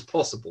ours as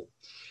possible,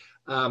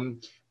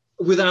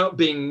 without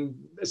being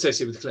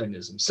associated with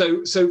colonialism.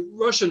 So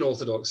Russian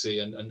Orthodoxy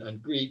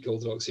and Greek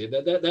Orthodoxy,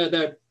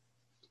 they're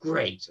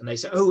great, and they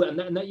say, oh,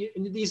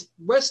 and these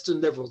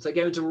Western liberals, they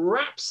go into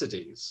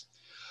rhapsodies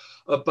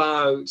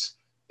about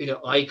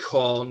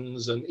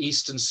icons and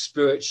Eastern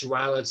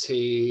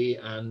spirituality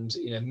and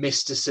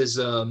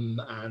mysticism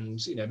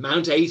and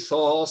Mount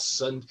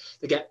Athos, and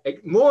they get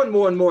more and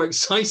more and more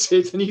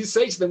excited. And you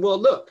say to them, well,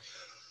 look,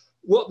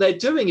 what they're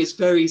doing is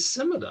very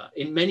similar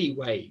in many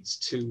ways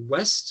to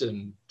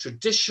Western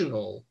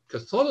traditional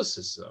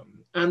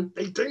Catholicism, and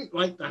they don't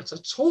like that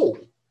at all.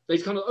 They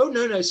kind of, oh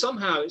no,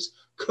 somehow it's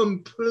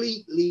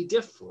completely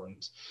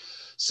different.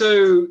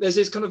 So there's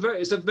this kind of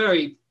it's a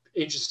very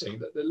interesting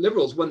that the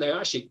liberals, when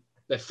they're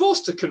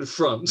forced to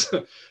confront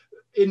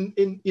in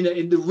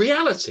the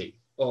reality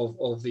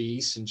of the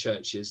Eastern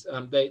churches,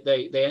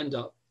 they end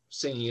up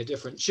singing a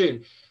different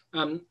tune.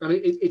 And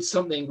it's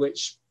something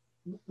which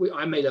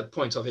I made a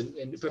point of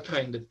in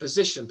preparing the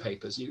position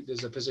papers.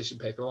 There's a position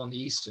paper on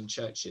the Eastern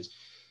churches.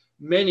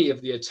 Many of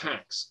the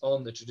attacks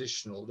on the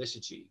traditional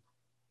liturgy,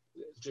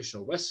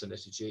 traditional Western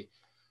liturgy,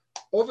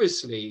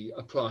 obviously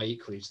apply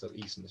equally to the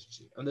Eastern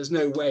liturgy. And there's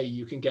no way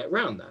you can get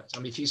around that. I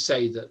mean, if you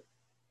say that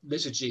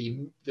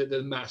liturgy, that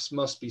the Mass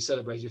must be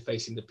celebrated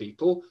facing the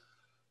people,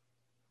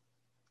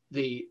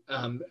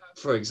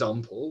 for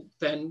example,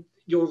 then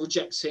you're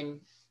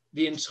rejecting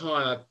the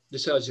entire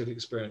liturgical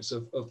experience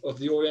of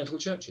the Oriental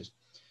churches.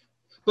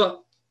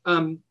 But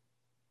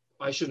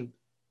I shouldn't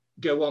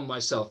go on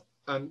myself.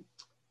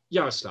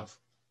 Yaroslav,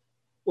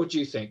 what do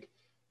you think?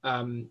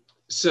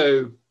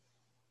 So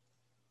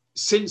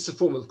since the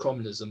fall of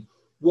communism,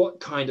 what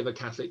kind of a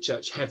Catholic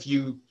Church have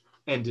you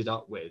ended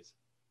up with?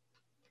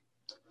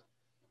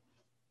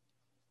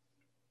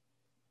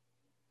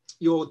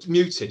 You're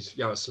muted,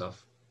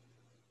 Yaroslav.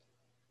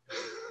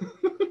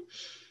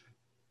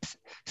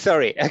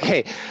 Sorry.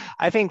 Okay.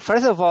 I think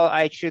first of all,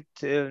 I should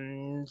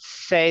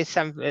say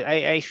some.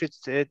 I should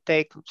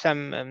take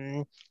some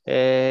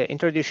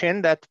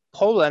introduction that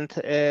Poland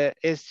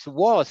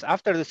was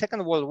after the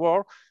Second World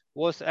War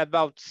was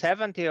about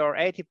 70 or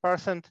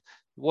 80%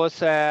 was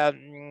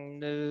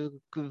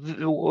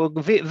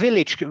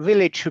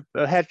village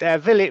had a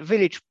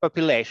village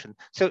population.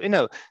 So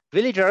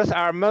villagers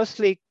are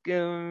mostly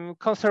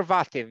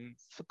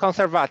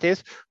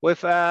conservatives with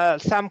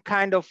some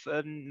kind of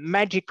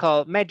magic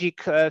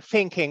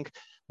thinking,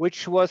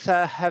 which was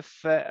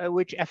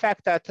which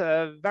affected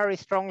very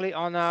strongly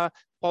on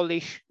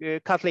Polish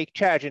Catholic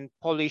Church and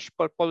Polish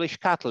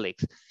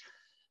Catholics.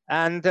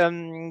 And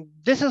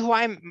this is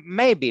why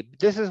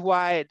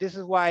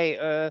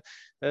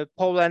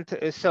Poland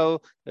is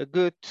so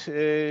good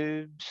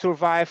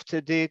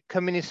survived the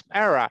communist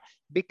era,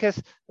 because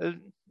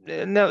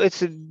no,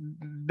 it's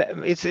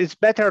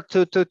better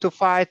to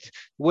fight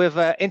with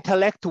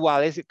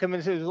intellectuals. It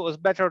was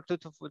better to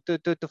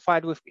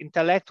fight with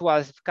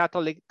intellectuals,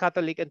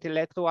 Catholic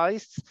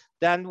intellectualists,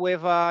 than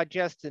with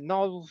just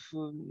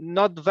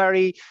not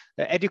very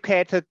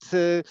educated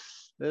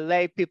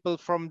lay people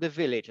from the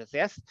villages.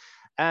 Yes,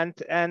 and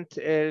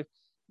it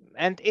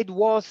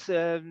was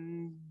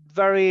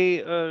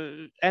very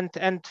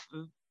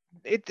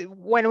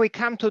when we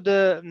come to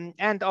the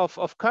end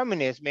of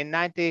communism in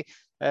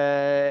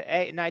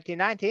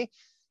 1990,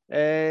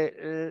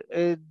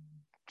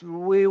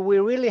 we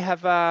really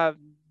have a,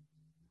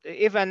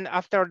 even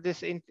after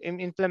this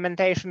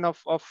implementation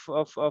of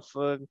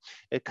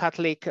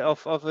Catholic of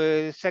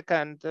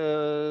Second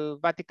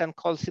Vatican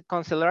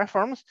Council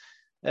reforms,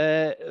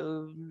 and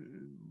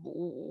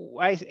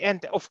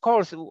of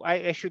course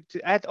I should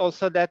add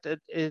also that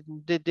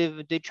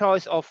the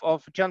choice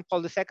of John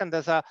Paul II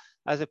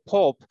as a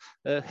pope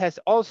has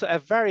also a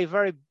very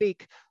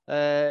big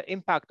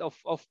impact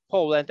of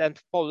Poland and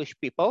Polish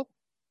people.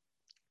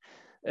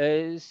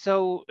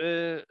 So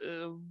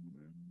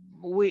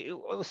we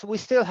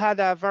still had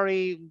a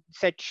very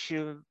such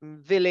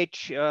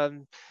village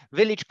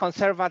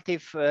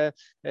conservative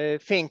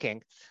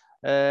thinking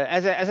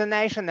as a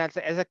nation,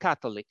 as a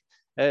Catholic.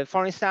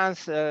 For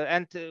instance,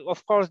 and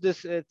of course,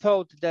 this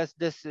thought that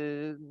this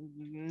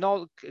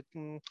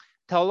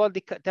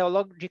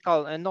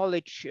theological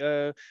knowledge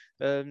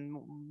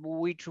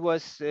which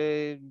was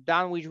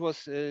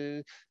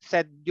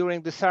said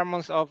during the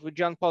sermons of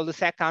John Paul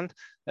II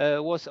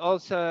was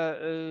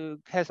also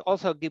has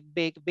also a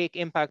big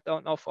impact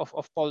on of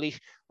Polish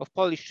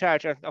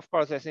Church. And of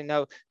course, as you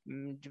know,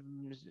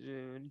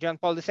 John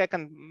Paul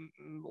II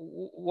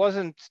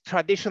wasn't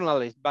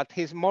traditionalist, but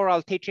his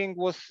moral teaching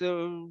was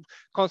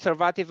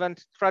conservative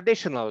and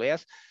traditional.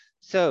 Yes,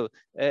 so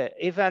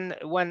even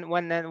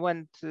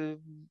when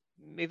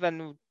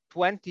even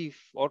 20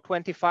 or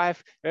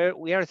 25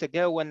 years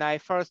ago, when I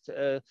first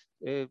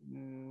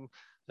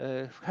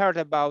heard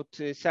about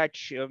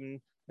such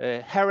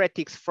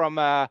heretics from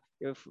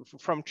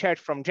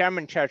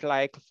German church,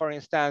 like for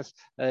instance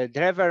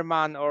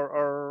Drewermann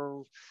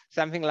or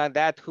something like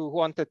that, who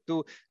wanted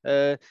to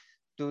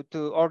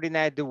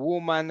ordinate the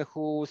woman,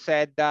 who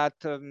said that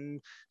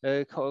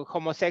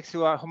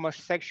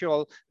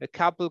homosexual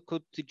couple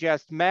could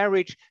just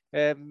marriage.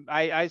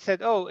 I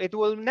said, oh, it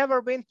will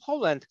never be in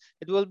Poland.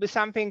 It will be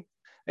something.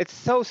 It's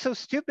so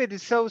stupid.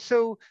 It's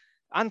so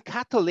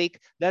un-Catholic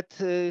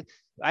that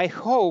I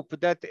hope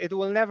that it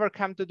will never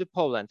come to the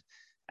Poland.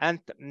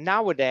 And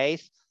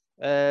nowadays,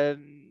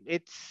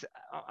 it's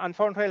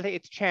unfortunately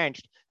it's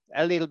changed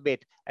a little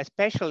bit,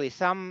 especially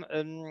some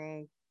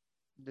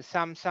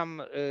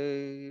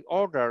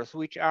orders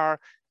which are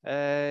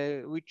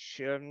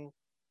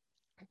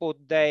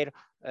put their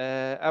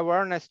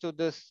awareness to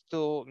this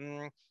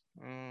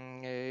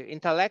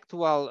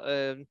intellectual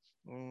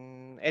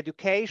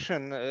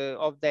education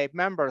of their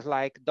members,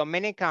 like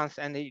Dominicans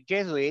and the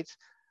Jesuits,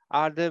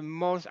 are the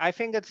most. I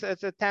think it's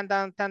a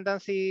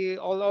tendency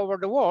all over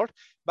the world,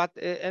 but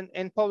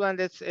in Poland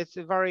it's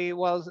very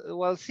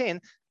well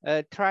seen.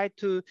 Try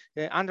to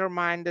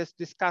undermine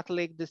this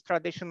Catholic, this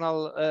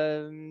traditional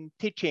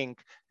teaching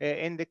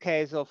in the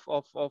case of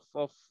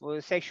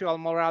sexual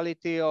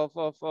morality, of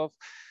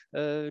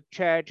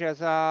church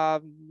as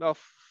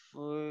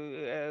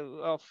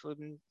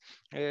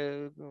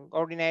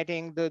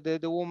ordinating the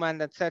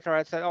woman, etc.,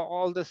 etc.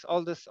 All this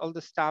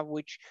stuff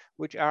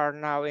which are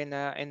now in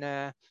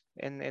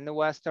the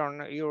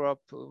Western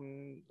Europe,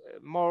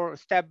 more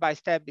step by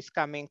step is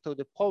coming to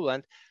the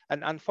Poland,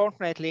 and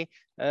unfortunately,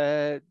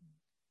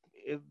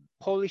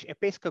 Polish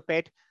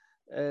episcopate,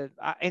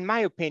 in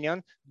my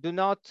opinion, do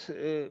not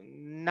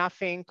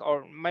nothing,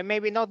 or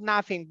maybe not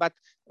nothing, but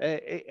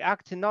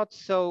act not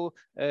so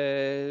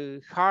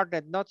hard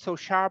and not so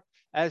sharp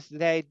as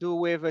they do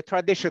with a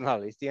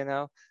traditionalist, you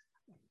know.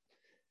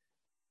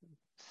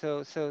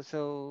 So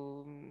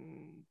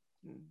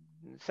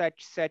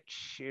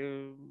such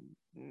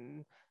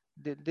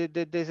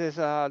this is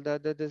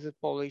the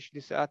Polish,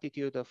 this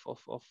attitude of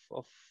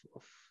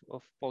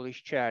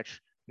Polish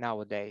Church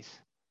nowadays.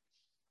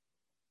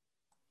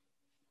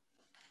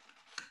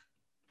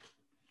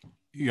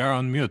 You are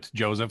on mute,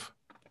 Joseph.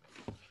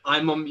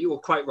 I'm on. You're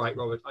quite right,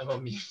 Robert. I'm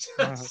on mute.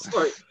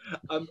 Sorry,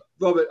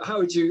 Robert. How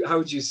would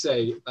you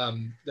say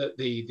that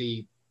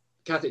the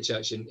Catholic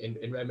Church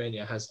in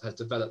Romania has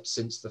developed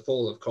since the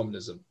fall of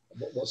communism?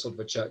 What sort of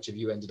a church have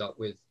you ended up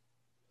with?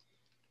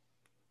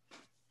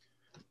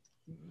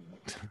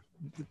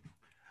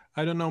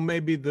 I don't know.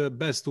 Maybe the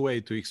best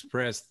way to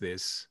express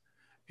this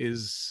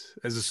is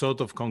as a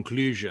sort of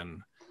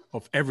conclusion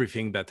of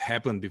everything that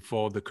happened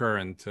before the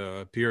current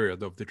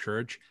period of the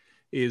church,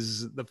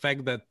 is the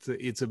fact that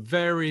it's a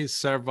very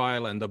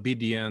servile and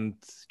obedient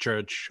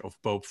church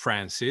of Pope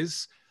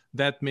Francis.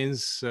 That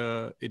means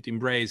it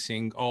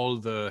embracing all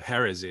the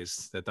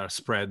heresies that are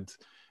spread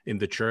in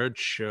the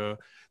church.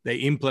 They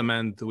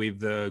implement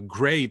with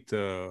great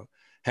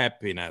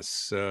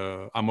happiness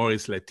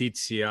Amoris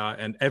Laetitia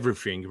and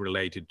everything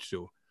related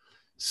to.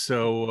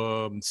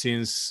 So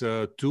since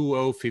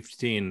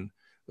 2015,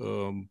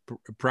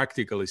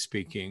 practically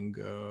speaking,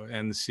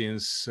 and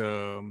since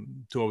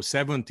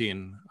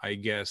 2017, I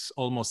guess,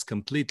 almost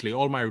completely,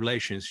 all my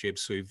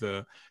relationships with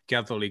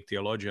Catholic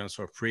theologians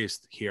or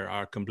priests here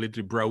are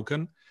completely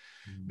broken,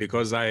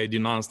 because I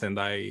denounced and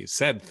I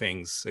said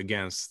things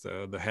against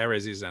the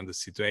heresies and the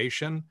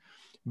situation.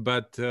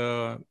 But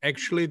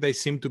actually, they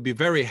seem to be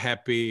very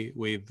happy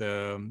with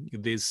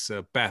this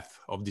path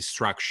of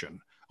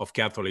destruction of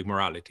Catholic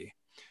morality.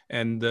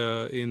 And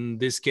in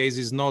this case,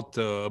 it's not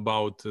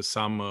about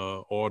some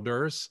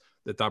orders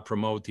that are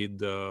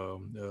promoted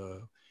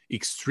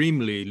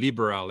extremely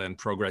liberal and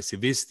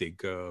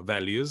progressivistic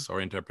values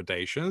or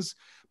interpretations,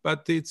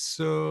 but it's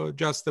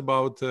just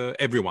about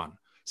everyone,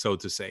 so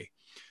to say.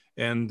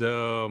 And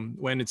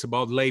when it's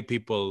about lay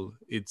people,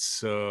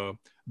 it's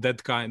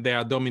that kind. They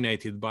are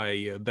dominated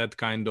by that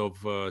kind of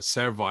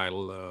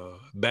servile,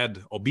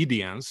 bad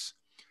obedience.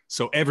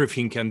 So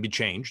everything can be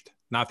changed.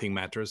 Nothing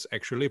matters,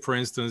 actually. For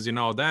instance, in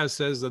our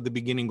diocese, at the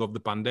beginning of the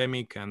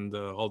pandemic and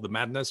all the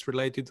madness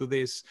related to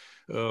this,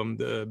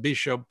 the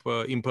bishop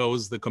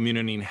imposed the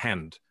communion in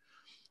hand,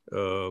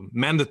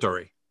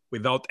 mandatory,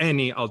 without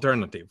any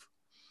alternative.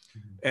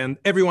 And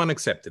everyone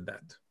accepted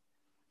that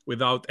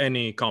without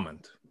any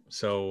comment.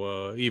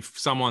 So if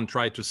someone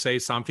tried to say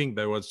something,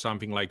 there was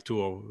something like 2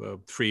 or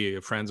 3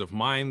 friends of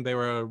mine, they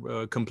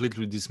were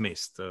completely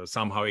dismissed,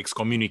 somehow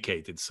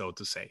excommunicated, so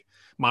to say,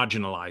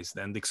 marginalized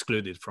and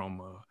excluded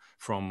from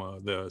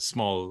the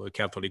small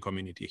Catholic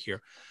community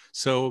here.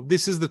 So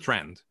this is the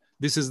trend.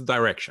 This is the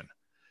direction.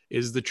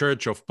 Is the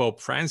Church of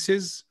Pope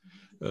Francis.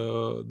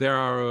 There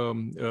are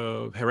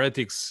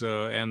heretics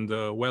and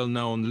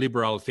well-known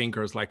liberal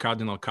thinkers like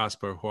Cardinal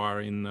Kasper, who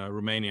are in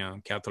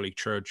Romanian Catholic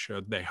Church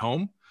at their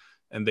home,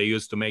 and they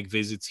used to make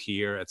visits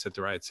here,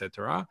 etc.,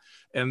 etc.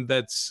 And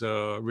that's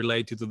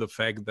related to the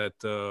fact that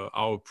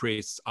our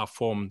priests are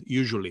formed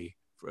usually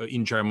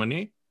in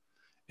Germany.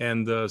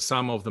 And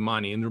some of the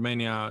money in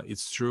Romania,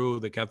 it's true,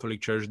 the Catholic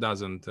Church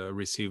doesn't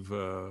receive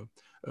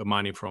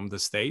money from the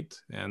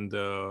state. And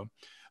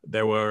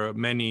there were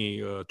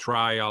many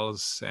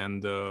trials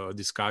and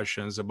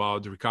discussions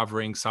about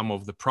recovering some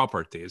of the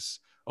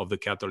properties of the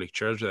Catholic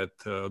Church, that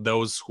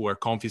those who were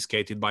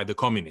confiscated by the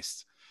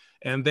communists.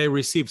 And they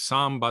received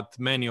some, but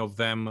many of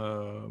them,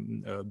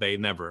 they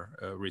never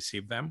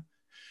received them.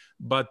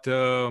 But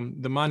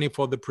the money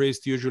for the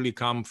priest usually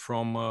come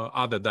from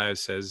other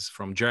dioceses,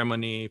 from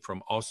Germany,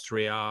 from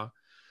Austria.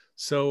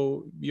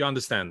 So you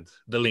understand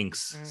the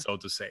links, so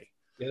to say.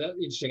 Yeah, that's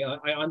interesting.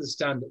 I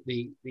understand that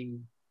the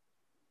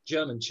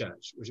German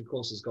church, which of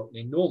course has got an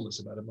enormous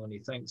amount of money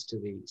thanks to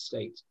the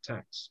state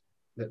tax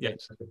that they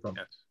took it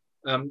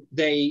from,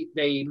 they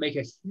make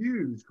a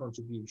huge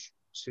contribution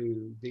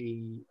to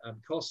the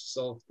costs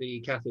of the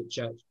Catholic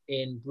Church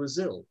in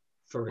Brazil,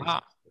 for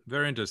example.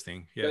 Very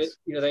interesting. Yes.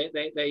 So,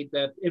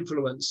 their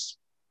influence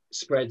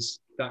spreads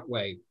that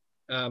way.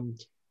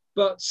 And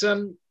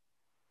that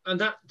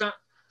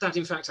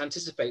in fact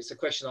anticipates the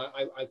question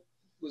I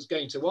was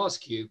going to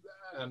ask you.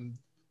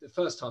 The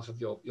first half of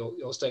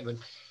your statement,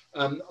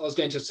 I was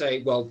going to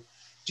say, well,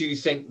 do you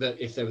think that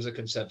if there was a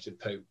conservative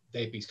pope,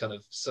 they'd be kind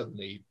of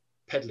suddenly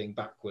pedaling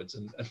backwards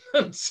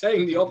and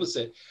saying the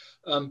opposite?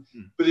 But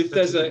if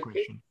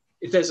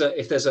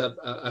there's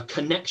a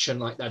connection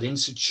like that,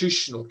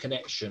 institutional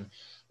connection,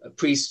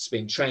 priests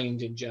being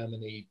trained in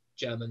Germany,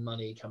 German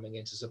money coming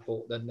in to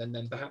support them,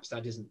 then perhaps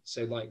that isn't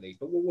so likely.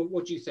 But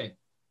what do you think?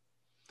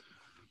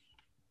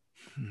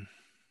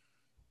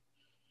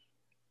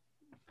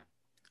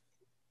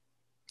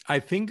 I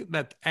think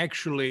that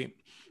actually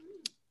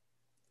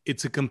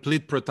it's a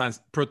complete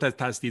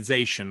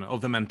Protestantization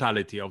of the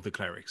mentality of the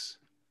clerics.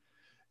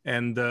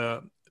 And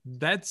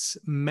that's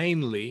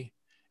mainly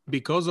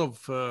because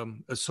of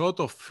a sort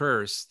of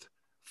thirst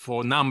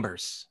for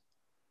numbers.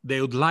 They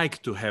would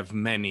like to have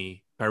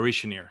many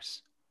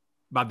parishioners,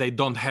 but they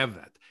don't have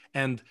that.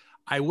 And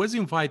I was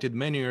invited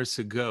many years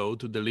ago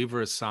to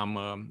deliver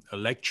some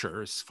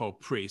lectures for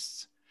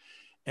priests.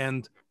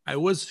 And I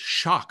was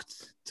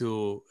shocked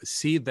to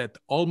see that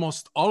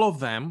almost all of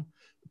them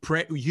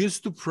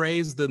used to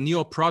praise the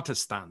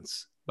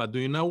Neo-Protestants. But do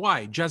you know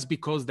why? Just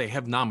because they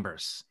have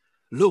numbers.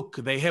 look,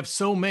 they have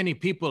so many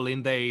people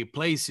in their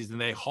places, in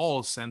their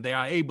halls, and they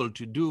are able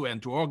to do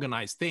and to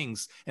organize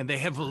things, and they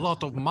have a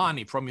lot of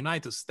money from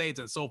United States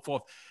and so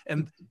forth.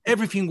 And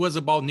everything was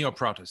about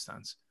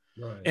Neo-Protestants.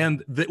 Right.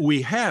 And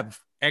we have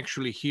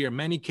actually here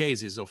many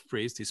cases of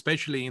priests,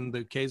 especially in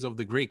the case of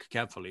the Greek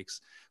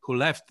Catholics, who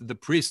left the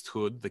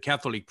priesthood, the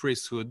Catholic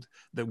priesthood,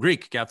 the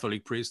Greek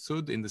Catholic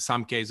priesthood, in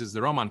some cases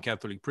the Roman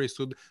Catholic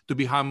priesthood, to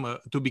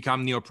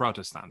become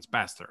Neo-Protestants,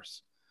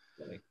 pastors.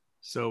 Right.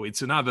 So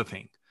it's another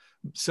thing.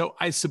 So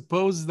I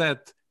suppose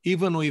that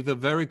even with a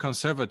very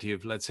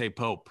conservative, let's say,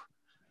 Pope,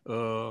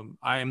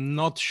 I'm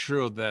not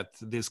sure that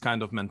this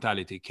kind of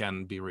mentality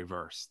can be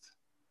reversed.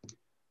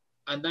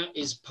 And that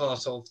is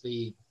part of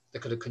the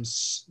kind of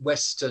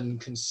Western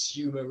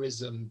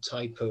consumerism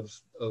type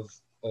of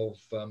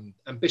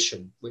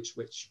ambition, which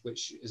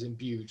is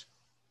imbued.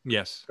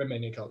 Yes.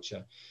 Romanian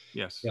culture.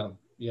 Yes.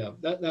 Yeah.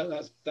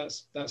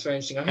 That's very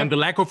interesting. And the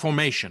lack of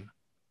formation.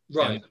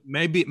 Right. And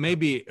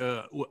maybe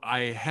I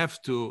have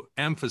to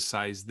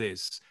emphasize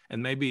this,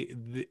 and maybe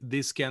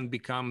this can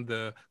become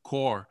the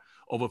core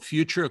of a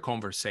future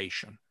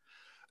conversation.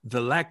 The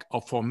lack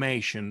of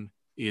formation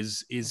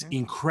is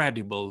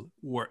incredible,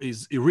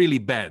 is really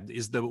bad,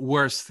 is the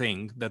worst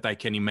thing that I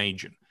can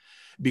imagine,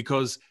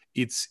 because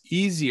it's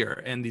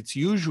easier and it's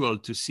usual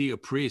to see a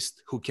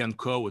priest who can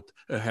quote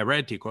a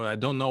heretic or I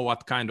don't know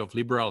what kind of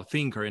liberal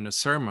thinker in a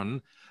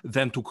sermon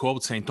than to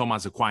quote St.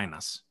 Thomas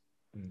Aquinas.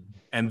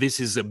 And this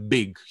is a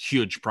big,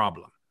 huge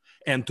problem.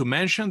 And to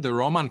mention the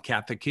Roman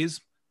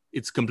Catechism,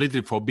 it's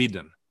completely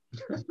forbidden.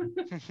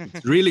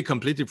 It's really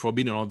completely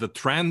forbidden, or the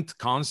Trent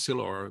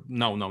Council, or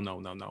no.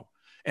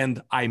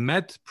 And I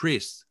met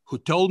priests who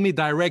told me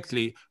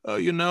directly,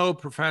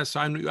 Professor,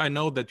 I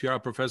know that you are a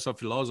professor of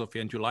philosophy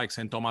and you like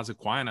St. Thomas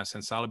Aquinas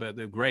and Salabert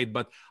the Great,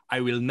 but I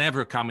will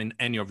never come in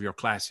any of your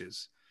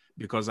classes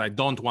because I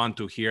don't want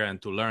to hear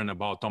and to learn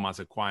about Thomas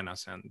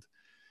Aquinas. And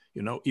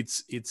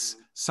it's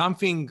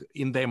something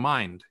in their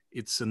mind.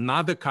 It's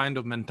another kind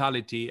of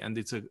mentality, and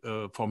it's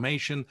a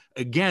formation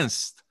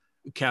against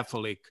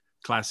Catholic,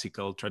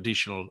 classical,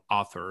 traditional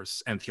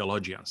authors and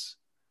theologians.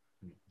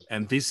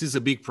 And this is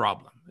a big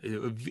problem,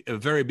 a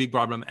very big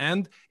problem.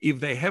 And if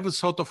they have a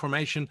sort of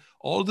formation,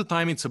 all the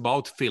time it's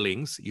about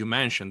feelings, you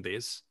mentioned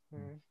this,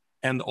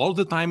 and all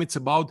the time it's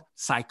about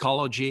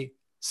psychology,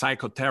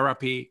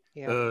 psychotherapy,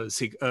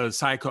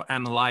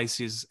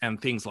 psychoanalysis,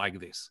 and things like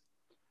this.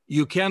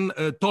 You can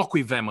talk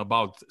with them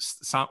about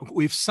some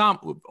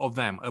of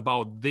them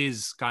about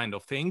these kind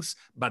of things,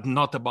 but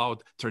not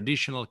about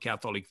traditional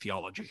Catholic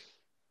theology,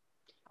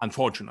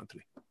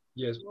 unfortunately.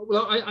 Yes,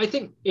 well, I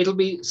think it'll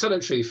be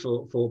salutary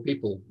for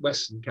people,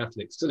 Western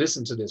Catholics, to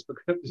listen to this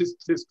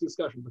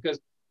discussion, because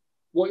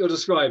what you're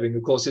describing,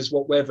 of course, is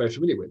what we're very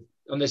familiar with,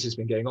 and this has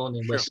been going on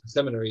in Western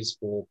seminaries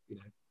for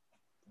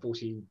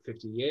 40,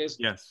 50 years.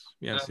 Yes.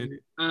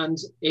 And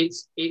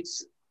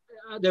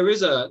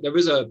there's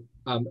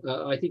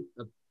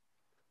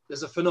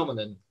a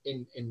phenomenon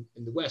in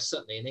the West,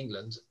 certainly in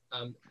England,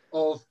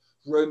 of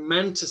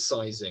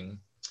romanticizing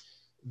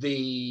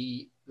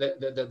the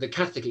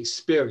Catholic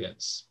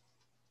experience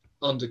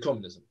under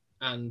communism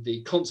and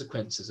the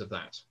consequences of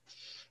that.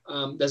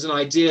 There's an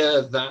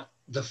idea that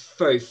the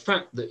very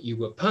fact that you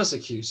were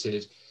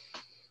persecuted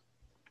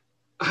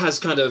has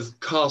kind of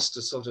cast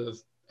a sort of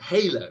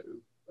halo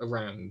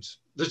around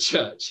the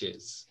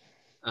churches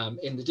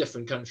in the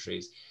different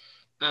countries.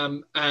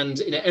 And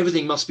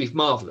everything must be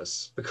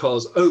marvelous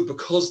because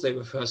they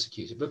were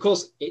persecuted.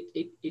 Because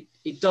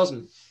it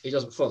doesn't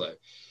follow.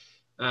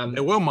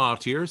 There were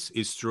martyrs,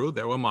 it's true.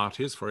 There were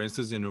martyrs. For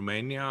instance, in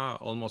Romania,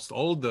 almost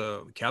all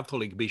the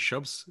Catholic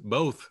bishops,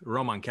 both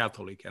Roman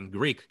Catholic and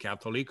Greek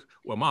Catholic,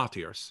 were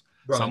martyrs.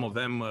 Right. Some of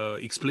them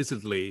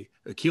explicitly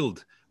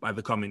killed by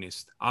the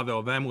communists. Other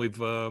of them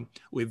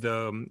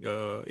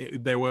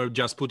they were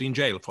just put in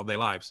jail for their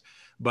lives.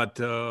 But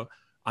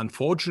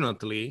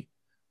unfortunately,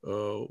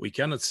 we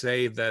cannot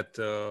say that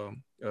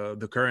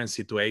the current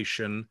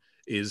situation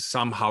is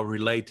somehow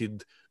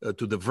related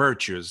to the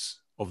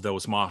virtues of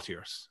those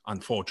martyrs,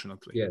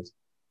 unfortunately.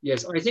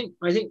 Yes. I think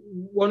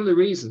one of the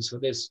reasons for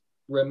this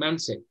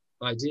romantic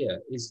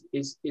idea is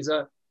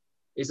a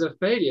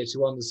failure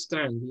to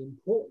understand the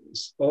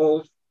importance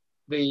of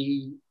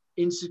the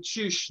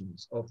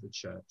institutions of the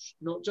church,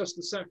 not just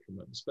the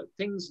sacraments, but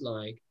things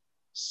like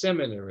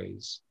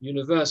seminaries,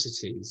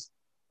 universities,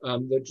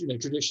 the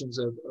traditions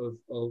of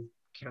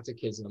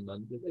catechism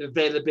and the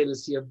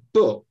availability of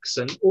books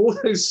and all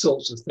those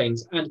sorts of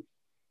things. And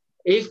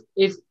if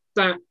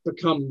that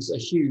becomes a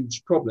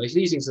huge problem, if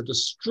these things are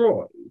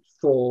destroyed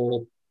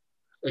for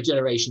a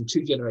generation,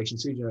 2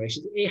 generations, 3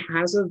 generations, it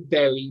has a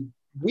very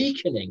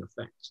weakening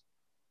effect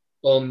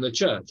on the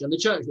church. And the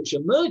church which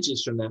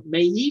emerges from that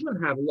may even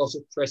have a lot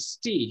of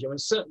prestige. I mean,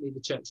 certainly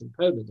the church in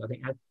Poland, I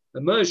think, had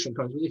emerged from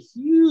countries with a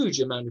huge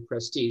amount of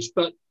prestige.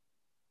 But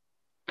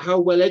how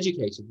well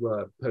educated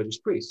were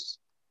Polish priests?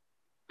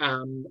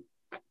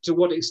 To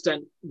what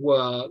extent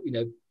were,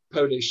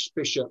 Polish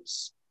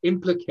bishops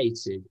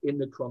implicated in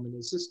the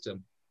communist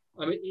system?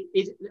 I mean,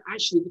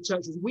 actually the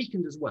church was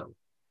weakened as well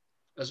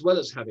as well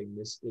as having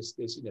this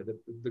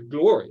the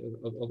glory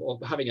of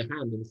having a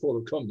hand in the fall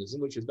of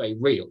communism, which is very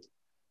real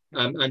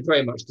and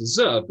very much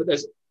deserved. But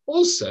there's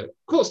also,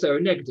 of course, there are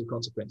negative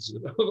consequences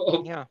of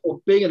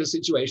being in a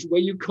situation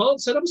where you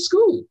can't set up a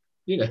school.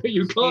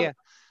 You can't.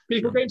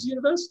 People going to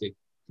university.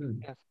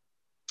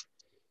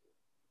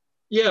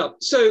 Yeah.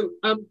 So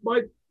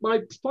my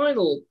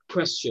final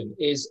question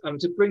is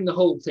to bring the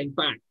whole thing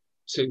back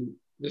to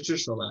the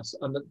traditional mass,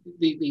 and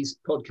these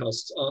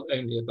podcasts aren't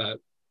only about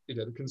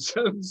the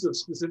concerns of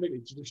specifically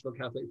traditional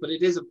Catholics, but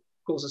it is of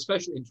course a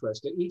special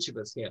interest to each of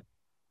us here.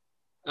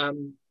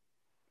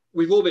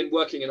 We've all been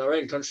working in our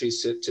own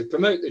countries to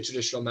promote the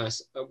traditional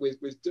mass with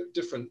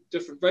different,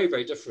 very,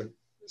 very different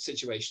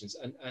situations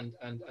and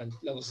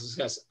levels of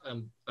success.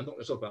 I'm not going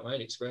to talk about my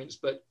own experience,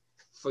 but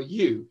for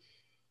you,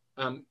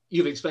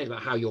 you've explained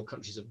about how your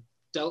countries have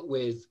dealt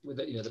with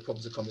the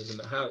problems of communism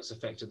and how it's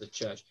affected the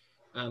church.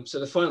 So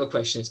the final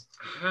question is,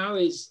 how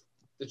is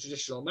the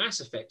traditional mass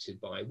affected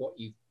by what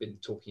you've been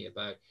talking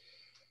about,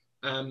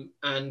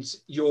 and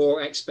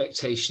your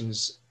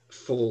expectations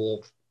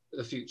for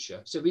the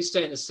future? So we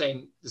stay in the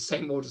same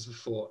order as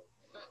before.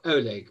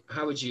 Oleg,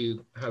 how would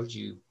you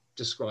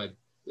describe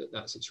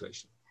that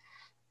situation?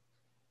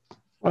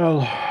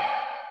 Well,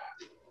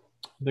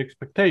 the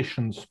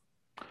expectations,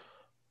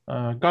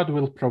 God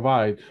will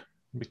provide,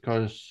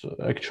 because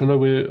actually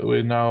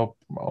we now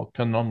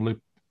can only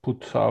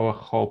put our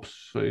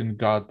hopes in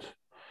God,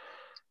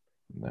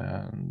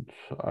 and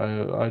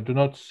I do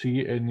not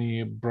see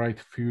any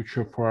bright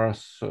future for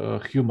us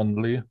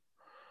humanly.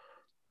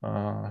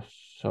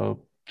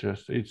 So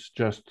it's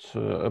just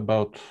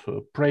about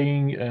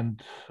praying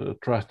and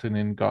trusting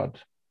in God.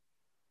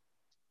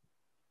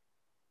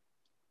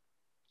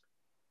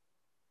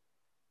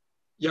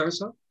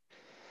 Yaroslav?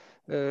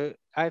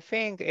 I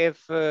think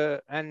if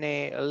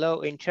any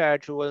law in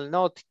church will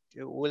not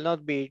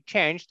be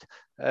changed,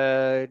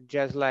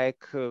 just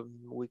like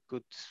we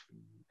could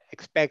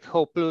expect,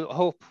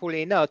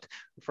 hopefully not,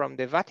 from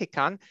the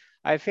Vatican,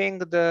 I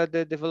think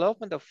the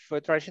development of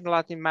traditional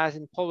Latin Mass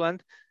in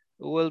Poland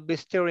will be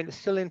still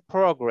in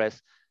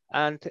progress,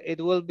 and it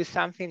will be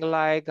something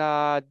like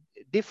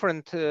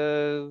different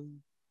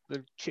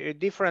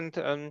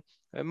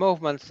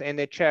movements in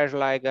the church,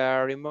 like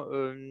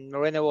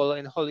renewal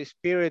in Holy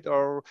Spirit,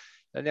 or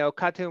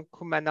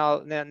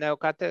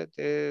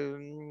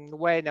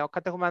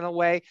neocatechumenal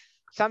way,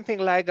 something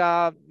like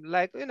a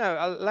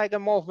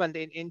movement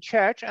in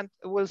church, and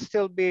will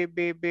still be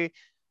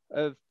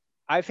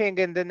I think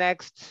in the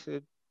next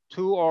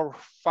 2 or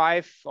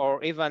 5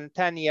 or even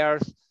 10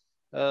 years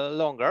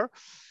longer,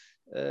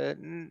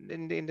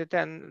 in the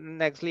 10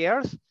 next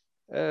years,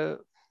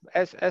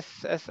 as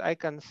I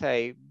can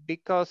say,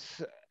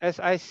 because as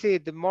I see,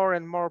 the more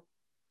and more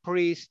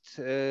priests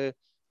is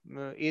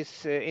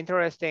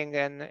interested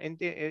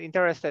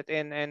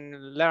in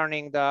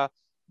learning the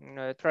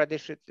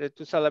tradition,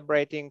 to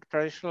celebrating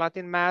traditional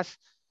Latin Mass,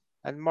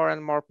 and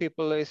more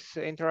people is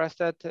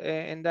interested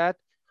in that.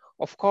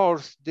 Of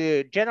course,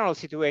 the general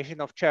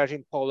situation of church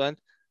in Poland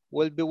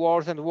will be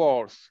worse and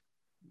worse.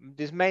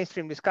 This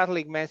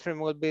Catholic mainstream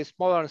will be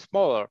smaller and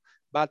smaller,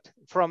 but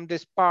from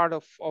this part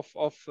of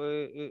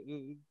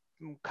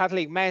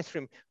Catholic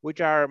mainstream,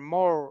 which are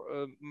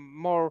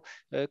more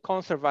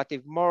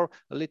conservative, more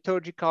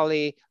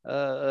liturgically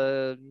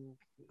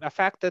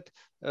affected,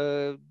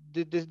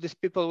 these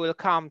people will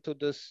come to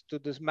this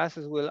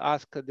masses, will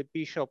ask the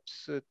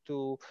bishops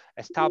to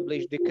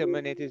establish the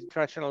communities,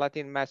 traditional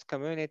Latin Mass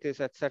communities,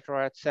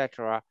 etc.,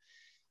 etc.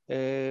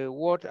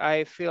 What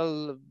I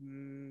feel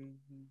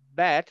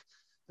bad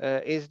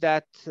is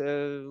that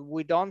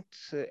we don't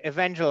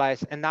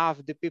evangelize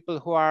enough the people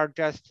who are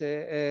just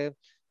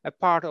a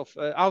part of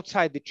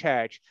outside the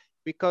church,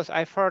 because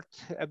I've heard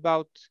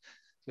about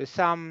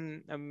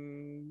some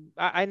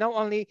I know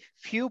only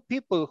few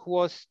people who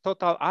was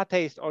total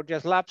atheist or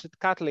just lapsed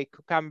Catholic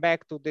who come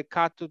back to the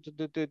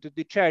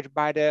church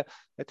by the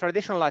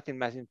traditional Latin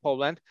Mass in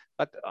Poland,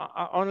 but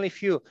only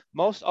few.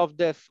 Most of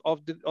the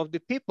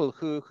people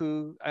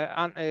who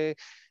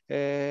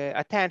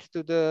attend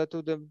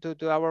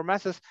to our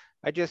masses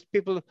are just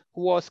people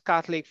who was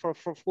Catholic, who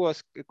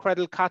was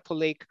cradle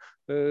Catholic,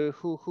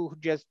 who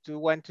just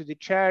went to the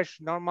church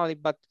normally,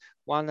 but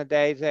one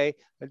day they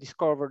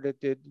discovered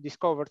the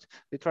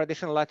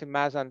traditional Latin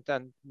Mass, and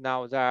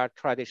now they are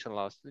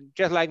traditionalists,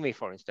 just like me,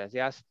 for instance.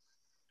 Yes.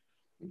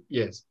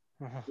 Yes.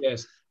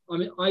 Yes. I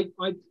mean, I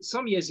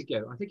some years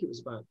ago, I think it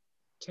was about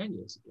 10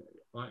 years ago,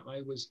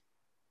 I was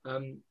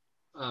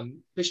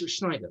Bishop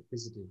Schneider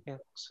visited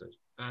Oxford,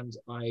 and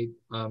I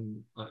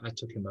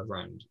took him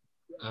around,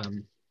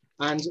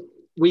 and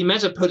we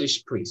met a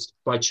Polish priest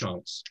by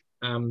chance,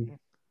 and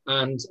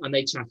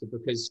they chatted,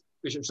 because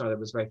Bishop Schneider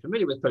was very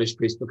familiar with Polish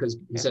priests, because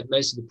he said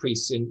most of the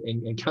priests in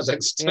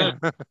Kazakhstan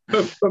are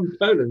from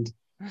Poland.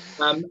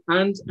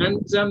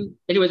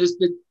 Anyway,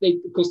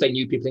 of course they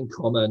knew people in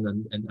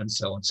common and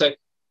so on. So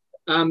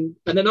and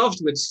then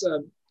afterwards,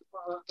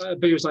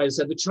 Bishop Schneider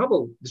said the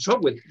trouble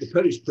with the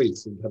Polish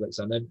priests in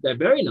Kazakhstan, they're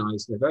very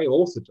nice, they're very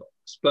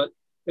orthodox, but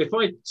if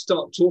I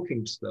start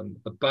talking to them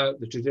about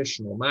the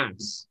traditional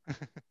mass,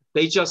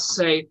 they just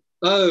say,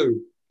 "Oh,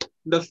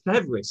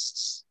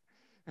 Lefebvrists."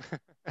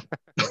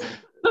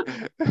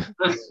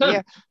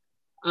 Yeah.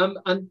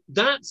 And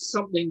that's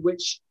something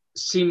which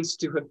seems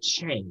to have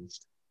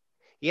changed.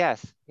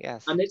 Yes.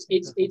 Yes. And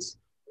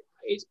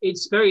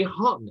it's very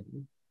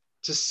heartening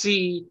to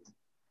see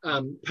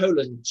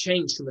Poland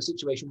change from a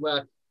situation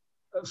where,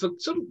 for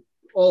sort of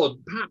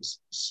odd, perhaps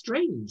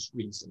strange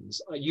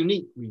reasons,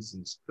 unique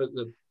reasons, for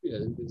the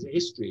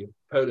history of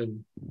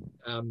Poland,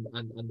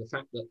 and the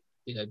fact that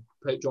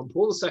Pope John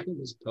Paul II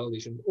was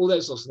Polish and all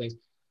those sorts of things.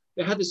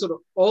 They had this sort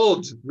of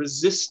odd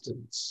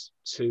resistance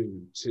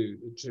to the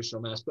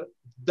traditional mass, but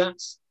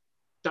that's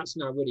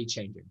now really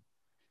changing.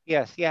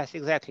 Yes, yes,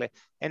 exactly.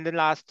 In the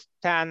last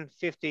 10,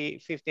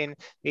 15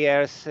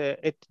 years,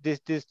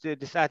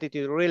 this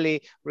attitude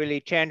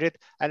really changed.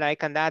 And I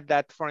can add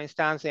that, for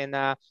instance, in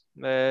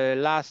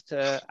last,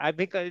 I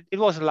think it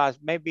was last,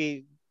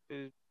 maybe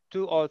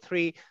 2 or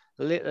 3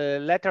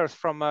 letters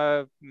from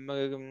a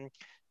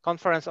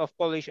conference of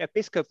Polish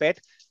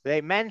episcopate,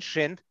 they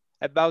mentioned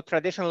about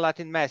traditional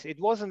Latin Mass. It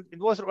was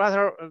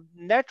rather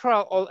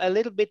natural or a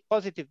little bit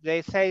positive.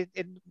 They say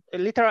it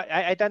literally,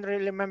 I don't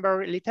really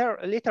remember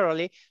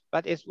literally,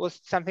 but it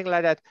was something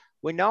like that.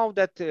 We know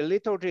that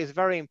liturgy is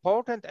very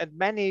important, and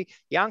many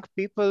young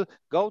people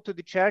go to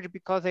the church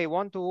because they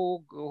want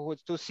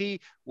to see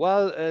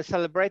well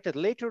celebrated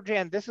liturgy,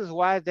 and this is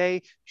why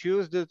they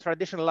choose the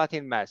traditional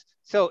Latin Mass.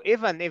 So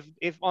even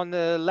if on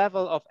the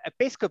level of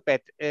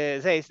episcopate,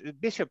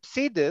 bishops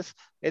see this,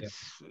 it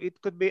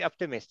could be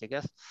optimistic.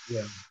 Yes.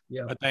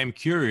 Yeah. But I'm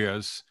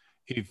curious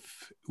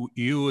if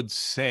you would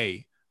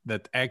say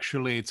that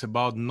actually it's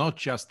about not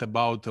just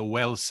about a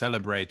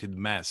well-celebrated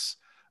Mass,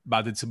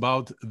 but it's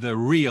about the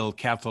real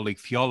Catholic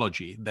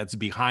theology that's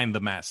behind the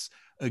Mass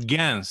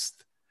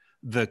against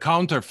the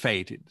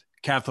counterfeited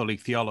Catholic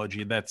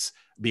theology that's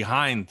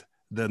behind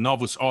the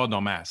Novus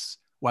Ordo Mass.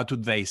 What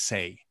would they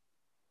say?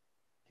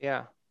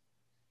 Yeah.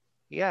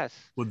 Yes.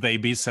 Would they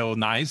be so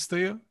nice to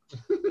you?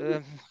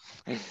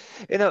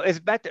 It's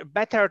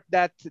better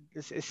that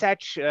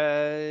such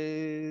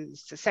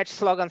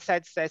slogans,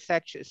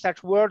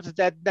 such words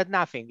that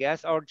nothing,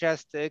 yes, or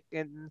just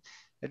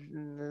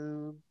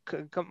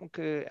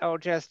or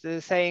just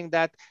saying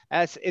that,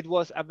 as it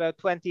was about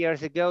 20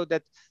 years ago,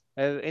 that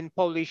in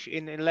Polish,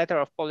 in letter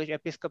of Polish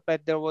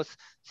episcopate, there was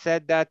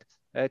said that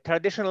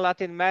traditional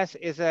Latin Mass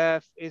is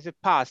a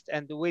past,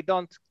 and we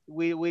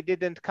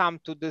didn't come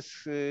to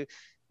this. We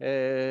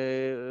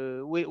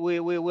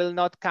will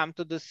not come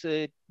to this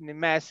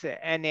Mass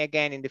any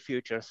again in the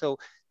future. So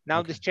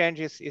now this change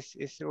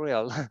is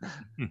real.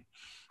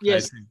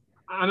 Yes,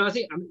 and I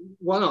think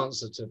one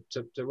answer to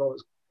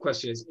Robert's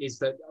question is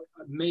that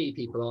many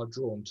people are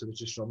drawn to the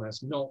traditional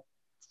Mass not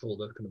for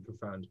the kind of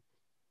profound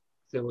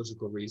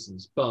theological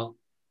reasons, but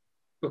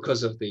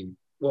because of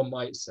one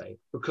might say,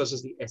 because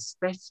of the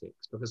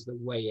aesthetics, because of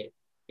the way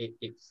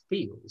it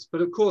feels.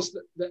 But of course,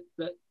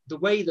 the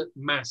way that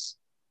Mass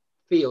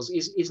feels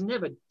is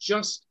never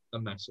just a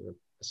matter of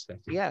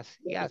aesthetics. Yes.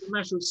 It's a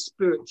matter of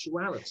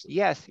spirituality.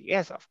 Yes,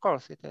 of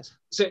course it is.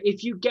 So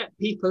if you get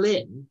people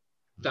in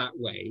that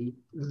way,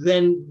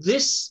 then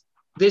this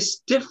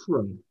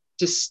different,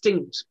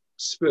 distinct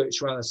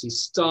spirituality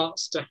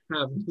starts to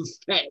have an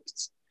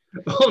effect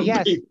on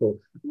people.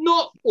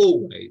 Not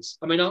always.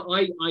 I mean,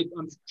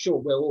 I'm sure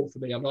we're all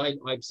familiar. I mean,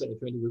 I'm certainly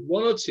familiar with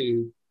 1 or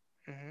 2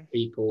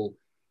 people,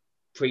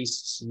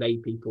 priests, lay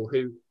people,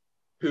 who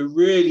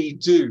really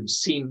do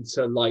seem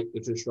to like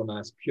the traditional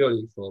Mass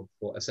purely for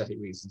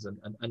aesthetic reasons, and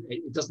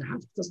it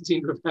doesn't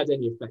seem to have had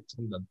any effect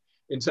on them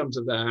in terms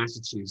of their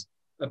attitudes.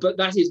 But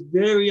that is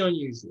very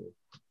unusual.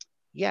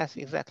 Yes,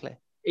 exactly.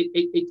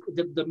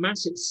 The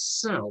Mass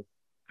itself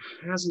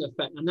has an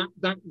effect, and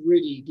that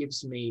really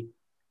gives me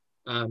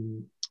hope.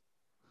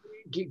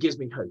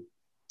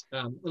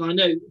 And I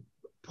know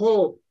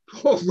poor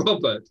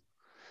Robert.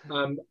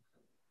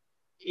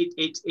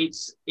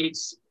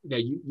 It's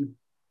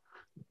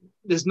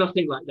there's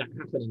nothing like that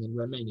happening in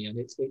Romania, and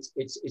it's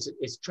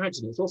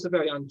tragic. It's also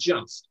very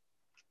unjust,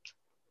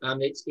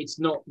 and it's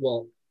not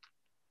what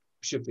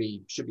should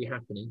be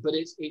happening. But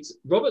it's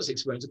Robert's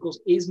experience, of course,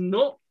 is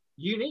not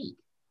unique.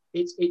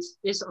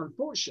 It's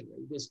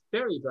unfortunately, this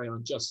very, very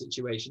unjust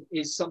situation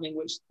is something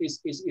which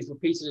is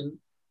repeated in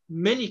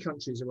many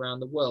countries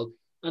around the world.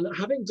 And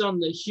having done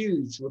the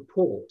huge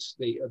report,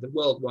 the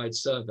worldwide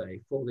survey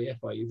for the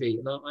FIUV,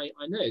 and I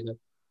know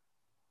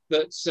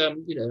that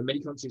many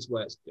countries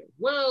where it's doing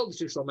well, the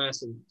traditional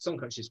Mass, and some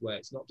countries where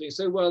it's not doing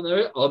so well. And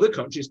there are other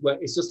countries where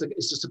it's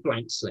just a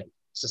blank slate.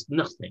 It's just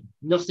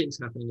nothing's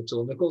happening at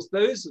all. And of course,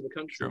 those are the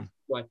countries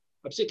where I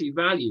particularly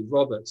value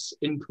Robert's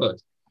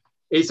input.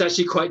 It's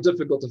actually quite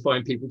difficult to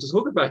find people to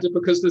talk about it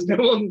because there's no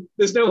one there.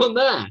 There's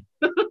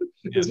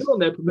no one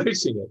there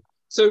promoting it.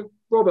 So,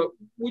 Robert,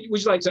 would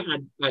you like to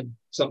add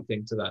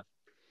something to that?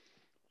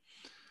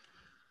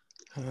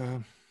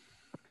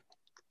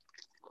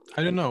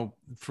 I don't know.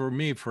 For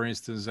me, for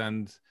instance,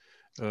 and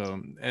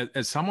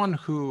as someone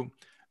who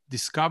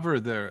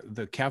discovered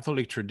the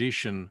Catholic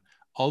tradition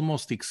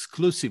almost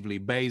exclusively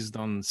based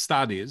on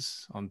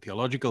studies, on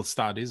theological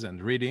studies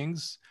and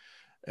readings.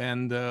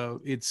 And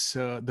it's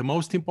the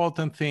most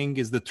important thing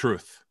is the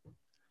truth.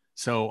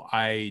 So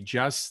I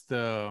just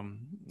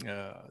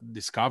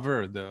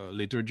discovered the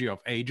Liturgy of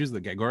Ages,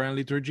 the Gregorian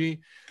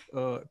liturgy,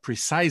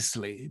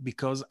 precisely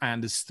because I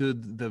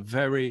understood the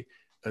very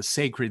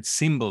sacred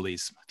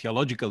symbolism,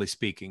 theologically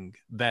speaking,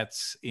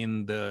 that's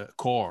in the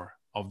core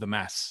of the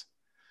Mass.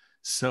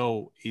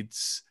 So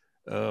it's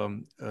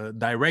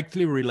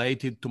directly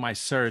related to my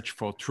search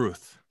for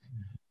truth.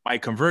 My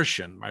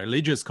conversion, my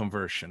religious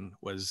conversion,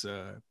 was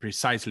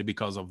precisely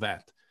because of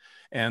that.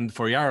 And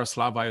for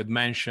Yaroslav, I would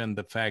mention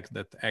the fact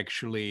that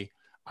actually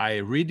I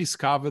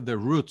rediscovered the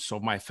roots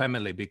of my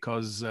family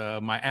because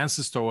my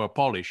ancestors were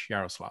Polish,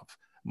 Yaroslav.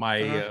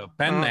 My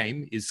pen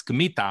name is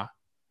Kmita.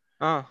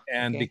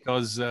 And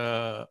because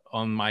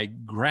on my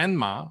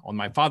grandma, on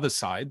my father's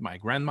side, my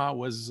grandma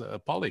was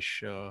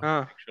Polish,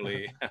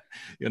 actually,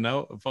 you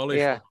know, Polish.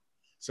 Yeah.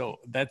 So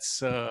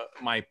that's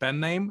my pen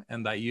name,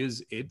 and I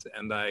use it,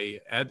 and I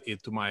add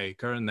it to my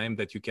current name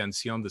that you can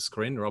see on the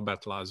screen,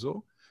 Robert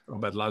Lazu.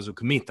 Robert Lazu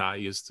Kmita I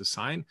used to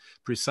sign,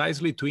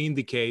 precisely to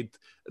indicate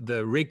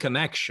the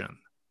reconnection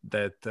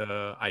that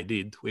I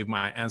did with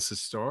my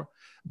ancestor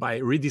by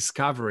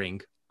rediscovering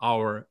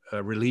our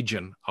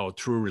religion, our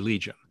true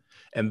religion.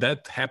 And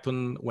that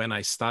happened when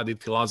I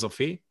studied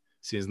philosophy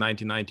since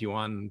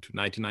 1991 to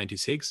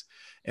 1996.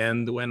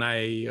 And when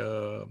I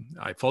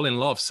fall in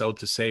love, so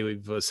to say,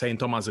 with St.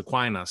 Thomas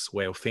Aquinas'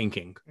 way of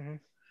thinking. Mm-hmm.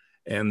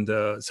 And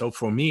so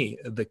for me,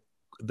 the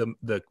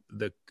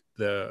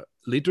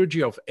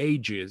Liturgy of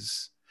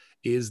Ages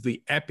is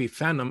the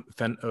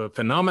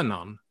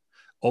phenomenon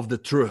of the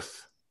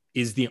truth,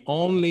 is the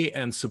only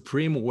and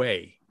supreme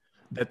way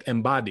that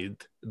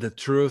embodied the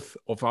truth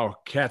of our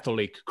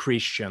Catholic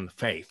Christian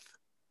faith.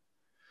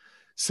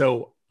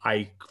 So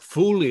I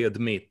fully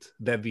admit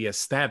that the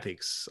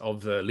aesthetics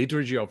of the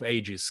Liturgy of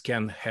Ages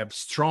can have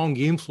strong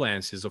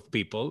influences of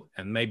people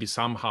and maybe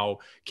somehow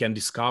can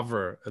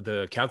discover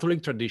the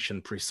Catholic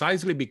tradition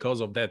precisely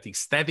because of that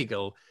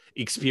aesthetical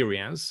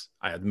experience.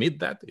 I admit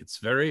that it's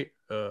very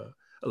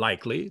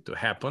likely to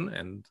happen.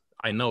 And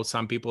I know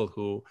some people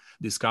who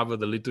discover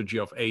the Liturgy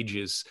of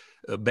Ages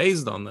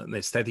based on an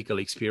aesthetical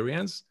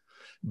experience,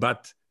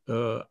 but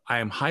I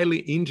am highly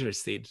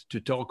interested to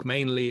talk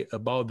mainly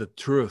about the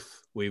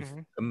truth with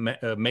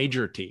a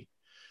major T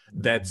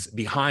that's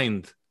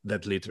behind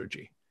that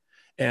liturgy.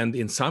 And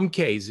in some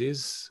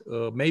cases,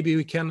 maybe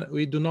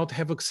we do not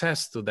have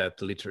access to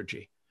that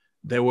liturgy.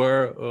 There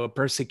were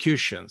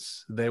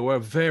persecutions. There were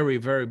very,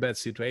 very bad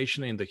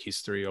situations in the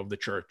history of the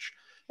church,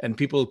 and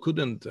people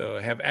couldn't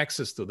have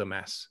access to the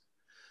Mass.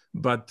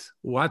 But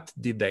what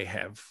did they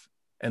have?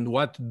 And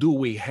what do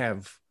we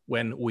have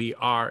when we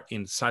are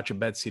in such a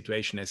bad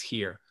situation as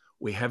here?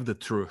 We have the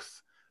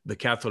truth, the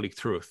Catholic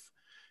truth,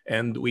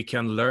 and we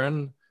can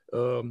learn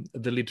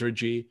the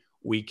liturgy,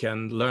 we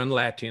can learn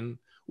Latin,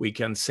 we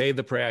can say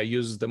the prayer,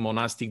 use the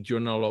monastic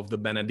journal of the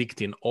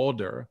Benedictine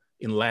order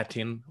in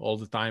Latin all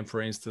the time,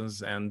 for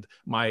instance, and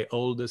my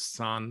oldest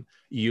son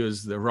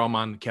used the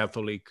Roman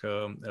Catholic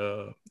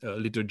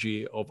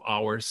liturgy of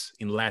ours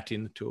in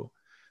Latin too.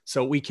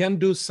 So we can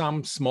do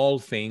some small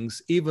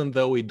things, even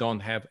though we don't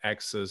have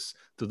access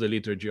to the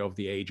Liturgy of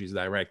the Ages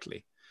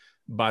directly.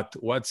 But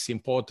what's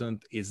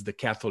important is the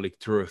Catholic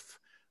truth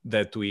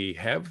that we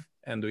have,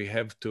 and we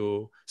have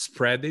to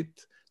spread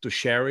it, to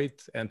share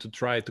it, and to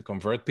try to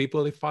convert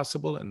people if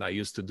possible. And I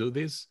used to do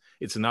this.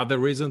 It's another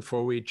reason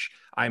for which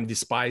I'm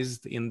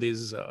despised in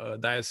this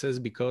diocese,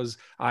 because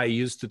I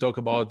used to talk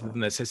about the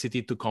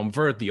necessity to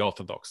convert the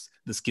Orthodox,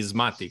 the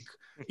schismatic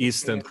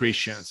Eastern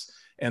Christians.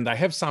 And I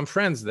have some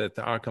friends that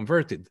are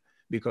converted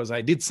because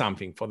I did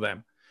something for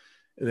them.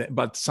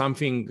 But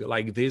something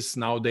like this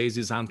nowadays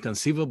is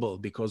inconceivable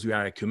because we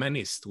are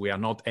ecumenists. We are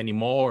not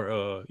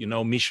anymore,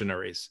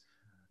 missionaries.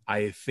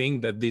 I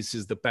think that this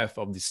is the path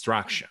of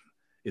destruction.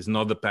 It's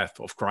not the path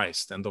of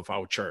Christ and of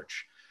our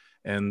church.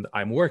 And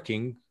I'm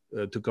working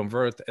to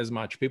convert as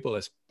much people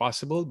as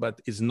possible, but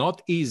it's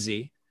not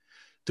easy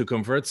to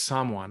convert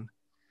someone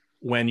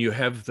when you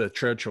have the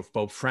Church of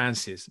Pope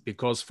Francis,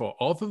 because for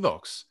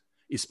Orthodox,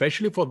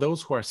 especially for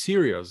those who are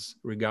serious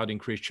regarding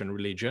Christian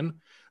religion,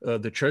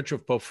 the Church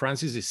of Pope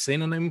Francis is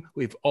synonym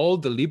with all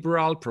the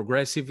liberal,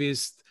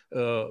 progressivist,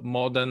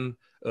 modern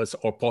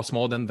or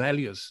postmodern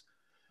values.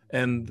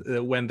 And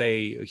when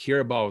they hear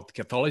about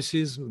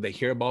Catholicism, they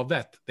hear about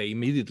that. They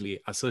immediately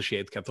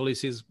associate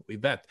Catholicism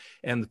with that.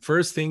 And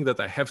first thing that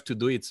I have to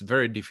do, it's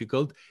very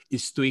difficult,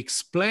 is to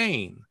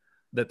explain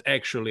that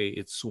actually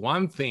it's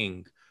one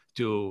thing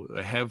to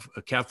have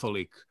a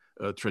Catholic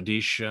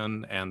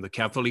tradition and the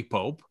Catholic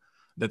Pope,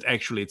 that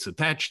actually it's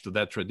attached to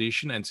that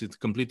tradition, and it's a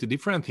completely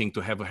different thing to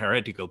have a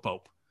heretical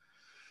Pope.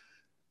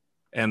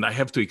 And I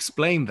have to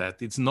explain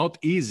that. It's not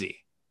easy,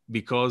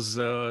 because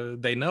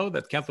they know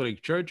that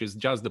Catholic Church is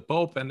just the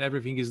Pope and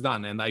everything is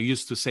done. And I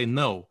used to say,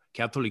 no,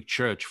 Catholic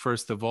Church,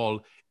 first of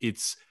all,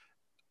 it's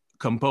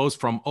composed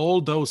from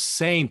all those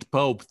saint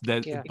popes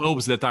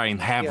that are in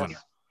heaven.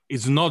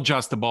 It's not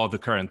just about the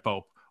current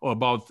Pope or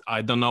about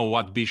I don't know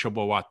what bishop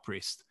or what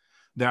priest.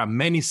 There are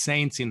many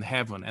saints in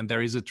heaven, and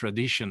there is a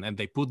tradition, and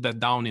they put that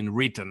down in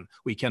written.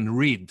 We can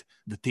read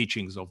the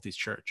teachings of this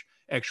church.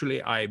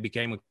 Actually, I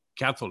became a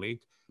Catholic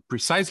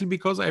precisely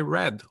because I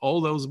read all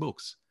those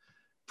books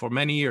for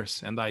many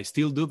years, and I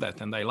still do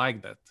that, and I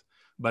like that.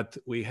 But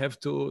we have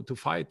to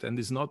fight, and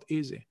it's not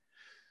easy.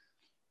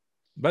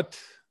 But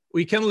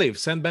we can live.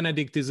 Saint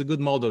Benedict is a good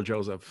model,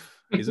 Joseph.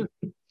 Is it?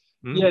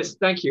 Yes,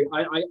 thank you.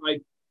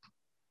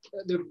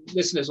 The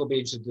listeners will be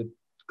interested in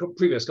the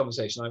previous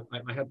conversation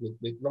I had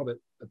with Robert,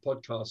 a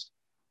podcast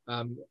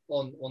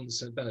on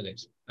Saint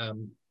Benedict,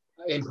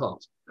 in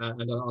part,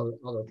 and on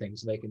other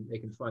things. They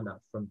can find that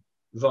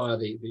via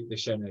the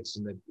show notes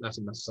and the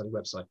Latin Mass Society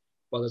website.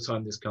 By the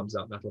time this comes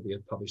out, that'll be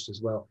published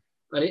as well.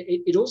 And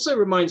it also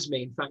reminds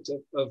me, in fact,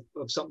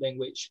 of something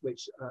which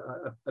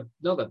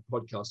another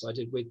podcast I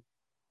did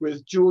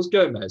with Jules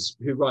Gomez,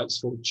 who writes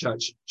for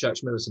Church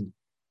Militant,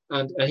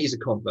 and he's a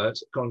convert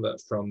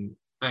from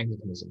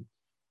Anglicanism.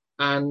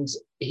 And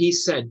he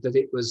said that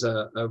it was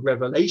a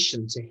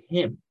revelation to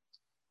him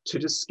to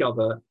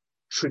discover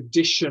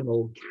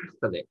traditional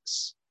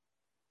Catholics,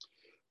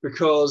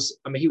 because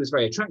I mean he was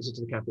very attracted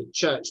to the Catholic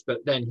Church,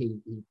 but then he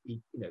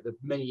the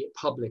many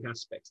public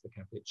aspects of the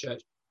Catholic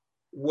Church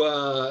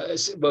were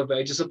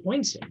very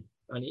disappointing,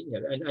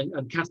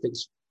 and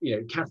Catholics,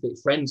 Catholic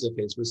friends of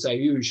his would say,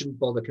 you shouldn't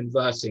bother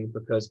converting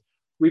because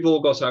we've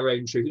all got our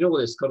own truth, all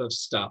this kind of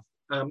stuff.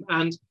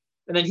 And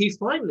then he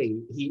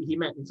finally he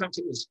met. In fact,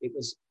 it was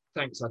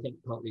thanks, I think,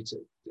 partly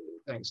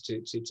thanks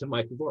to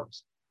Michael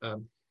Voris,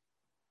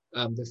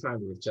 the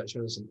founder of Church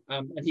Militant.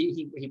 And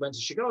he went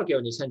to Chicago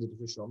and attended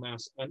official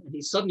mass, and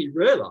he suddenly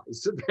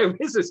realized that there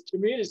is this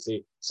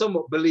community,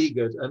 somewhat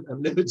beleaguered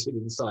and limited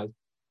in size,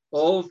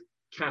 of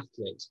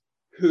Catholics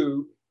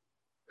who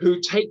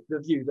take the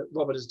view that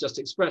Robert has just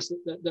expressed,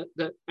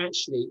 that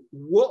actually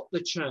what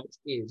the church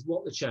is,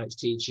 what the church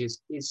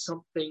teaches, is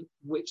something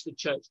which the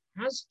church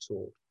has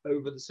taught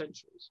over the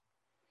centuries.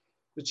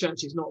 The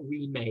church is not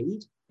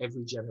remade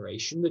every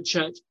generation. The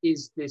church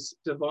is this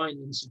divine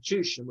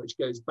institution which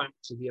goes back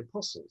to the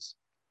apostles.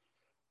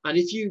 And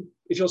if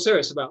you're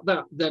serious about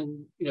that,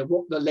 then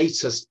what the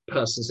latest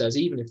person says,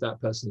 even if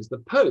that person is the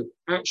Pope,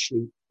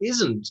 actually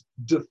isn't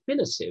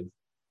definitive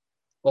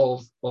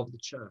of the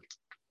church.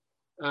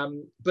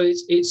 But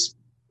it's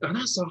and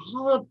that's a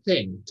hard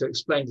thing to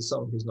explain to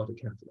someone who's not a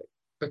Catholic,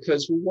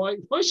 because why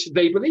should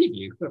they believe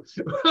you?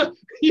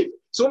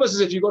 It's almost as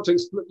if you've got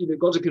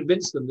to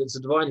convince them that it's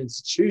a divine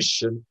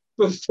institution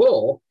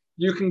before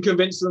you can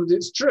convince them that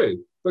it's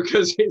true,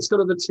 because it's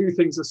kind of the two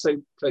things are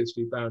so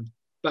closely bound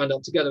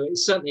up together.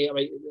 It's certainly, I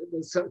mean,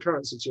 the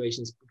current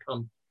situation has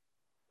become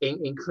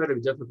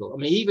incredibly difficult. I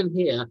mean, even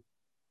here,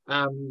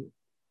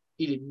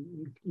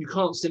 you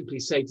can't simply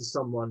say to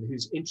someone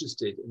who's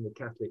interested in the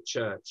Catholic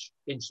Church,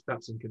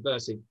 perhaps in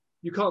converting,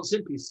 you can't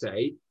simply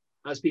say,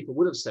 as people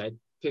would have said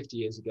 50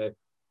 years ago,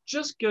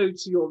 just go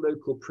to your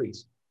local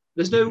priest.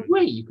 There's no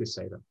way you could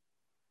say that.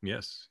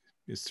 Yes,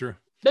 it's true.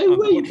 No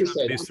way you could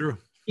say that. It's true.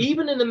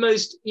 Even in the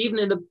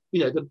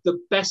the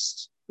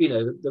best,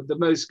 the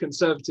most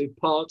conservative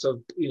part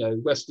of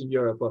Western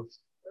Europe, or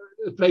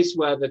a place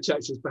where the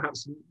church was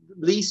perhaps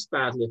least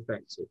badly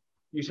affected,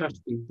 you'd have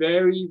to be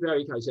very,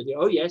 very careful. Say,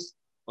 oh yes,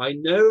 I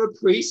know a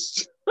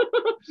priest.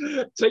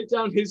 Take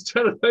down his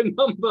telephone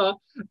number,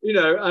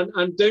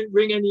 and don't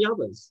ring any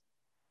others.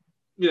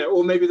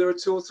 Or maybe there are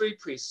 2 or 3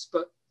 priests,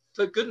 but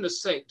for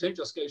goodness sake, don't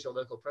just go to your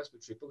local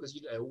presbytery, because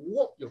you don't know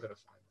what you're going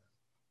to find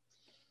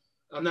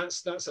there. And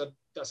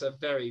that's a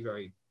very,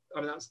 very,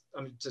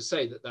 to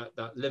say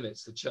that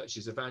limits the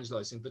church's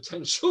evangelizing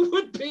potential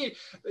would be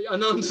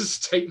an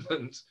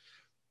understatement.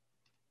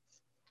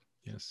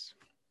 Yes.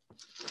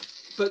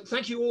 But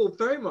thank you all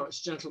very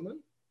much, gentlemen,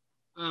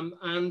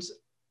 and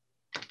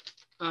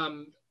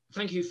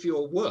thank you for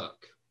your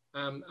work,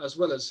 as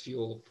well as for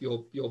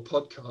your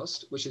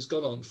podcast, which has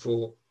gone on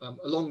for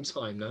a long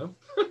time now.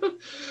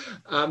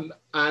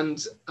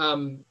 And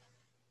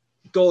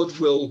God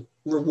will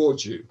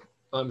reward you,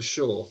 I'm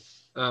sure,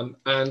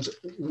 and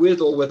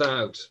with or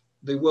without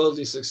the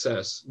worldly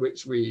success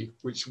which we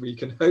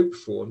can hope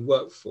for and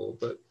work for.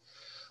 But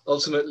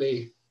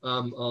ultimately,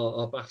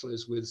 our battle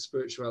is with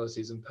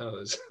spiritualities and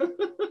powers,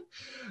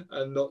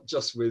 and not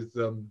just with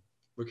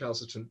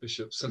recalcitrant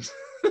bishops and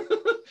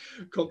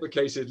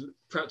complicated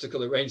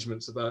practical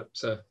arrangements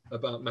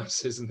about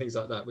masses and things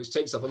like that, which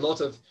takes up a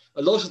lot of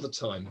the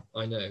time,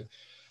 I know,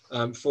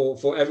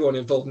 for everyone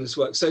involved in this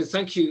work. So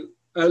thank you,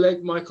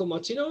 Oleg, Michael,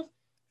 Martinov.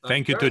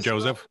 Thank you to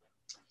Joseph.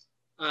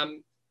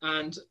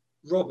 And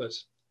Robert.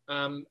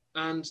 And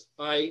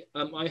I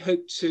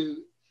hope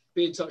to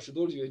be in touch with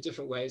all of you in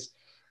different ways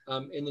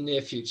in the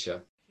near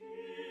future.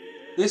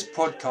 This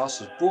podcast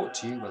was brought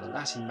to you by the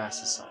Latin Mass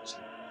Society.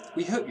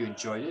 We hope you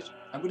enjoyed it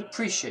and would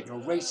appreciate your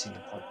rating the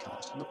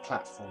podcast on the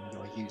platform you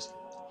are using.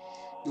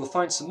 You'll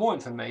find some more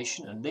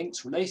information and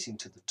links relating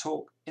to the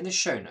talk in the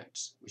show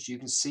notes, which you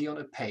can see on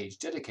a page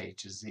dedicated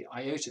to the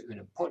Iota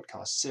Unum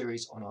podcast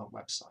series on our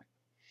website.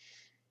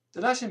 The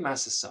Latin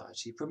Mass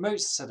Society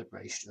promotes the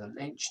celebration of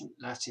the ancient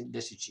Latin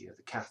liturgy of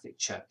the Catholic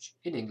Church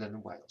in England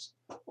and Wales,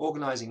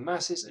 organising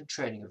masses and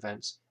training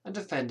events and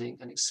defending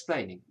and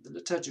explaining the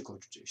liturgical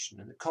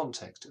tradition in the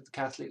context of the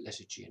Catholic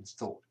liturgy and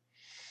thought.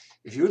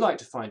 If you would like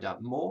to find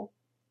out more,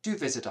 do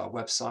visit our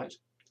website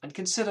and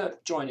consider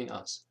joining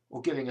us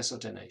or giving us a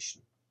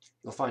donation.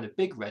 You'll find a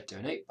big red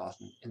donate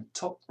button in the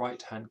top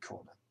right-hand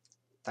corner.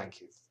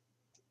 Thank you.